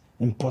things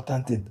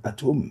important at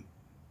home.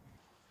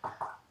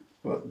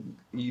 Well,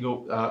 you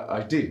know,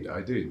 I did.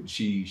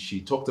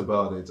 She talked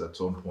about it at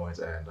some point,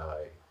 and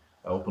I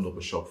opened up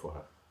a shop for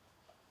her.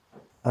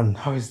 And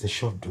how is the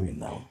shop doing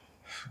now?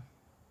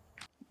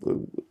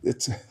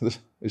 It's,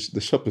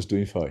 the shop is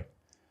doing fine.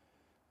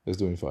 It's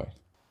doing fine.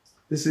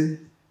 You see,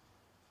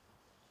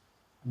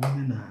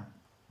 women are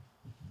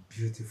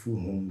beautiful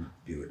home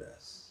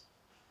builders.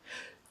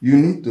 You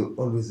need to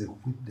always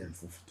equip them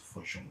to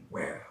function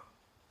well.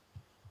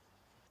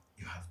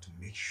 You have to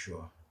make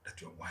sure that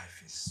your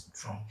wife is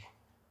strong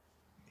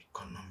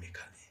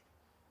economically,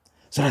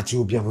 so that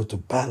you'll be able to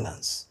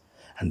balance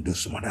and do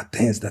some other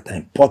things that are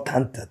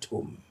important at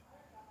home.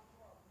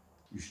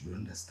 You should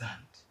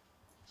understand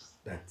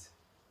that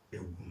a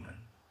woman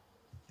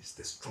is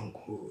the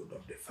stronghold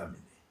of the family.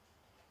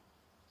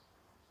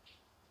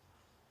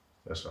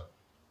 Yes, sir.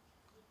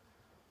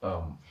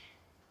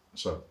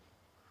 So,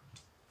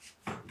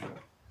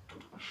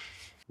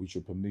 with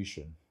your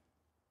permission,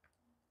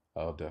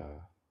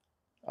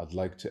 I'd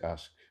like to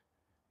ask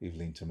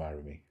Evelyn to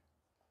marry me.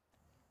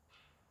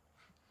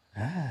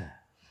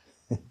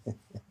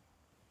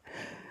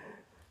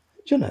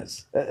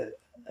 Jonas,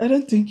 I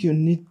don't think you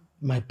need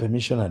my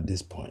permission at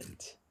this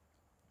point.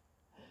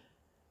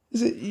 You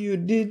see, you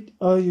did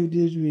all you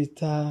did with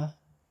her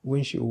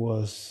when she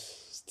was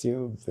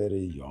still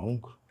very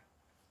young,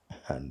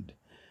 and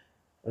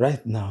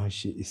right now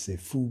she is a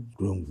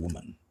full-grown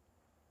woman.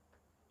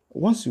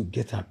 Once you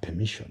get her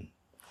permission,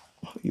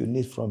 all you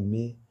need from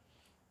me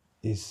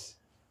is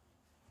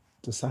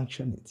to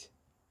sanction it.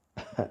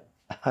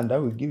 And I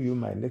will give you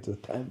my little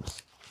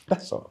times.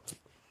 That's all.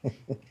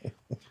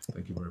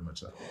 Thank you very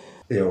much, sir.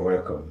 You're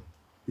welcome.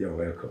 You're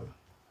welcome.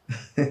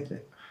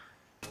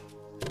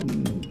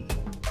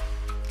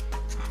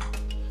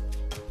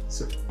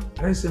 So,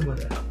 how is your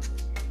mother?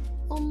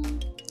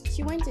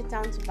 She went to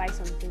town to buy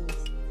some things.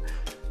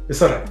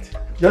 It's all right.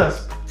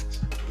 Yes.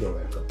 You're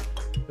welcome.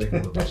 Thank you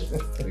very much, sir.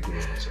 Thank you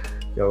very much, sir.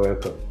 You're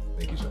welcome.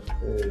 Thank you, sir.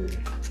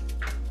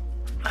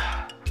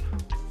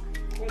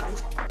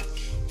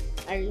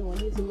 I really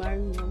want you to marry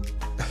me.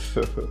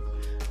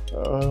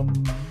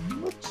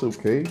 That's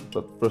okay,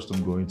 but first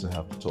I'm going to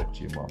have to talk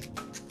to your mom.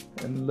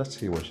 And let's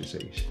hear what she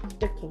says.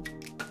 Okay.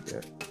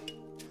 Yeah.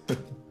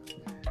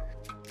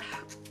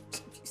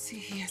 See,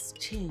 he has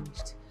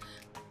changed.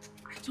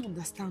 I don't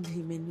understand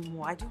him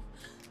anymore. I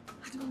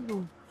don't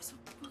know. So,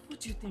 what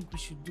do you think we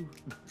should do?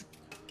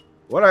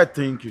 What I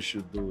think you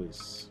should do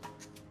is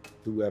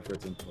do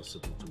everything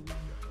possible to win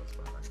your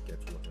husband and get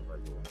whatever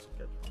you want to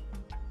get from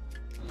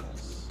him.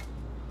 Yes.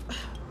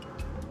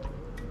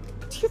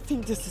 Do you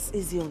think this is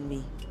easy on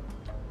me?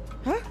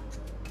 Huh?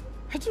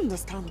 I don't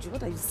understand you.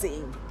 What are you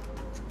saying?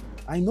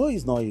 I know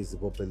it's not easy,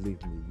 but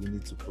believe me, you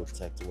need to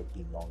protect what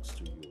belongs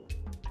to you.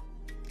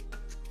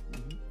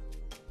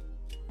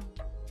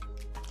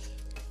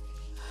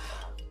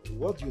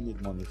 What do you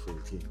need money for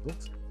again?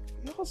 But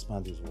your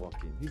husband is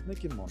working. He's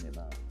making money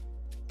now.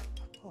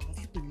 Oh, have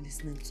you been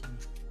listening to me?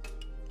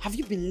 Have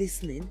you been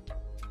listening?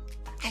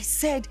 I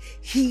said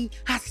he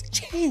has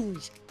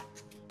changed.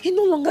 He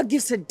no longer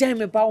gives a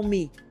damn about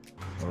me.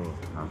 Oh,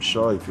 I'm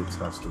sure if it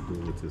has to do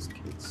with his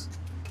kids,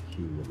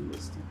 he will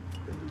listen.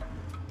 Believe me.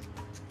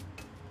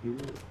 He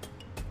will.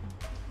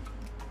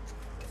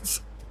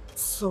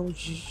 So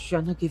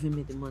you're not giving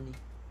me the money?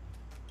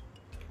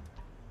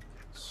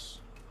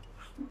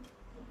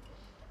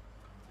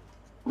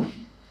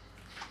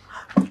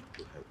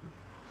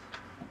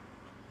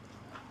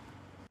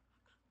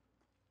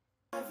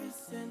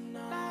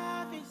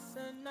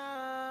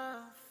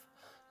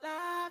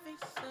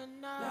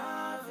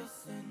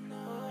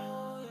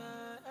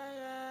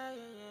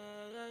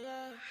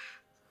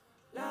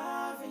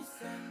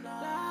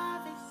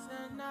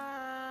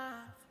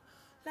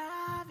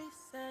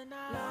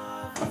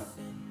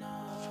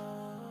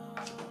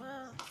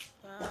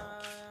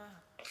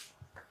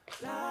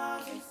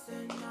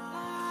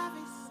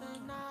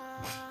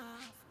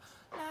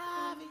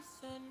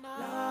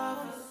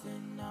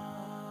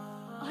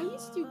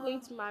 you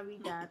going to marry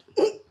Dad?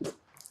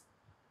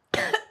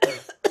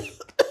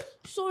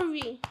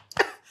 Sorry.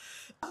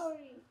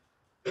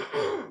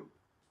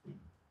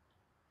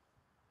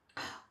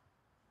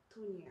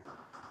 Tonya,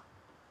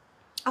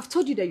 I've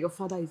told you that your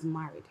father is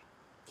married.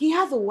 He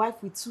has a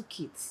wife with 2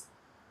 kids.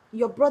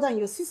 Your brother and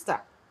your sister.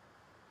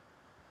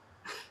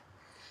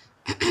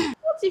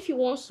 What if he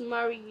wants to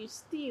marry you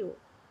still?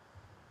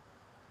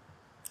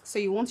 So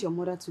you want your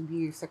mother to be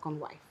your second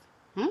wife?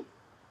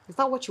 Is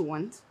that what you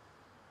want?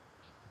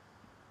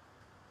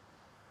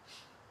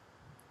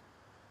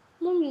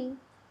 Mommy,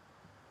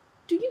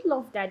 do you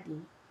love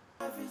Daddy?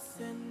 Love is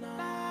enough.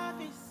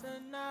 Love is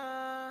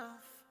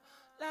enough.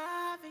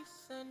 Love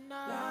is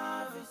enough.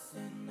 Love is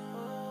enough.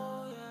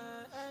 Oh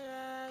yeah,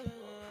 yeah, yeah,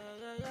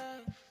 yeah, yeah.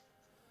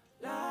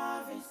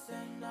 Love is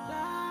enough.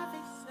 Love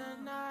is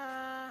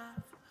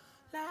enough.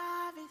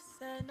 Love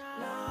is enough.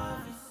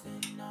 Love is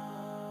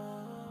enough.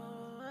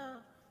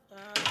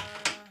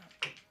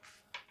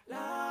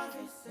 Love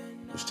is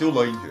enough. We're still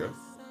lying here.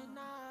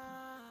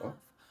 Huh?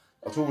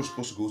 I thought we were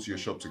supposed to go to your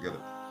shop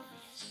together.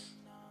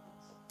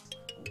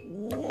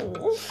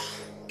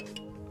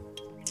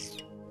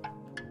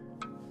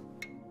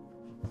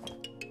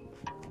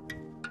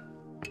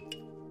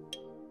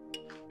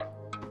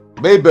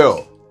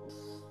 Maybell!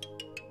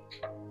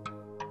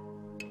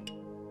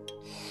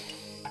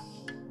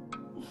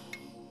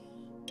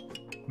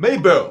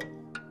 Maybell!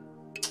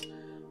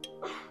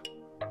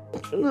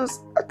 Jonas,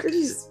 at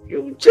least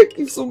you check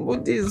if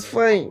somebody is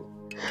fine.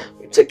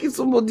 You check if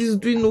somebody is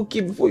doing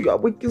okay before you are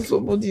waking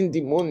somebody in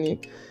the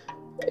morning.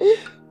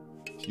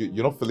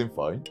 You're not feeling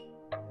fine?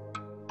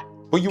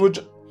 But you were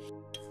just...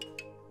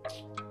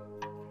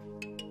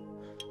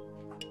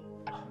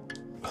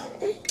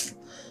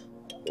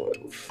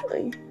 I'm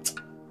fine.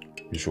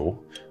 You sure?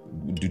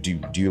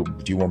 Do you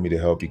want me to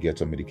help you get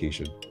some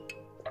medication?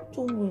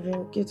 Don't worry,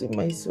 I'll get it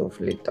myself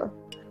later.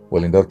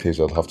 Well, in that case,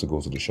 I'll have to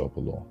go to the shop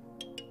alone.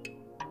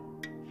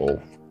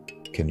 Or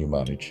can you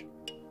manage?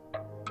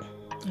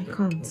 I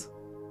can't.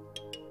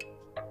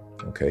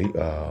 Okay,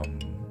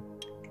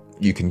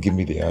 you can give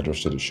me the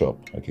address to the shop.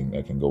 I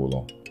can go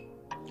along.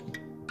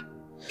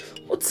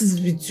 What is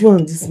with you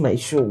and this my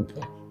shop?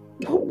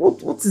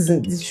 What is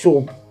in this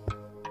shop?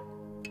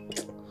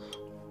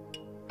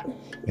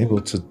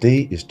 Maybe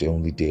today is the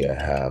only day I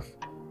have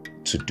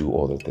to do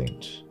other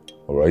things.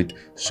 Alright?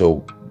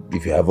 So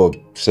if you have a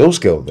sales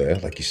girl there,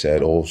 like you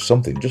said, or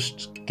something,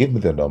 just give me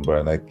the number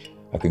and I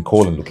can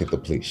call and look at the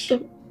place.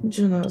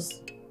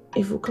 Jonas,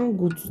 if you can't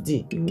go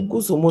today, you will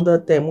go some other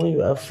time when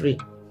you are free.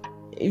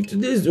 If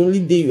today is the only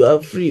day you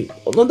are free,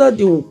 another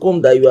day will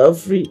come that you are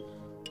free.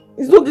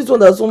 It's not this one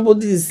that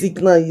somebody is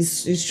sick now,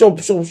 it's shop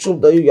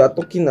that you are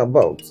talking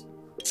about.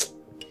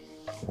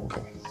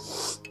 Okay.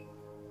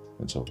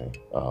 It's okay.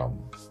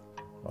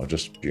 I'll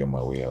just be on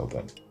my way out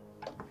then.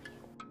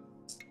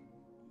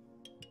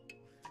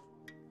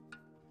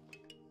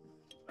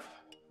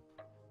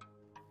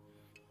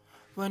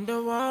 When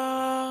the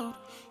world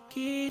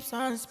keeps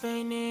on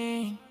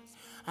spinning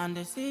and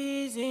the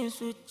seasons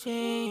will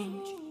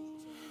change.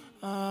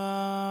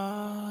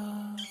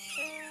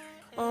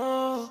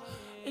 Oh,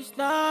 it's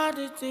not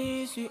the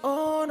things we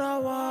own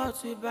or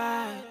what we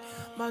buy,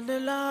 but the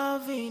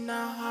love in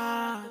our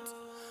heart,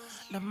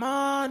 the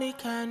money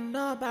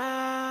cannot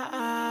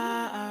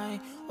buy.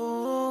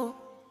 Oh,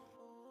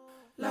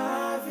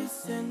 love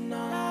is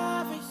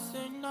enough. Love is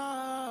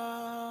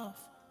enough.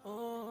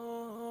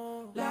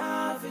 Oh,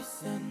 love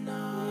is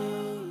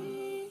enough.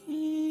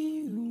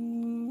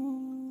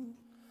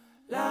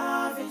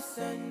 Love is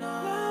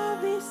enough.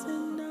 Love is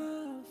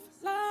enough.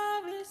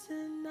 Love is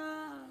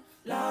enough.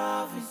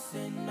 Love is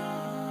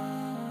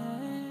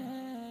enough.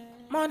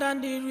 More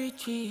than the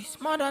riches,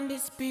 more than the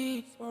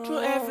speed, through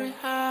every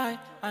high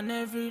and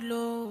every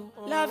low.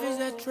 Love is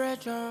a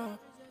treasure.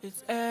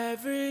 It's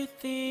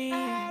everything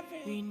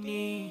we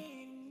need.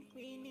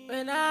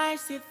 When I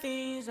see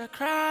things are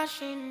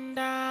crashing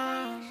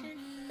down,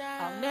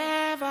 I'll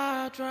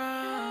never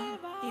drown,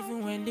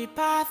 even when the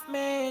path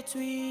may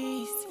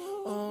twist.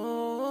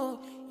 Oh,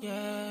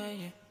 yeah,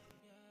 yeah.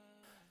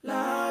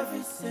 Love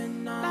is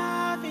enough.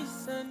 Love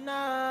is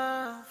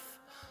enough.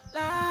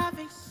 Love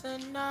is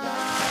enough.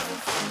 Love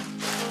is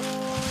enough.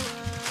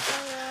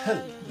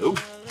 Hello.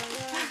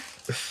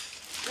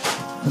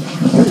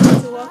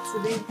 To work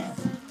today.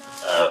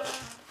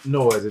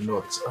 No, I did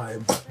not.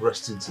 I'm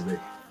resting today.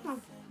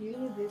 You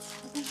need this.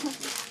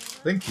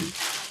 Thank you.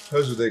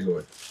 How's the day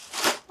going?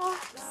 Oh,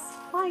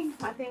 fine.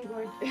 I thank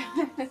God.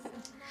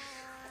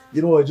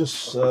 You know, I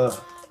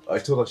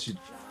thought I should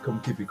come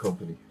keep you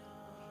company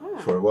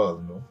for a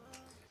while, you know?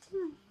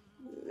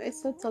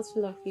 It's so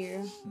thoughtful of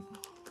you.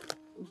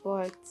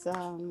 But,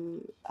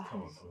 Don't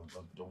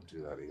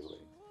do that,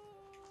 Elaine.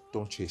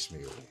 Don't chase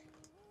me away.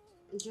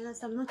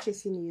 Jonas, I'm not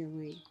chasing you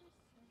away.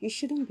 You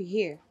shouldn't be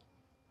here.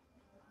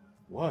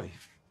 Why?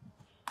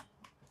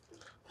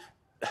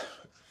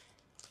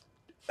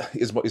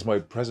 Is my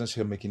presence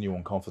here making you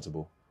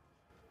uncomfortable?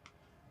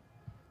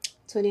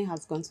 Tony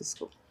has gone to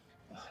school.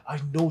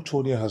 I know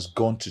Tonya has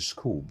gone to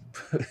school.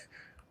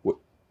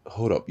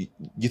 hold up.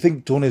 You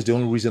think Tony is the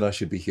only reason I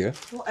should be here?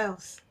 What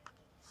else?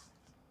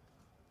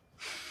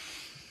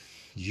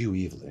 You,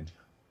 Evelyn.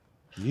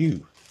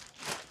 You.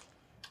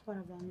 What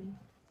about me?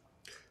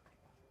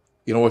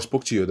 You know, I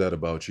spoke to your dad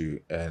about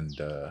you, and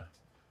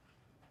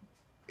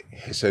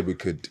he said we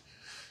could...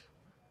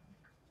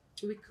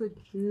 We could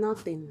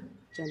nothing,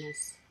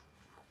 Jonas.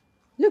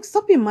 Look,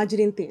 stop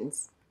imagining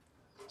things.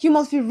 You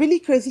must be really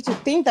crazy to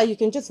think that you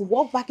can just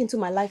walk back into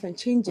my life and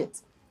change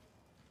it.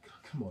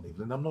 Come on,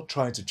 Evelyn. I'm not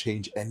trying to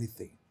change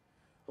anything,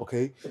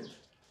 okay?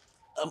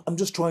 I'm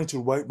just trying to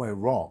right my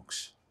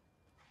wrongs.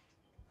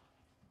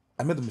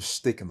 I made a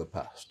mistake in the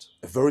past,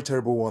 a very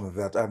terrible one at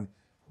that, and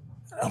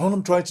all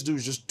I'm trying to do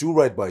is just do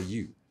right by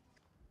you.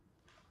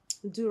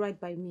 Do right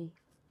by me?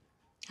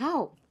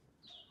 How?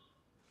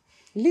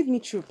 Lead me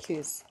through,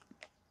 please.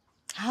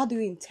 How do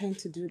you intend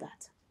to do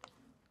that?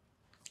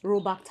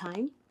 Roll back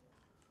time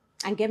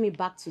and get me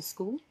back to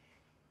school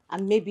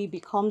and maybe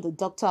become the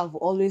doctor I've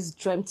always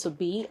dreamt to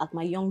be at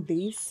my young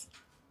days?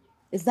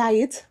 Is that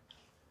it?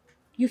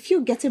 You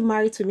feel getting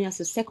married to me as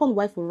a second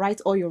wife will right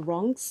all your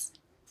wrongs?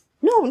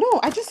 No,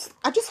 I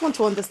just want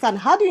to understand.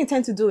 How do you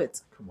intend to do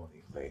it? Come on,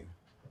 Elaine.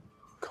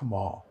 Come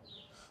on.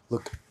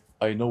 Look,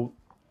 I know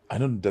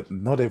that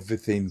not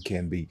everything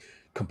can be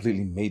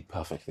completely made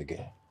perfect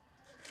again.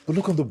 But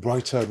look on the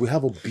bright side. We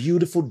have a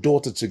beautiful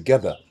daughter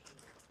together.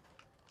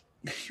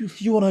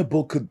 You and I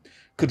both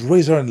could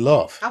raise her in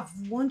love. I've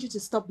warned you to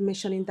stop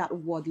mentioning that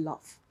word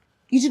love.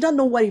 You do not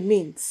know what it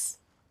means.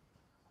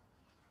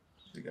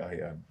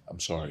 I'm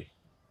sorry.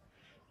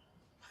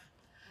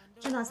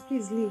 Jonas,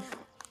 please leave.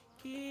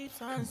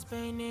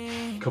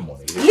 Come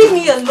on, Elaine. Leave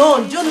me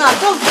alone,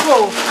 Jonas. Just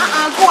go.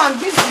 Go, I'm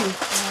busy.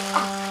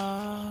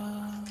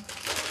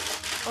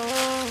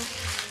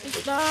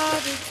 It's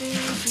not the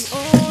things we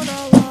own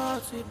or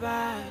what we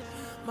buy,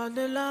 but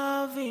the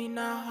love in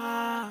our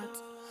heart,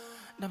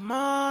 the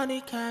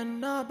money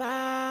cannot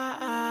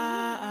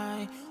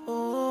buy.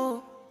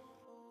 Oh,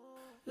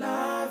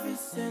 love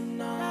is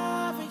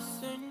enough. Love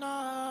is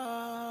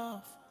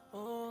enough.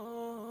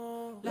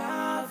 Oh,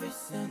 love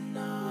is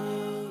enough.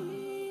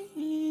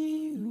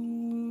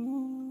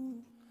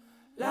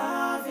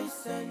 Love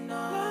is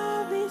enough.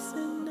 Love is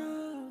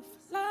enough.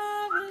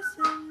 Love is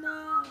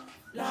enough.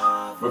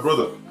 Love My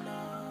brother.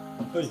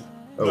 Hey,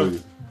 How are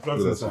you?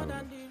 Good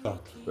afternoon.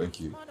 Thank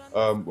you.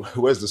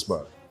 Where's this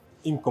man?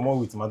 Him come on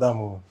with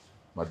Madame.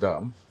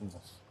 Madame?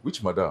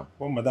 Which madame?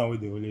 One Madame where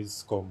they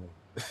always come.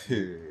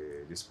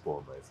 This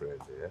Paul, my friend.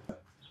 Yeah?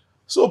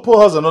 So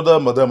Paul has another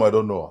madame I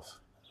don't know of.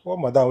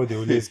 One Madame where they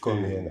always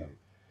come here now.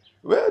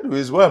 Well,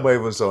 anyways, why am I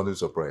even sounding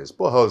surprised?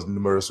 Paul has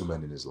numerous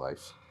women in his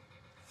life.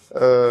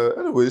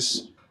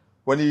 Anyways,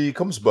 when he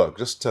comes back,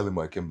 just tell him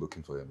I came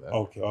looking for him. Eh?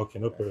 Okay,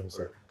 no problem,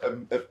 sir.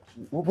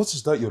 What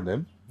is that your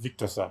name?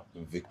 Victor, sir.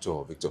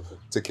 Victor.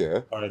 Take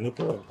care. All right, no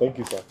problem. Thank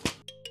you, sir.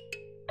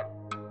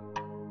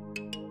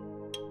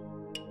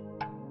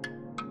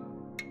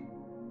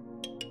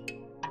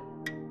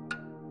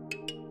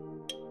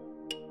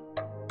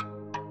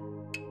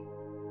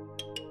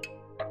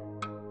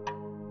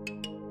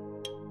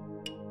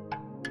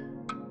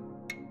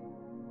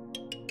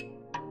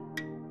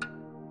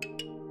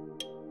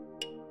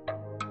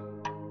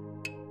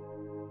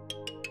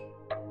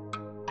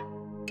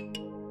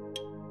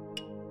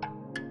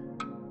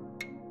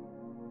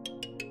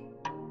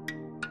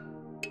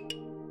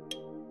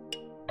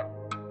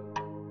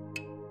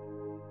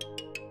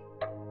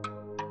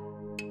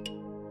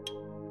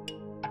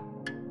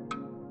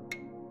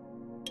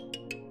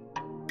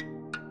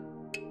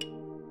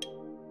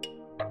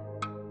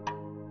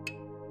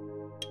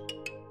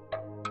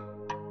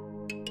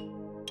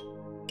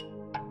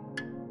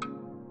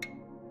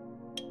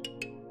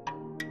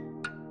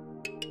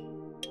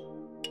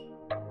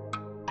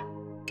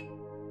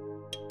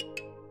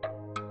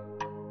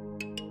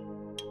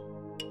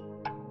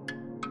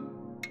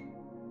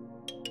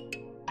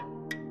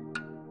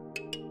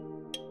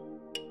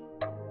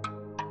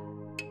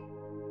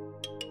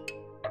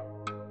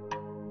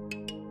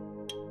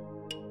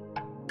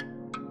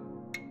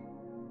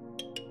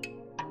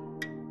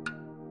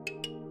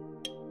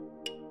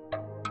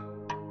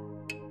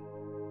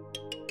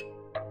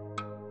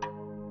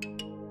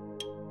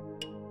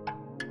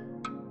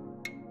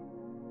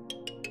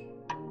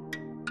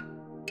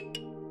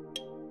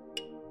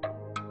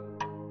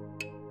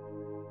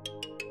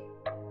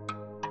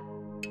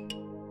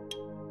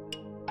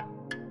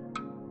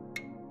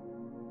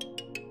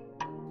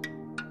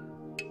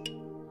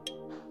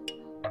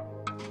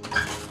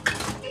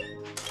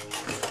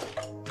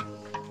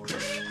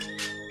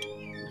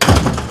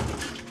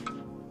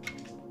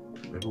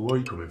 Where are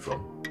you coming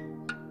from?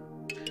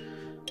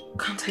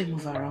 Can't I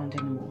move around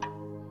anymore?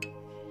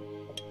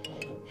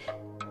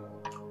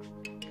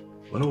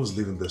 When I was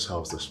leaving this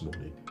house this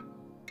morning,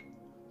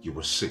 you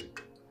were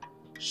sick.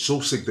 So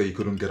sick that you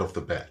couldn't get off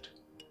the bed.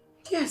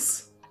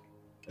 Yes.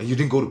 And you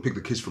didn't go to pick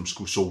the kids from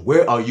school, so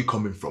where are you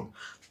coming from?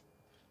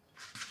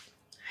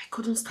 I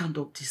couldn't stand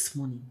up this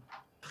morning,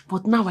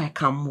 but now I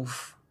can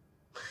move.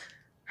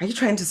 Are you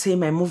trying to say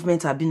my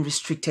movements are being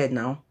restricted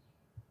now?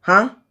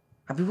 Huh?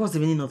 Abi, what's the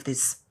meaning of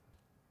this?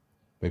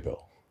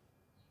 Mabel,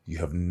 you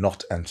have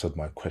not answered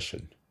my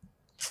question.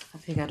 I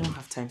think I don't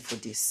have time for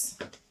this.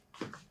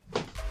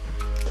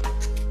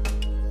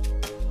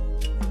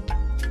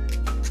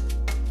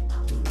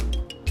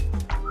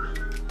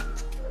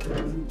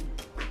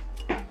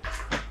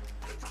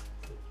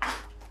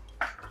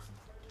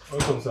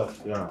 Welcome, sir.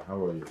 Yeah,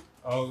 how are you?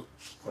 Oh,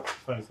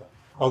 fine, sir.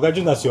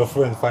 Jonas, your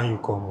friend, find you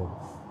come home.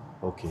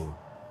 Okay.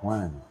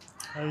 When?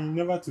 And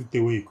never to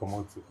tell where you come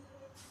out to.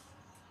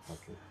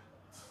 Okay.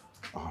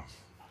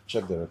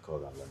 Check the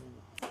record and let me know.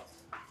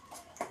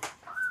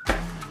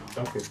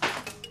 Okay.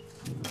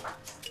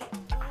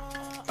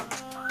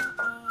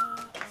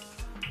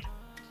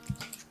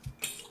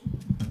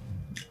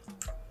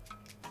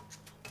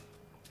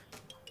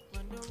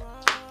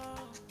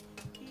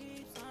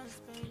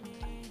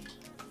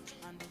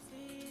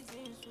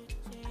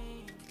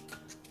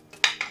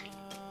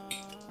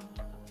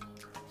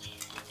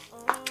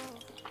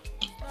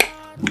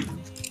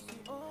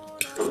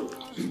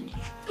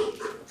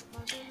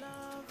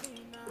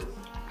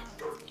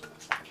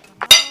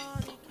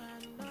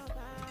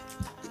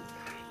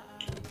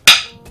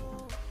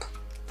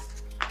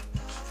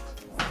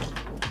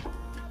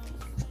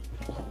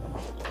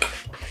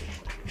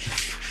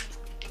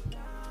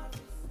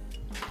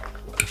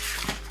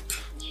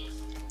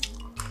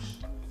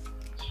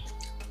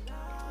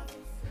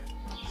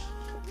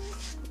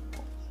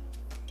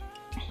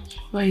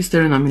 Why are you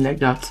staring at me like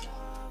that?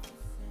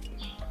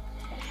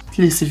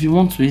 Please, if you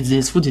want to eat,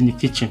 there's food in the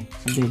kitchen.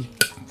 I beg.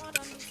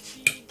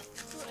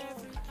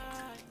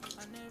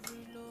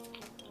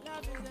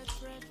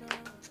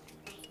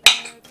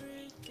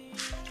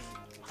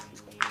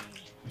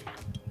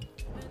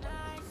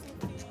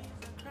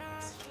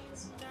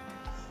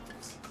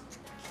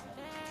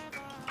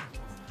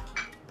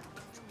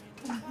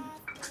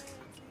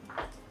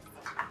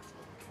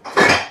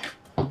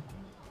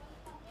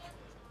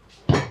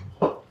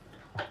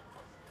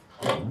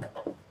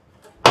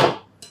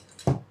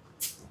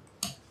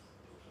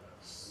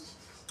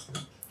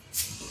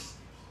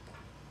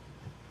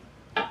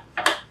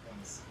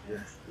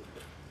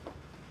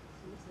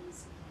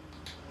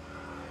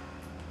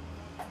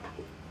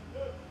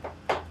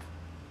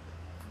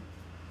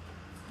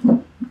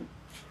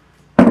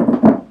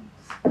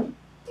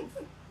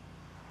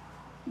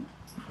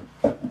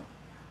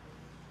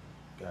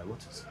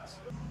 What is it?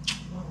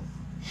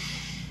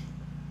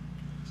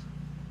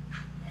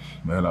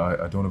 Man,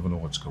 I don't even know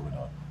what's going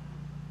on.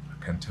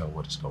 I can't tell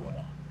what is going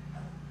on.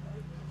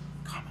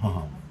 Come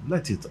on,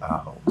 let it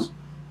out.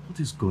 What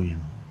is going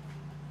on?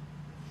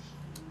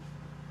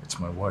 It's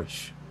my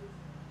wife.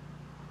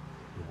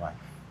 Your wife?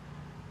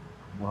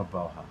 What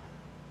about her?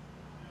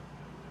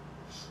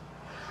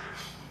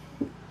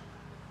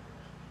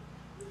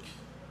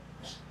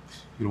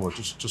 You know what,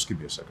 just give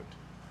me a second.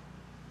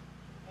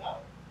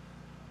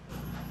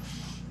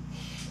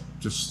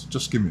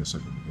 Just give me a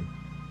second, okay?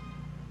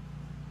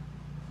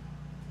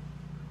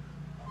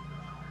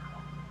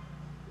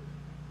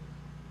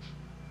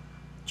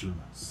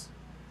 Jonas,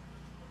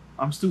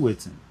 I'm still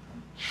waiting.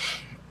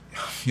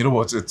 You know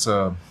what? It's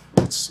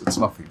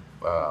nothing.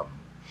 You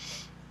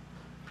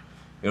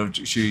know,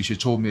 she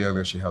told me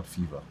earlier she had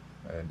fever,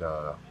 and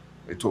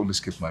it totally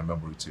skipped my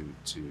memory to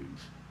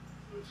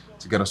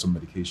get her some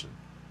medication.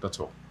 That's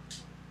all.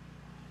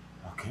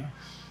 Okay.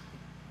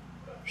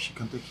 She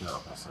can take care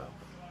of herself.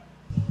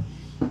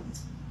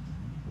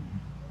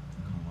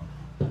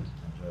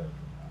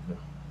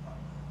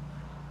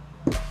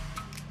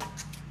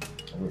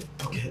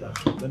 Okay,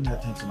 let me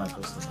attend to my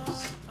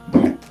customers.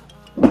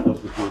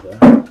 Just be good,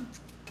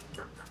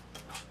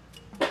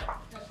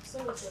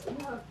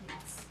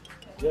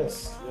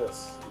 Yes.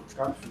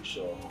 Catfish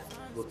or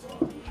goat.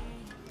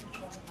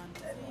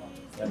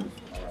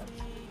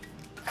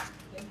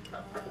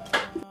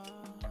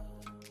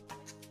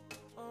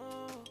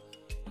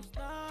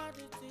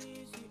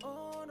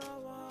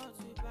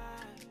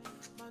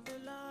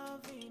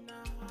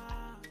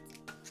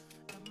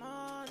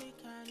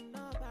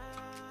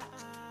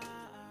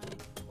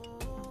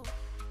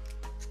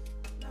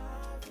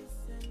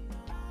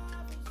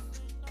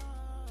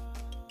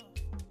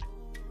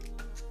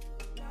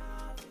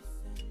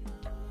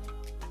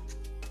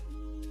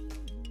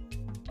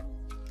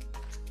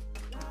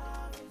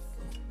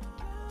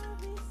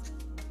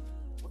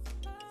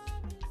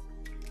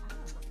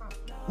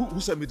 Who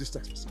sent me this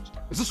text message?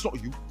 Is this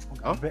not you?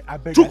 Huh? I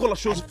beg. Truecaller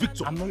shows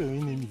Victor. I'm not your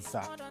enemy,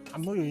 sir.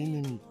 I'm not your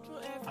enemy.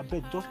 I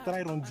beg, just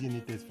try run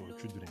DNA test for your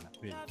children. I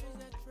beg.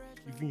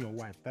 Even your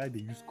wife, try to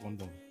use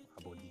condom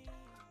for her body.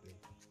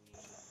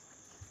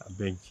 I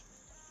beg.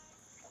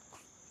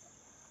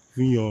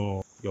 Even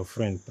your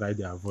friend, try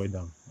to avoid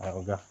them. My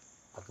oga,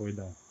 avoid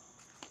them.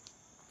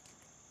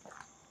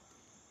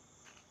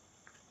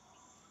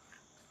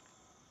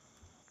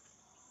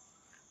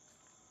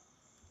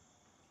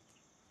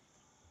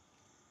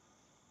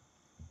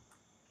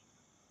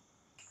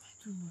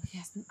 I don't know, he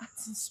has been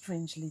acting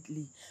strange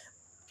lately.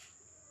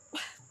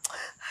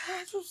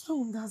 I just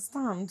don't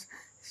understand.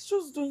 He's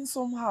just doing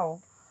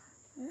somehow.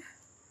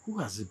 Who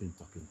has he been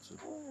talking to?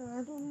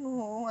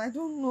 I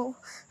don't know,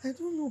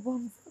 but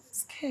I'm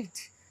scared.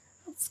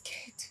 I'm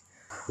scared.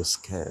 You're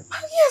scared?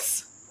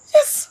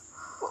 Yes.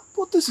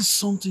 But this is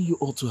something you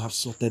ought to have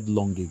sorted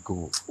long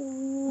ago.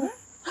 Oh,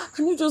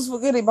 can you just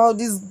forget about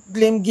this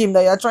blame game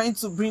that you're trying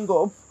to bring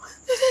up?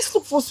 Let's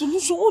look for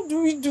solution. What do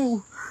we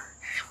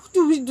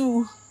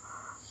do?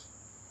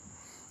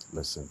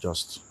 Listen,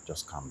 just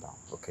calm down,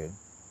 okay?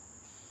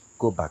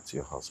 Go back to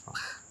your husband.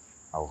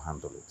 I'll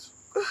handle it.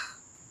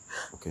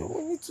 Okay?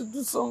 We need to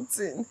do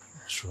something.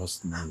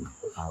 Trust me,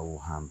 I will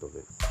handle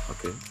it.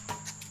 Okay?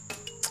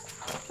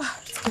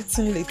 It's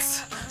getting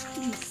late.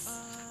 Please.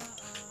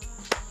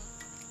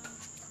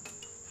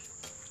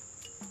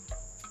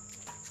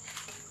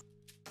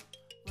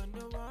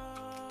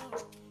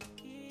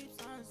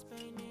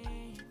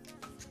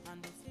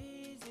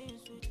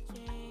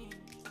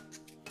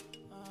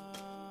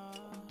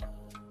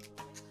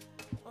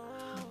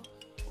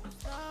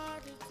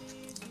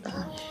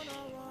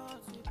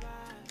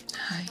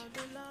 Hi.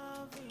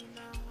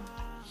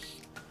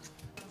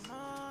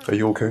 Are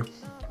you okay?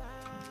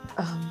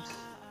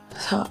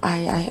 So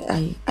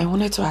I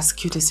wanted to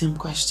ask you the same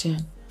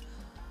question.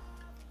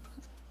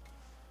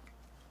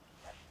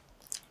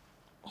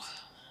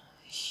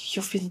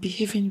 You've been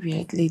behaving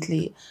weird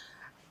lately.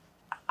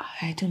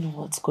 I don't know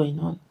what's going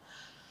on.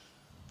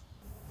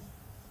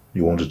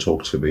 You want to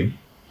talk to me?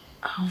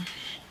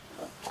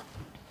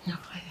 No,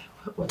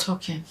 we're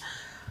talking.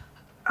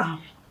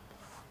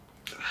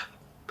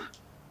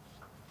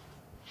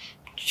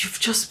 You've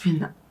just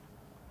been,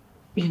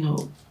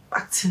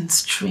 acting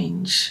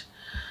strange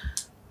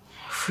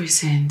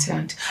recent,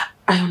 and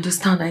I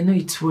understand. I know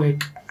it's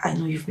work. I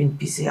know you've been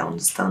busy. I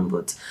understand,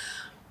 but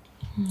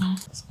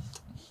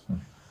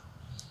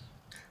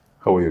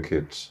How are your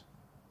kids?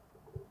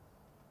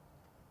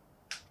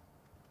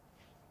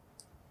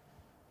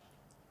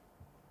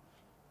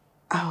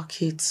 Our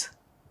kids.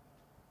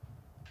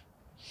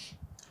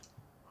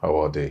 How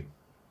are they?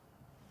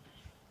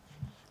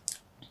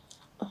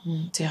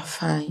 They are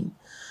fine.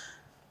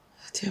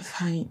 They're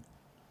fine.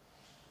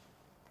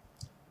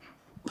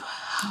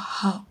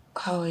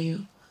 How are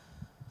you?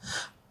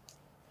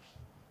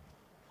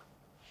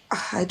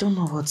 I don't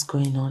know what's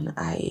going on.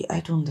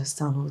 I don't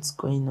understand what's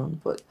going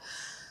on, but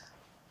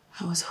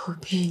I was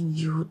hoping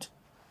you'd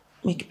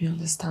make me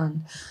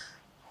understand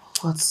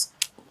what's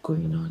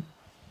going on.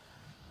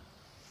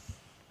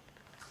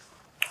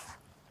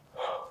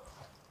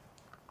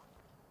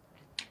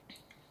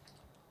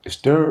 Is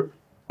there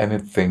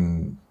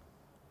anything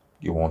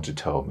you want to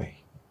tell me?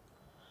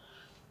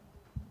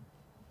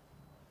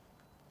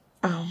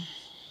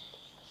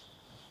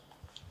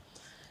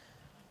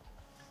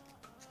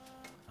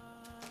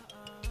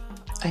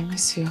 I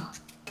miss you.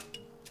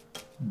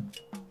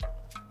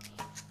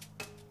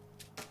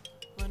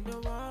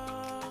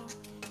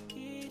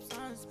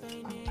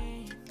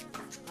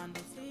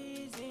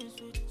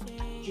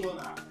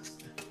 Jonas.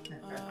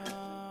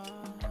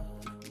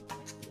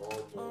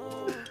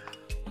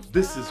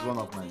 This is one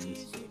of my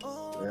mistakes.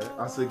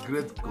 As a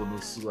great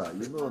connoisseur,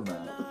 you know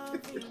now.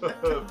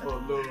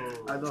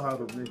 I know how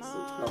to mix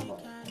it. Come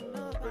on.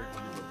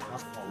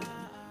 Have fun.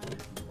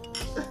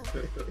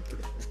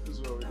 This is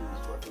what we do.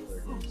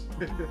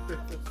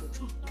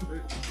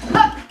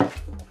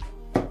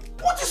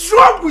 What is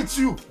wrong with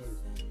you?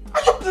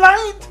 Are you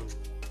blind?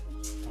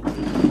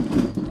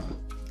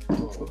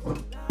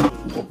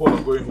 Upon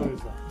I'm going home.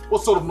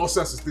 What sort of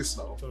nonsense is this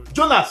now?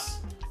 Jonas!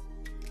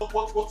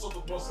 What sort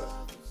of nonsense?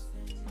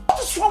 What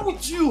is wrong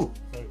with you?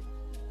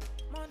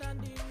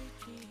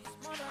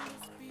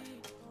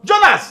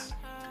 Jonas!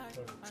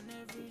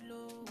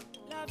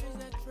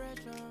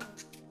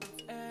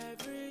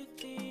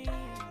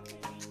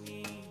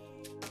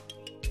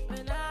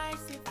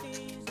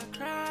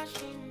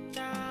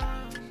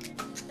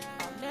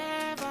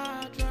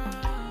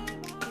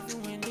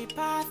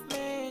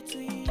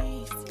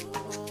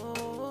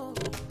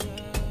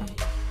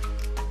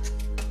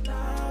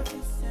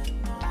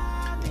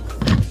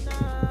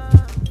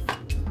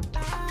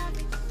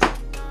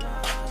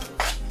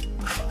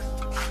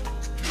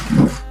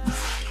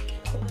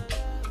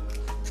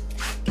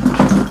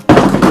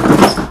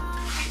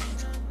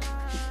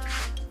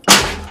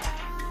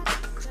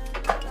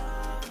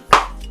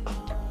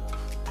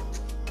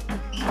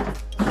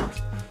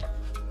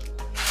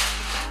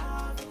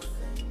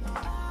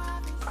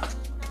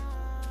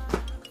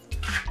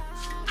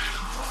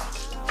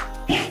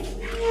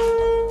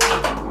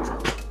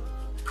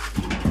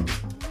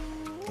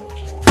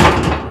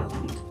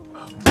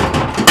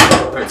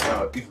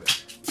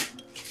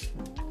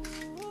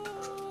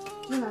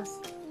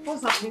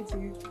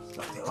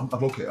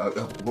 I'm okay.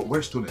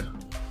 Where's Tony?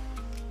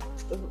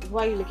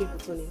 Why are you looking for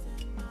Tony?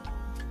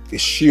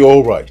 Is she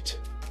all right?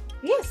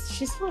 Yes,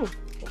 she's fine.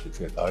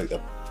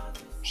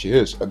 She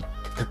is.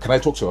 Can I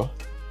talk to her?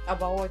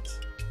 About what?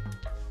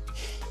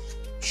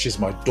 She's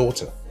my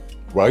daughter,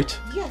 right?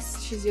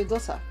 Yes, she's your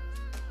daughter.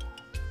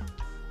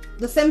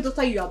 The same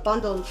daughter you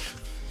abandoned.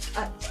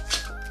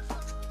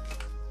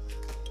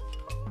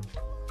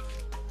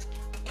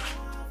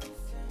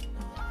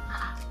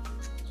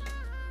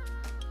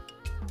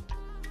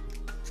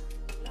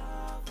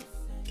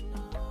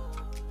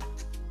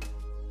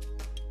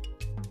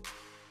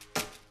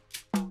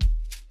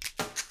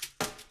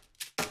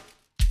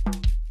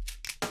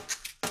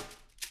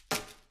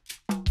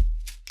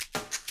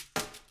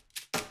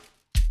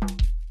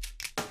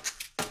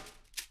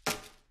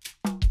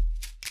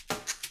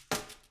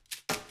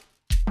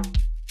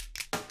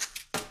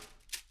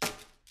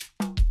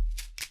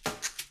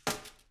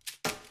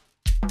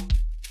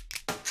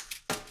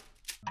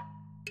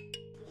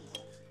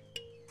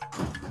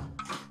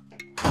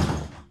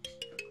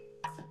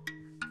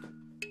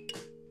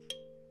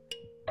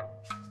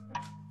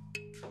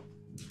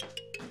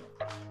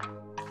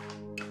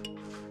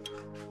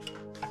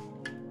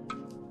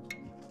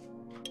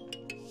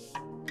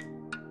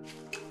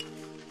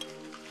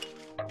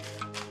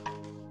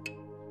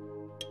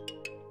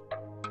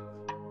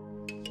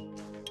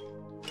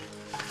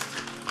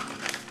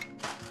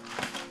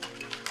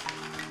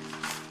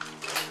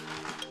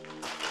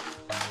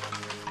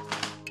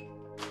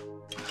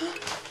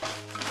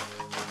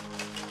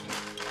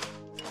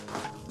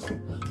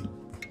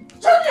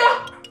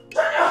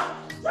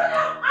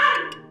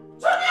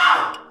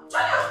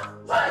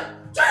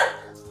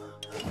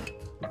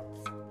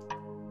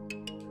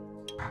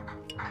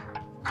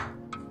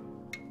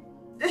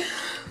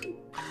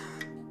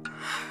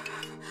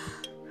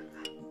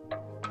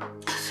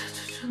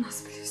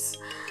 Jonas, please.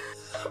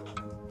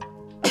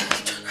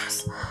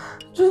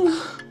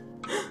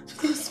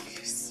 Jonas,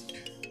 please.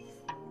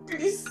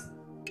 Please.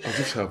 I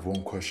just have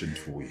one question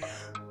for you.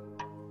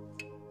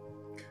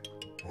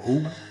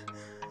 Who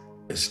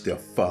is their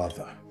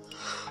father?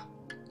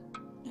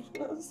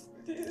 Jonas,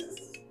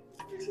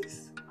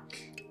 please.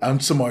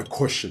 Answer my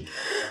question.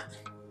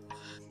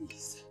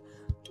 Please,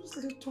 just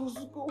let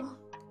us go.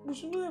 We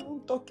should not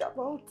even talk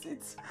about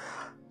it.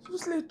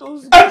 Just let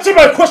us go. Answer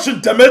my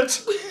question, damn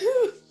it!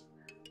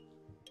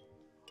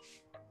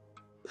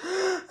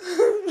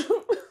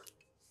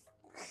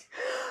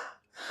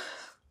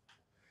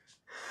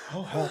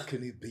 How hard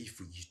can it be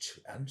for you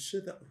to answer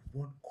that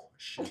one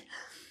question?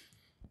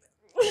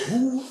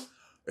 Who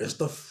is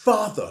the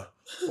father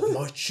of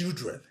my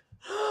children?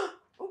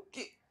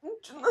 Okay,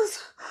 Jonas,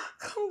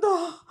 calm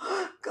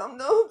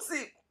down,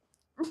 see.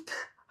 I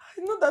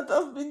know that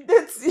I've been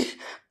dirty.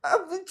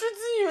 I've been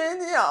treating you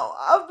anyhow.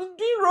 I've been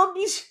doing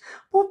rubbish.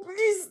 But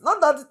please, not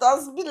that it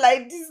has been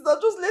like this. Now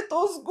just let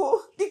us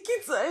go. The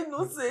kids are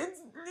innocent.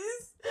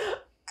 Please.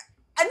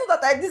 I know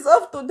that I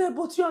deserve to die,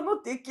 but you are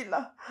not a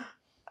killer.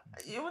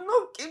 You will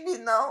not kill me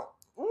now.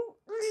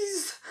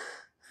 Please.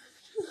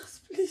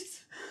 Just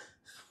please.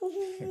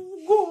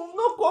 Go.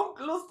 Not come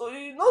close to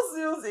you. Not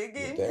see us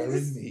again. You're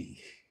daring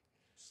me.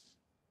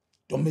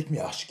 Don't make me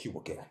ask you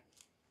again.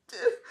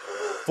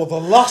 For the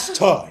last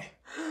time,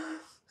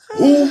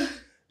 who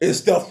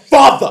is the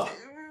father?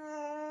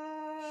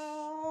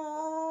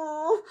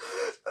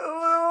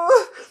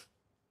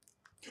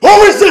 Who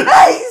is it?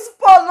 It's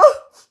Paulo.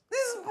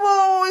 It's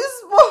Paul.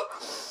 It's Paul.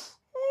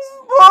 It's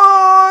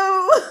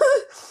Paul.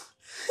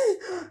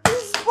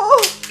 It's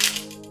Paul.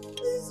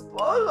 It's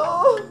Paulo.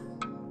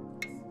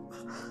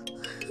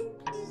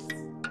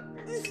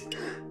 Please.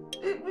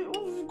 Baby,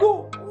 we'll go.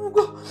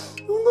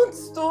 We'll not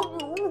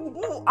stop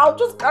you. I'll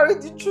just carry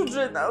the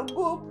children. I'll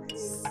go.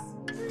 Please.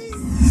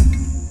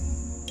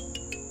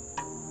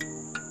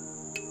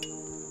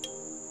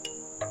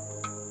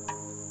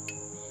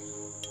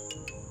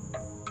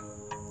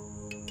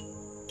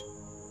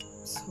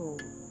 So,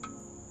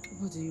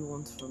 what do you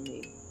want from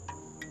me?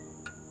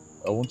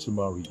 I want to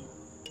marry you.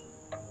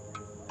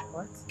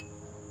 What?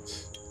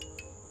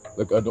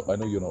 Like, I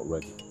know you're not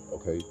ready,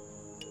 okay?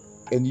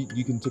 And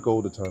you can take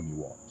all the time you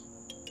want.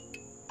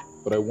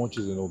 But I want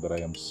you to know that I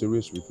am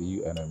serious with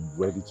you and I'm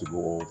ready to go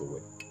all the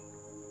way.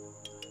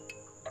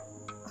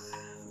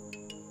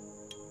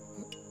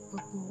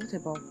 But what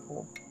about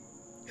Paul?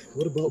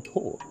 What about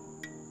Paul?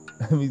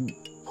 I mean,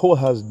 Paul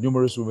has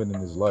numerous women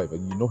in his life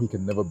and you know he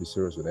can never be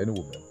serious with any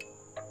woman.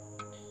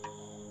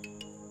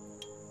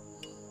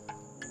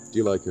 Do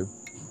you like him?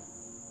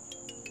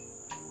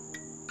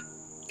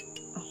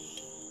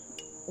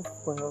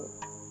 Well,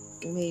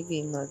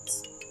 maybe not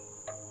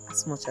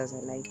as much as I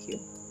like you.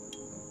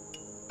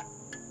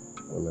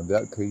 Well, in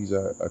that case,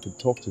 I could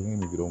talk to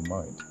him if you don't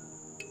mind.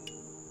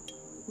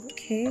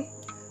 Okay.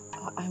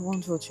 I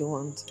want what you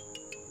want.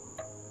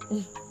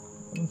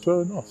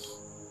 Fair enough.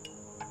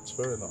 It's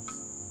fair enough.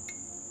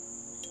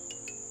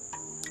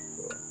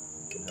 So,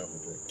 you can have a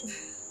drink.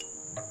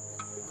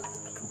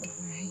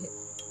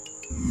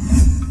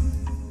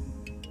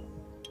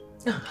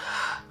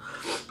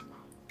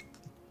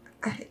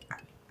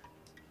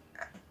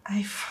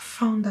 I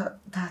found out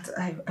that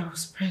I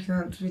was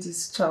pregnant with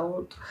this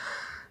child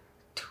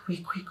the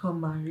week we got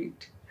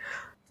married.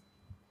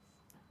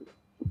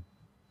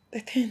 The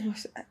thing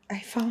was, I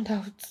found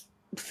out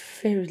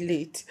very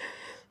late.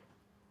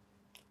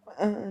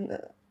 And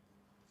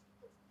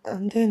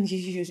then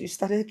you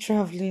started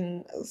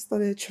traveling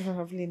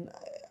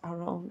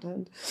around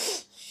and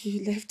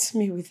you left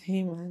me with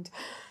him and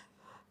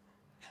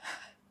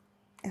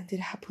it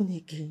happened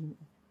again.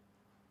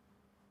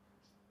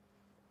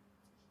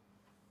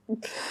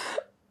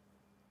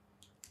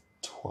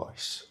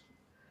 Twice.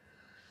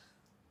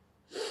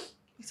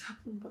 It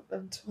happened more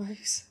than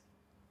twice.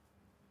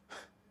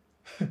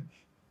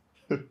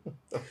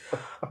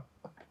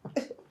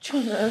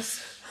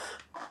 Jonas.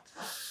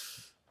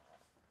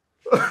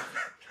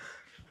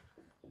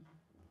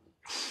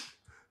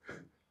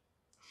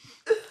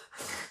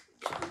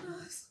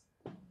 Jonas.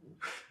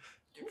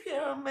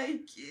 Where are my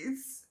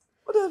kids?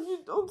 What have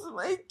you done to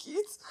my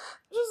kids?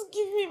 Just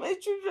give me my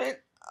children.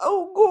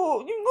 I'll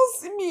go. You will not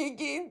see me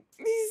again.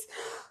 Please.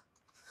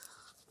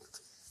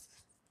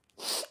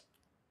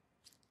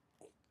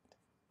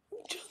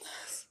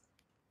 Jonas.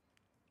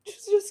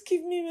 Just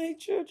give me my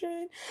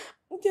children.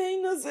 They're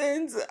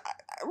innocent.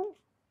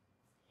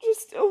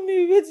 Just tell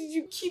me, where did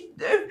you keep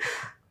them?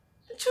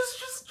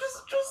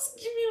 Just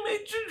give me my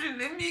children.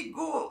 Let me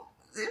go.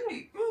 Let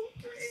me go,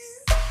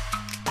 please.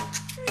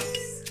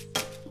 Please.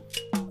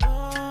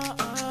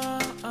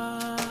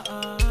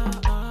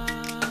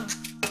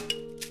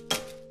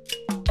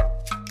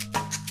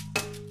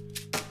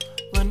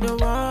 When the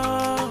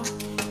world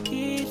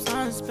keeps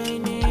on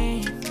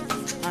spinning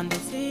and the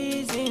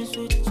seasons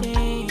will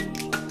change.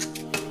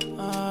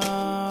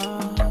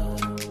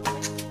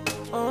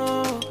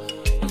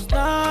 It's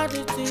not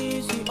as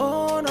easy,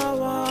 oh no,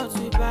 what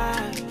we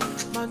buy,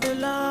 but the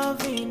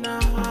love in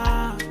our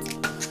heart,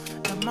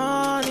 the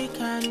money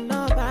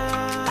cannot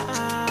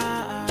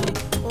buy.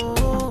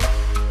 Oh,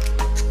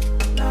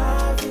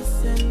 love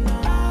is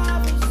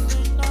enough.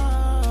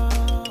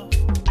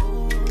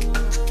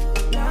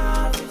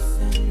 Love is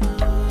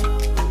enough.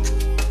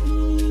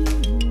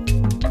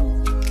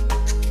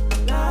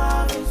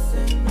 Love is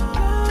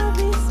enough.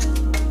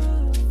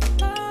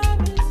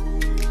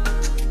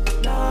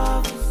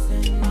 Love is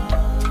enough.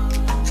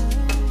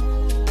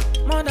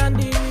 More than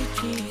the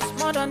riches,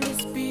 more than the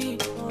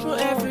speed, through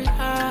every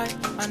high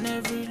and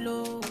every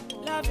low.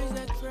 Love is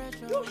a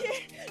treasure. You're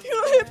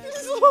here,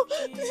 please, oh,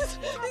 please.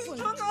 It's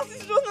Jonas,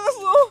 it's Jonas,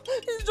 oh.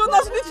 It's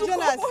Jonas, please,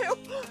 Jonas.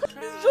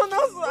 It's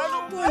Jonas,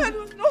 I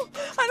don't know,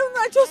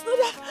 I just know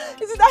that,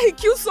 is it that he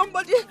killed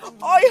somebody,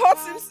 or he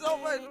hurts himself,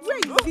 I don't know. Where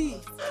is he?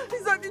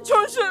 He's at the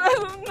junction, I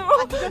don't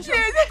know.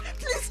 Yeah,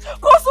 please,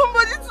 call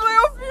somebody to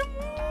help him.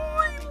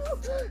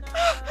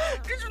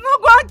 You should not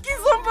go and kill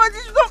somebody,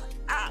 you should not,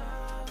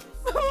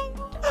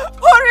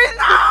 hurry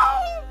now!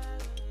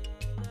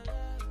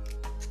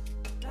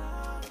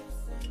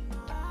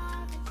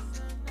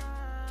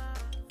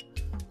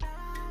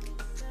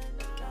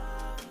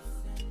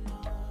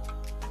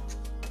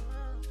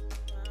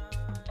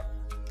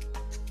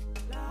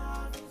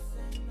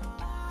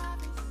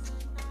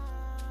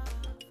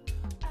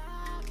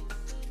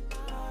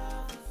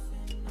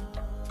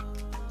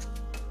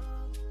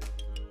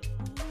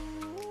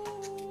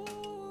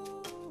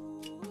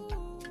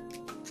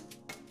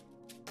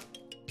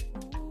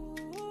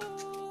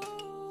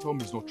 Tell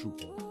me it's not true,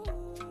 Paul.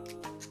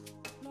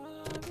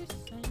 I'm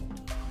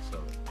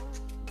sorry,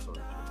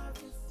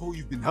 Paul,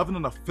 you've been having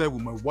an affair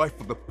with my wife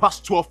for the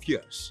past 12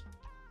 years.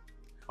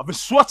 I've been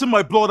sweating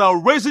my blood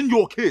out raising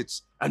your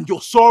kids, and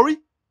you're sorry?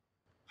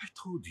 I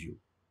told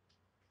you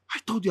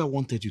I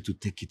wanted you to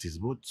take it easy,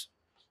 but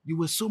you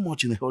were so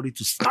much in a hurry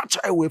to snatch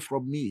her away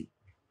from me.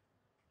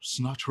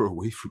 Snatch her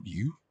away from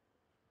you?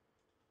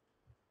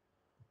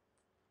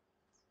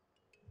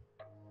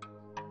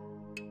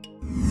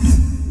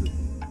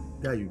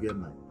 Guy, you get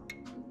mine.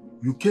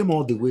 You came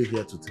all the way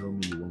here to tell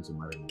me you want to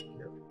marry me.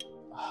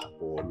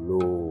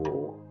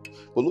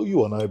 Polo,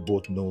 you and I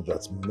both know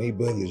that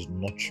Mabel is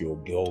not your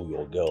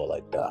girl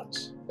like that.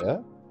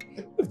 Yeah?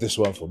 If this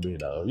one for me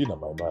now, you know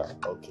my man.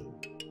 Okay.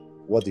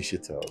 What did she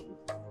tell you?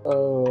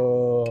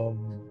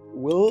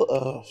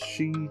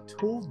 She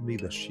told me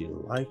that she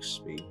likes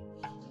me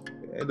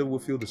and that we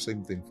feel the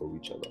same thing for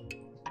each other.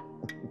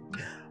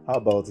 How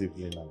about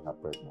Evelyn and her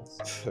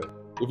pregnancy?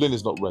 Evelyn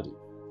is not ready,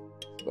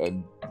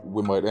 and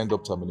we might end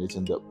up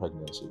terminating that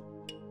pregnancy.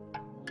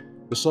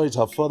 Besides,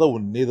 her father will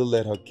neither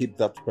let her keep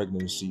that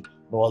pregnancy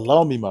nor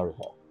allow me marry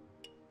her.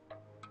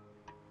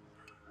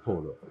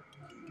 Hold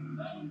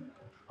on.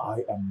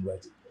 I am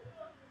ready.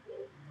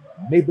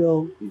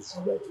 Mabel is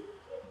ready.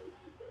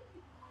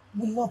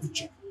 We love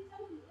each other.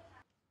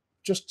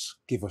 Just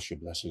give us your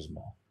blessings,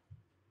 Mom.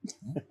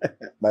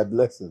 My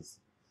blessings.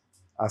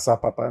 As her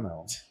papa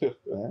now.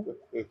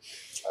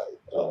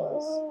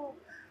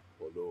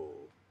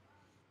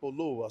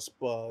 Polo,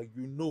 Aspa,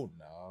 you know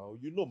now.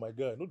 You know my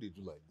guy. I know they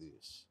do like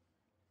this.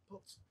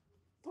 But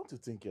don't you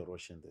think you're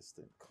rushing this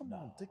thing? Come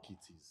on, take it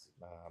easy.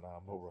 Nah,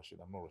 I'm not rushing.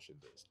 I'm not rushing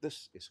this.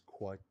 This is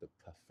quite the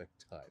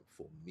perfect time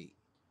for me.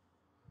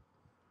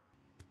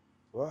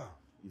 Wow,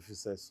 if you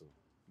say so.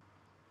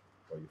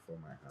 Or you for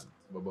my hand.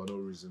 But no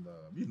reason,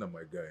 you're not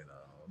my guy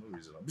now. No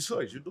reason.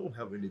 Besides, you don't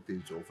have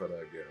anything to offer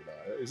that girl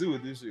now. Is it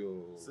with this,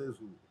 yo? Says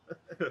who?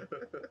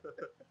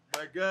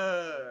 My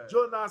guy.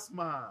 Jonas,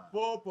 man.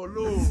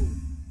 Polo.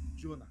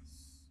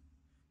 Jonas,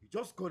 you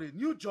just got a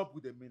new job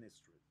with the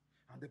ministry.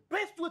 And the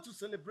best way to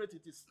celebrate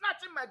it is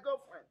snatching my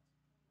girlfriend.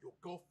 Your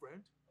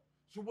girlfriend?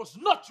 She was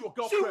not your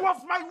girlfriend. She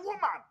was my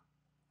woman.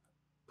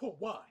 Paul,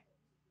 why?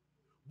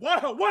 Why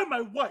her? Why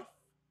my wife?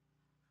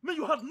 I mean,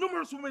 you had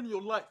numerous women in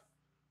your life.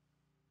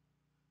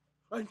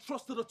 I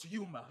entrusted her to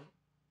you, man.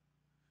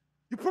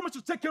 You promised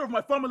to take care of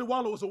my family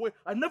while I was away.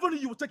 I never knew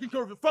you were taking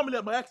care of your family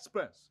at my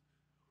expense.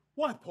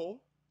 Why,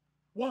 Paul?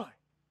 Why?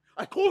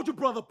 I called you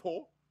brother,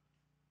 Paul.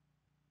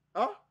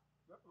 Huh?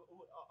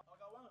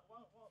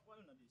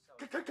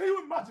 Can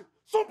you imagine?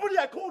 Somebody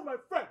I called my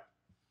friend.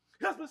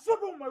 He has been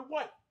sleeping with my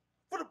wife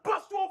for the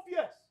past 12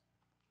 years.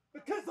 The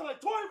kids that I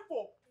tore him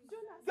for,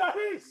 they're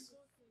his.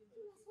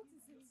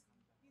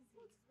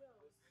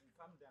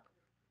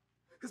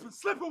 He's been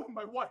sleeping with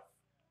my wife.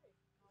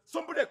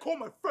 Somebody I call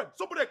my friend.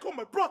 Somebody I call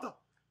my brother.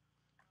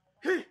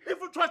 He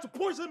even tried to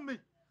poison me.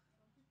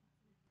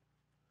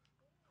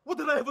 What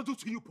did I ever do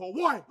to you, Paul?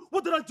 Why?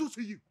 What did I do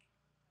to you?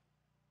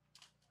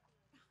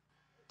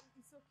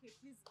 It's okay.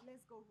 Please,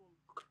 let's go home.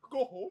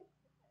 Go home?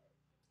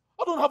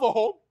 I don't have a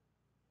home.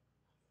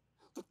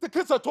 The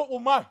kids I taught were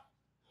mine.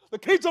 The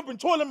kids I've been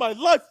toiling my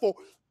life for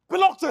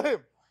belong to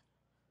him.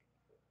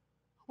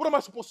 What am I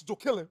supposed to do?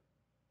 Kill him?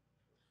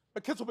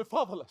 My kids will be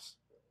fatherless.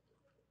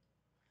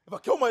 If I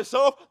kill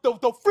myself, they'll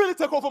freely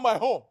take over my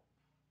home.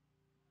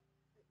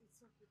 It's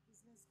okay.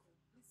 Please,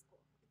 let's go. Let's go.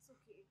 It's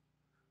okay.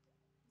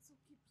 It's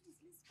okay.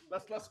 Please,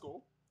 let's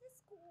go.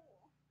 Let's go.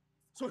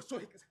 Let's go. So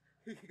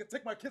he can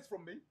take my kids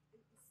from me?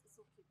 It's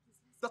okay. Please,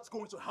 let's That's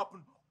going to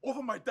happen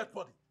over my dead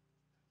body.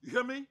 You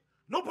hear me?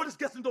 Nobody's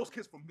getting those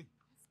kids from me.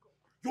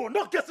 You're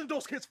not getting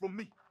those kids from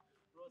me.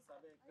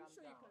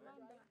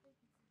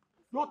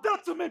 You're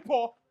dead to me,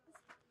 Paul.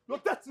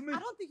 You're dead to me. I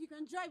don't think you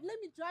can drive. Let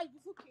me drive.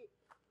 It's okay.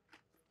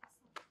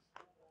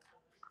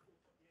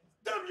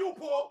 Damn you,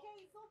 Paul.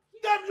 It's okay.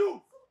 Damn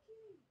you.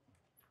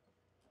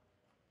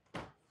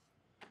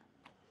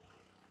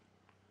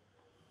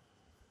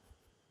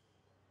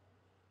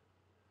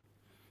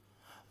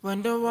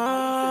 When the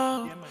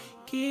world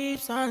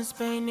keeps on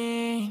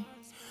spinning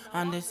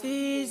and the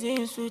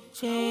seasons will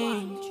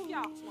change.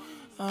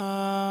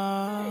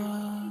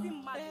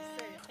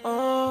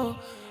 Oh,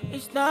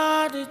 it's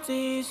not the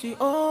things we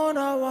own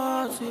or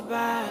what we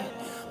buy,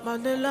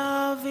 but the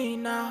love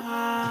in our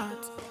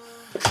heart.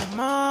 The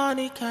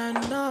money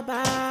cannot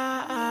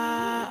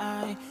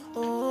buy.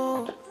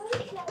 Oh,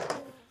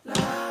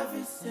 love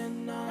is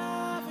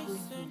enough. Love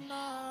is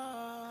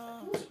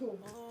enough.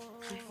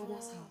 My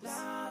father's house.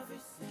 Love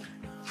is enough.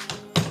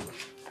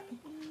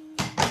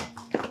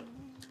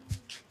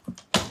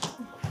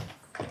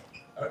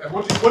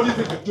 What do you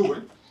think you're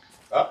doing?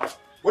 Huh?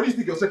 What do you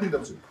think you're taking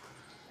them to?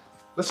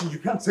 Listen, you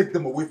can't take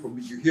them away from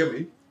me. You hear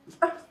me?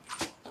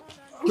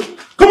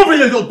 Come over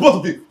here, both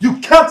of you. You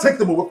can't take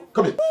them away.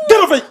 Come here.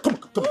 Get over here. Come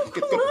here.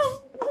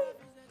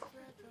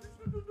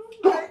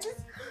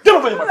 Get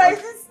over here, my friend.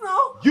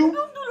 You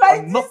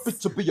are not fit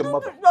to be a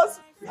mother.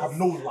 You have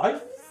no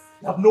life.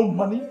 You have no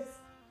money.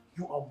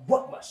 You are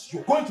worthless.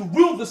 You're going to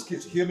ruin this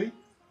kid. You hear me?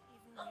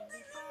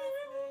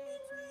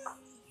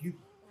 You.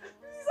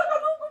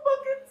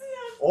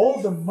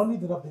 All the money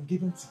that I've been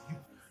giving to you,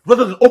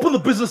 rather than open the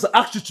business I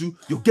asked you to,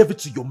 you gave it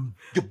to your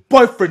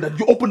boyfriend and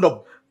you opened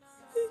a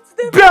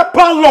beer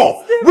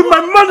parlor with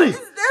my money.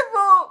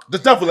 The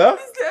devil, eh?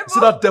 See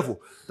that devil?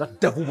 That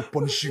devil will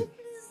punish you.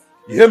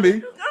 You hear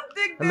me?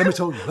 And let me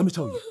tell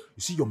you.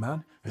 You see your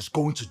man is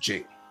going to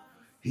jail.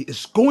 He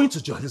is going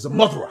to jail. He's a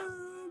murderer.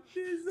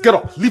 Get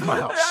up. Leave my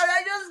house.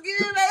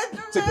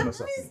 Take him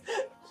aside.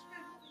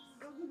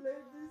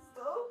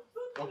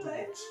 Don't do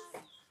it.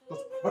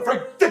 My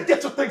friend,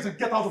 get your things and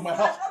get out of my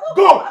house.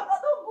 Go!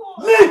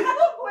 Leave!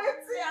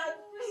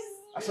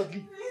 I said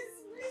leave.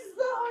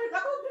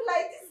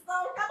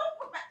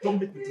 Don't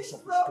make me do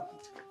something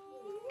stupid.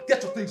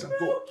 Get your things and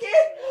go.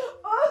 Okay,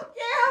 I'll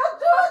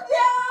do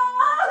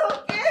that.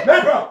 Okay.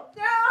 Mabel!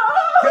 No!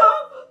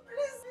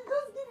 Please,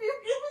 just give me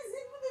even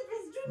if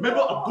it's true.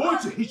 Mabel, I'm going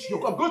to hit you.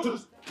 I'm going to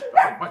this.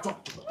 My talk.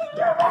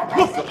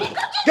 Look,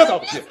 get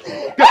out of here.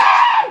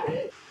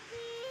 Get.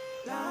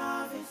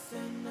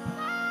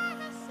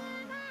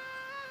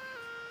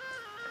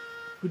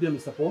 Good day,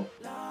 Mr. Paul.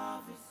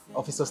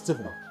 Officer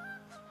Stephen.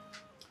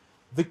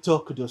 Victor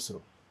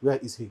Kudoso. Where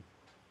is he?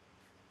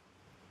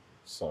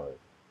 Sorry.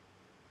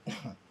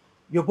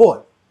 Your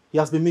boy. He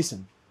has been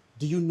missing.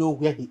 Do you know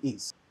where he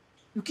is?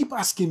 You keep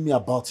asking me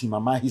about him.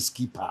 Am I his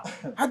keeper?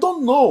 I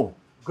don't know.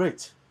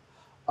 Great.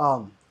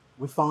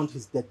 We found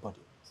his dead body.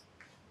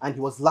 And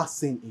he was last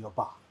seen in your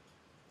bar.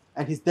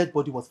 And his dead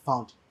body was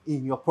found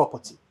in your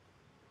property.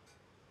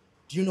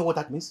 Do you know what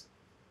that means?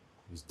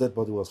 His dead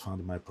body was found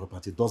in my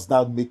property. Does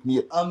that make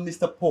me...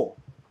 Mr. Paul,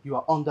 you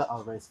are under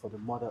arrest for the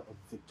murder of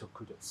Victor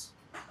Kudos.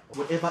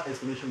 Whatever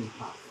explanation you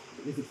have,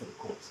 leave it for the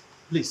court.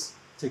 Please,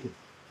 take it.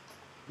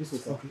 This way,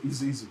 sir. Okay,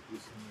 easy.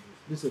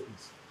 This way,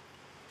 please.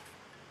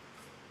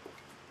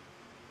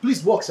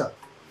 Please walk, sir.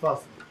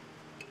 Fast.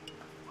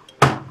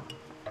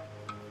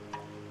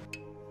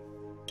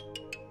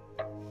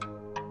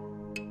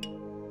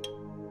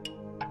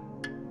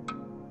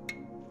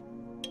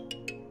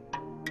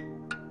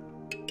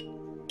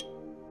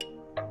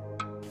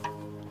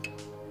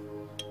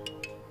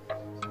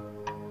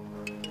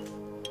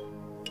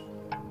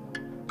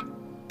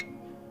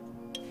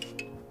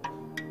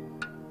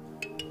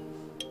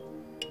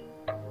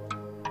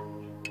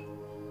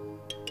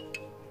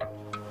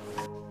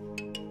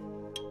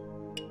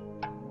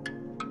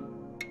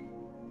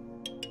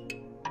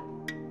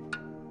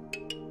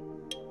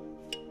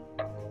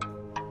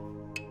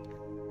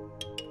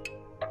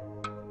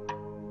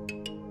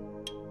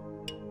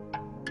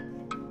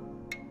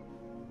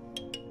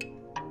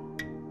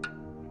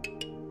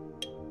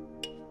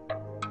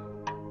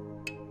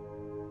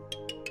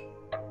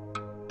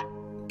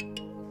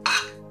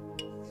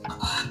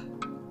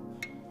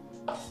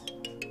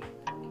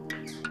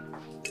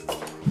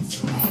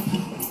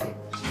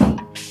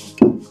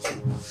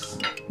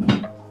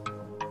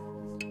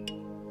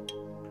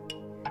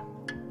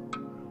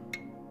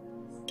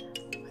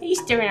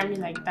 me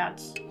like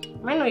that.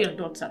 Am I not your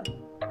daughter?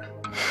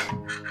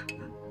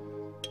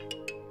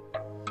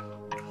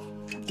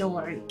 Don't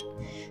worry.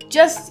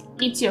 Just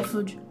eat your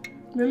food.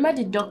 Remember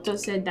the doctor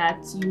said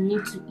that you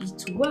need to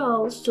eat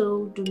well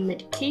so the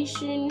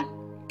medication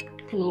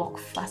can work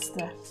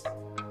faster.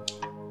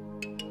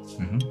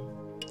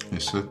 He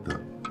said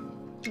that.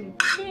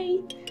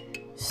 Okay.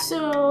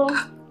 So,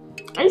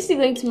 are you still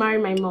going to marry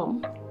my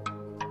mom?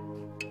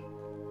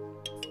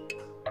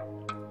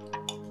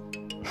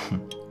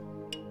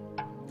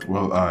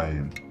 Well,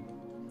 I'm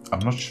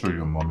not sure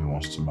your mommy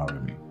wants to marry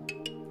me.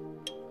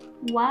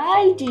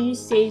 Why do you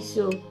say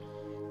so?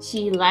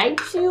 She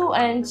likes you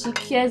and she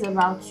cares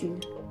about you.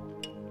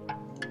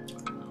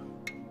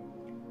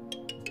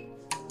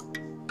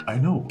 I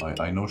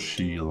know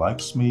she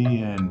likes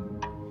me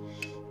and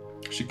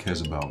she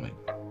cares about me.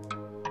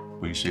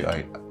 But you see,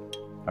 I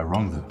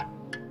wronged her.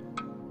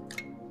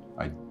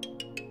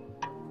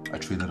 I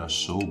treated her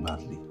so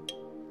badly.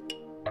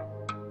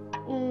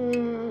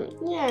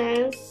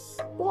 Yes,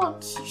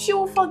 but she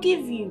will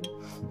forgive you.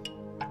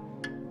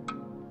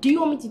 Do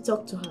you want me to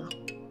talk to her?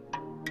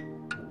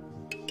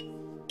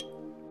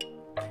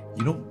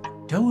 You know,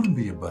 that wouldn't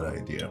be a bad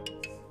idea.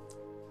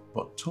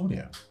 But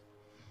Tonya,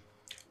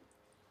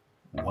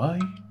 why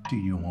do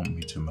you want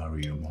me to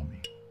marry your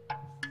mommy?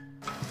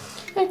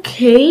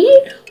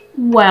 Okay,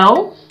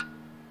 well,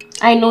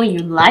 I know you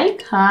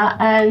like her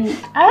and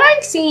I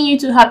like seeing you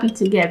two happy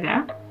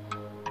together.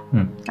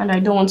 And I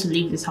don't want to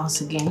leave this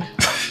house again.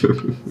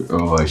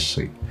 Oh, I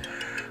see.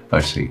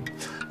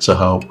 So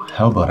how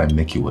about I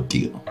make you a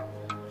deal?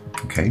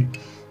 Okay?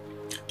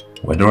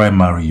 Whether I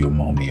marry your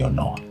mommy or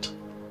not,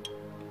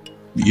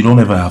 you don't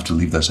ever have to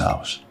leave this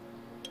house.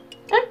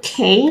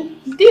 Okay,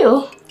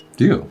 deal.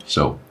 Deal.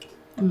 So,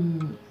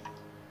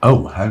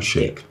 oh,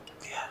 handshake.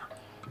 Yeah.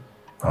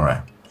 All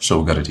right. So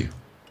we got a deal.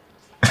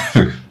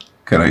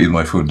 Can I eat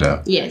my food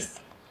now? Yes.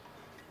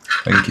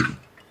 Thank you.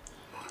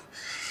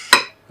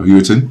 Have you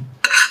eaten?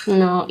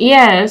 No.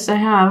 Yes, I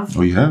have.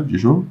 Oh, you have? You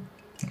sure?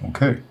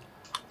 Okay.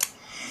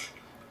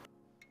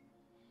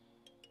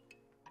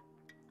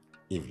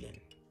 Evelyn,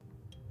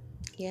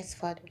 Yes,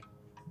 Father.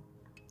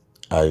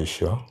 are you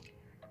sure?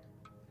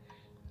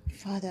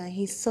 Father,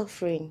 he's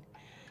suffering.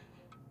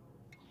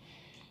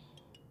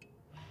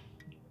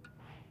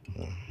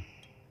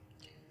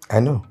 I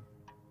know.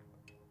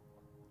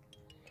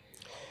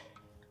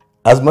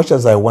 As much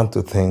as I want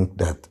to think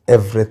that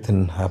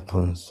everything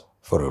happens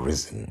for a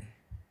reason,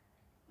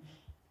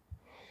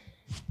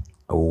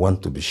 I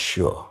want to be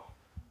sure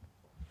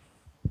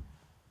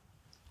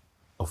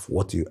of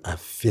what you are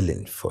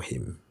feeling for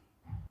him.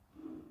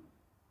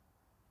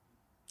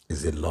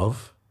 Is it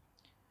love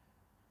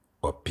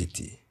or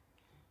pity?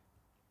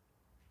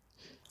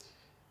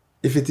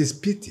 If it is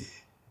pity,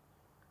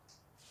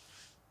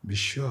 be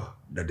sure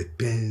that the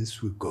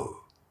pains will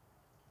go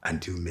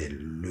and you may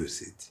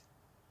lose it.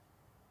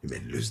 You may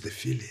lose the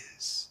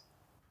feelings.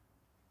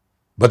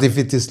 But if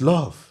it is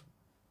love,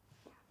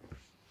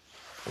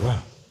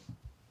 well,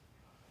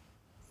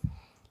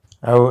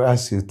 I will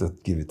ask you to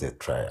give it a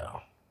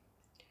trial.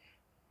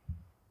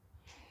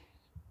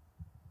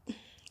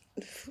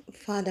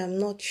 Father, I'm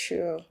not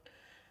sure.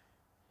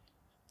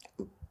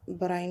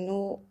 But I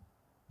know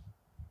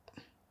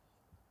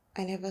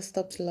I never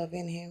stopped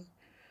loving him.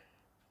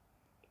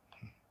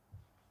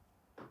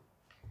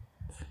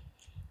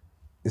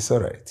 It's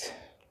all right.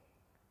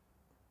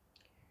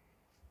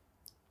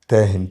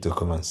 Tell him to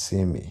come and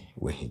see me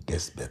when he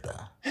gets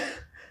better.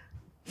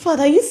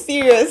 Father, are you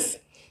serious?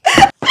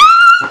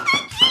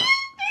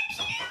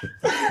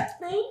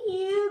 Thank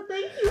you,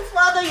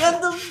 Father. You're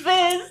the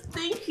best.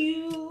 Thank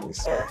you.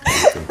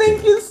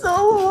 Thank you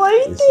so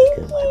much.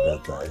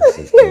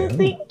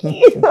 Thank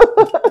you.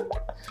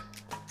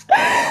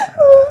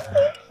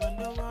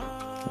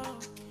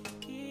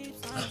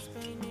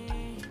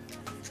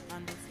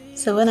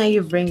 So when are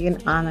you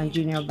bringing Anne and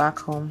Junior back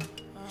home?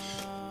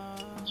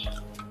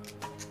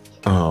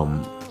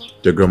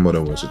 Their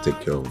grandmother wants to take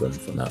care of them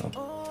for now.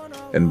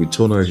 And with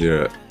Tona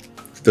here,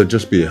 there'll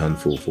just be a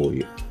handful for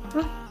you.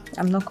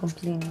 I'm not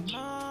complaining.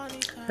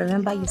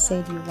 Remember you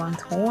said you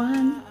want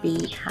one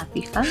big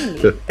happy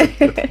family.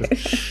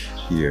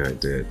 Yeah, I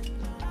did.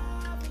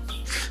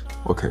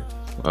 Okay,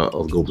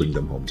 I'll go bring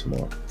them home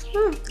tomorrow.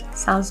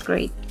 Sounds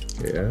great.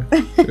 Yeah.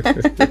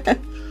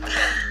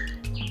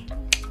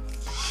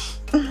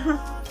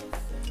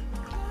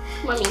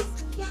 Mommy.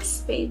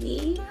 Yes,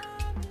 baby.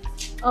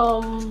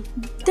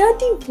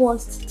 Daddy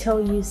wants to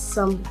tell you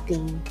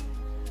something,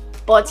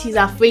 but he's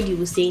afraid you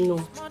will say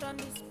no.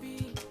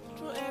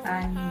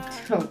 And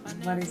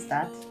what is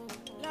that?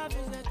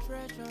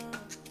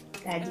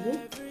 Daddy?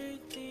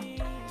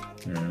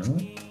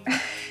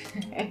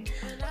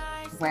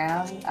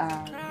 Well,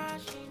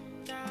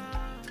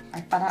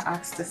 my father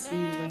asked to see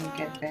you when you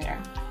get better.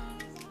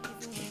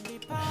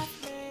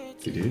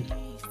 He did?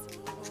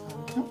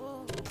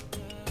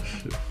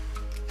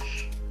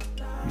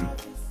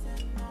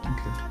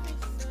 Okay.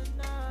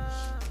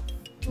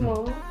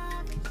 Mom,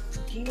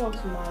 do you want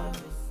to marry me?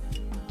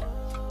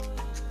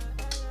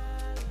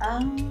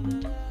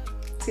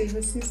 to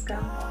Mrs.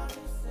 Grandpa.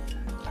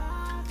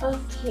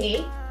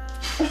 Okay.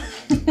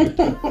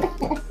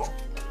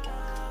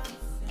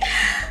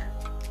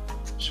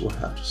 So I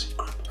have to see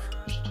Grandpa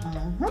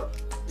first.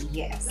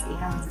 Yes, you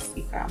have to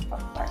see Grandpa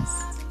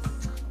first.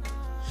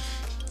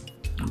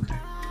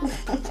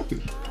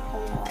 Okay.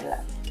 Oh, I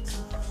love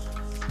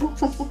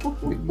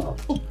Big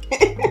mouth.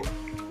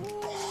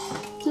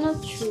 It's not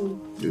true.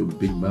 You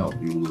big mouth.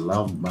 You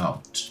loud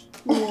mouth.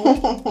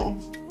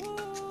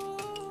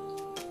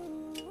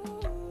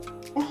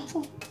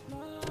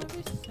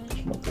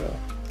 Small girl.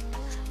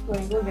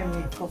 Wait, go get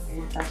me a cup of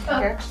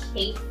water.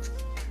 Okay.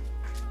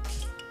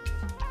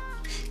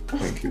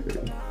 Thank you,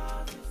 baby.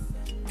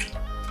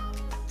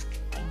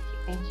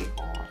 Thank you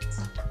for what?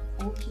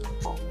 Thank you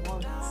for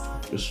what?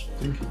 Just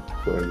thank you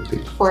for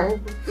everything. For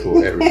everything.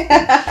 For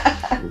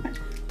everything.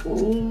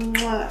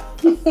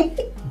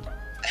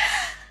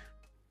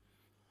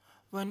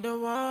 When the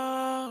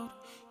world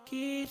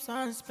keeps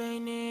on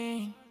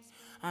spinning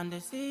and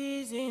the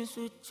seasons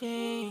will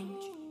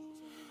change.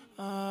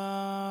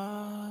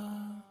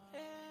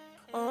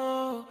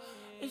 Oh,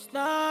 it's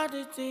not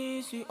the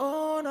things we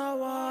own or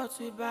what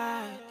we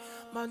buy,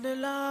 but the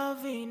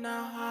love in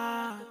our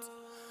heart,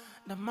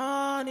 the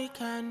money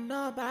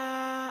cannot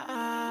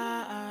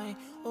buy.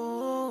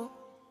 Oh,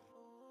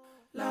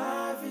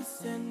 love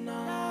is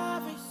enough.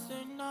 Love is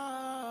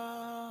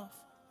enough.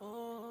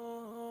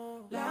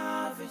 Oh,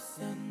 love is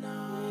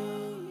enough.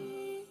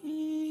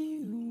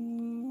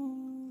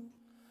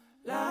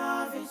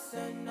 Love is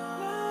enough.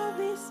 Love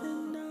is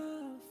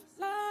enough.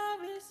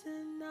 Love is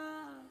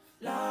enough.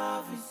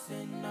 Love is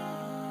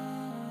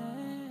enough.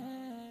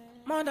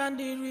 More than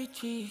the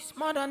riches,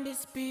 more than the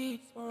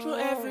speed, through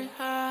every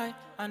high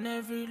and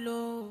every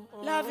low.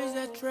 Love is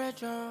a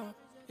treasure.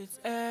 It's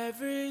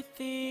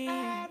everything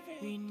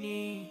we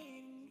need.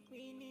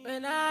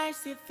 When I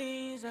see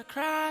things are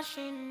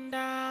crashing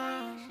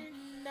down,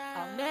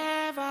 I'll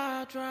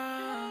never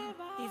drown,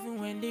 even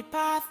when the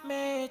path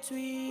may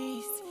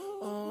twist.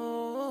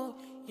 Oh,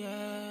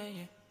 yeah,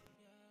 yeah.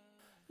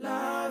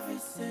 Love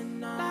is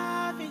enough.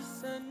 Love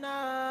is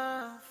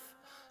enough.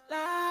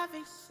 Love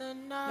is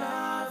enough.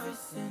 Love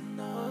is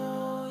enough.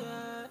 Oh,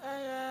 yeah,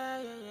 yeah,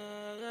 yeah,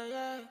 yeah, yeah,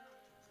 yeah.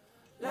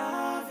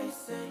 Love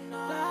is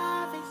enough.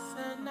 Love is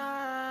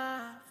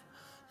enough.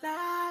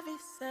 Love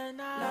is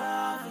enough.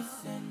 Love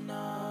is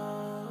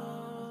enough.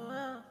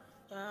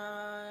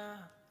 Yeah.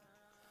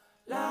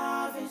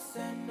 Love is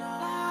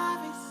enough.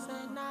 Love is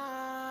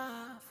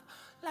enough.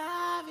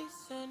 Love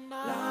is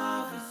enough.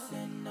 Love is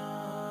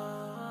enough.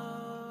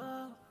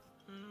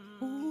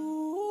 Ooh.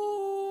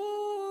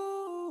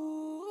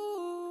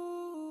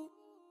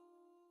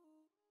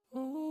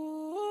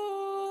 Ooh.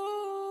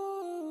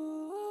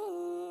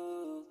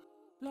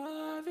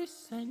 Love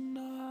is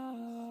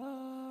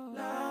enough.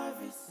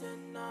 Love is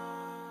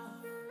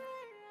enough.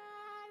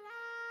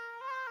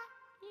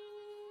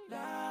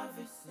 Love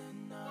is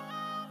enough.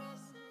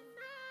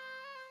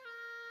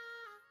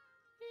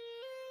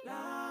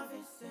 Love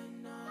is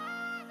enough.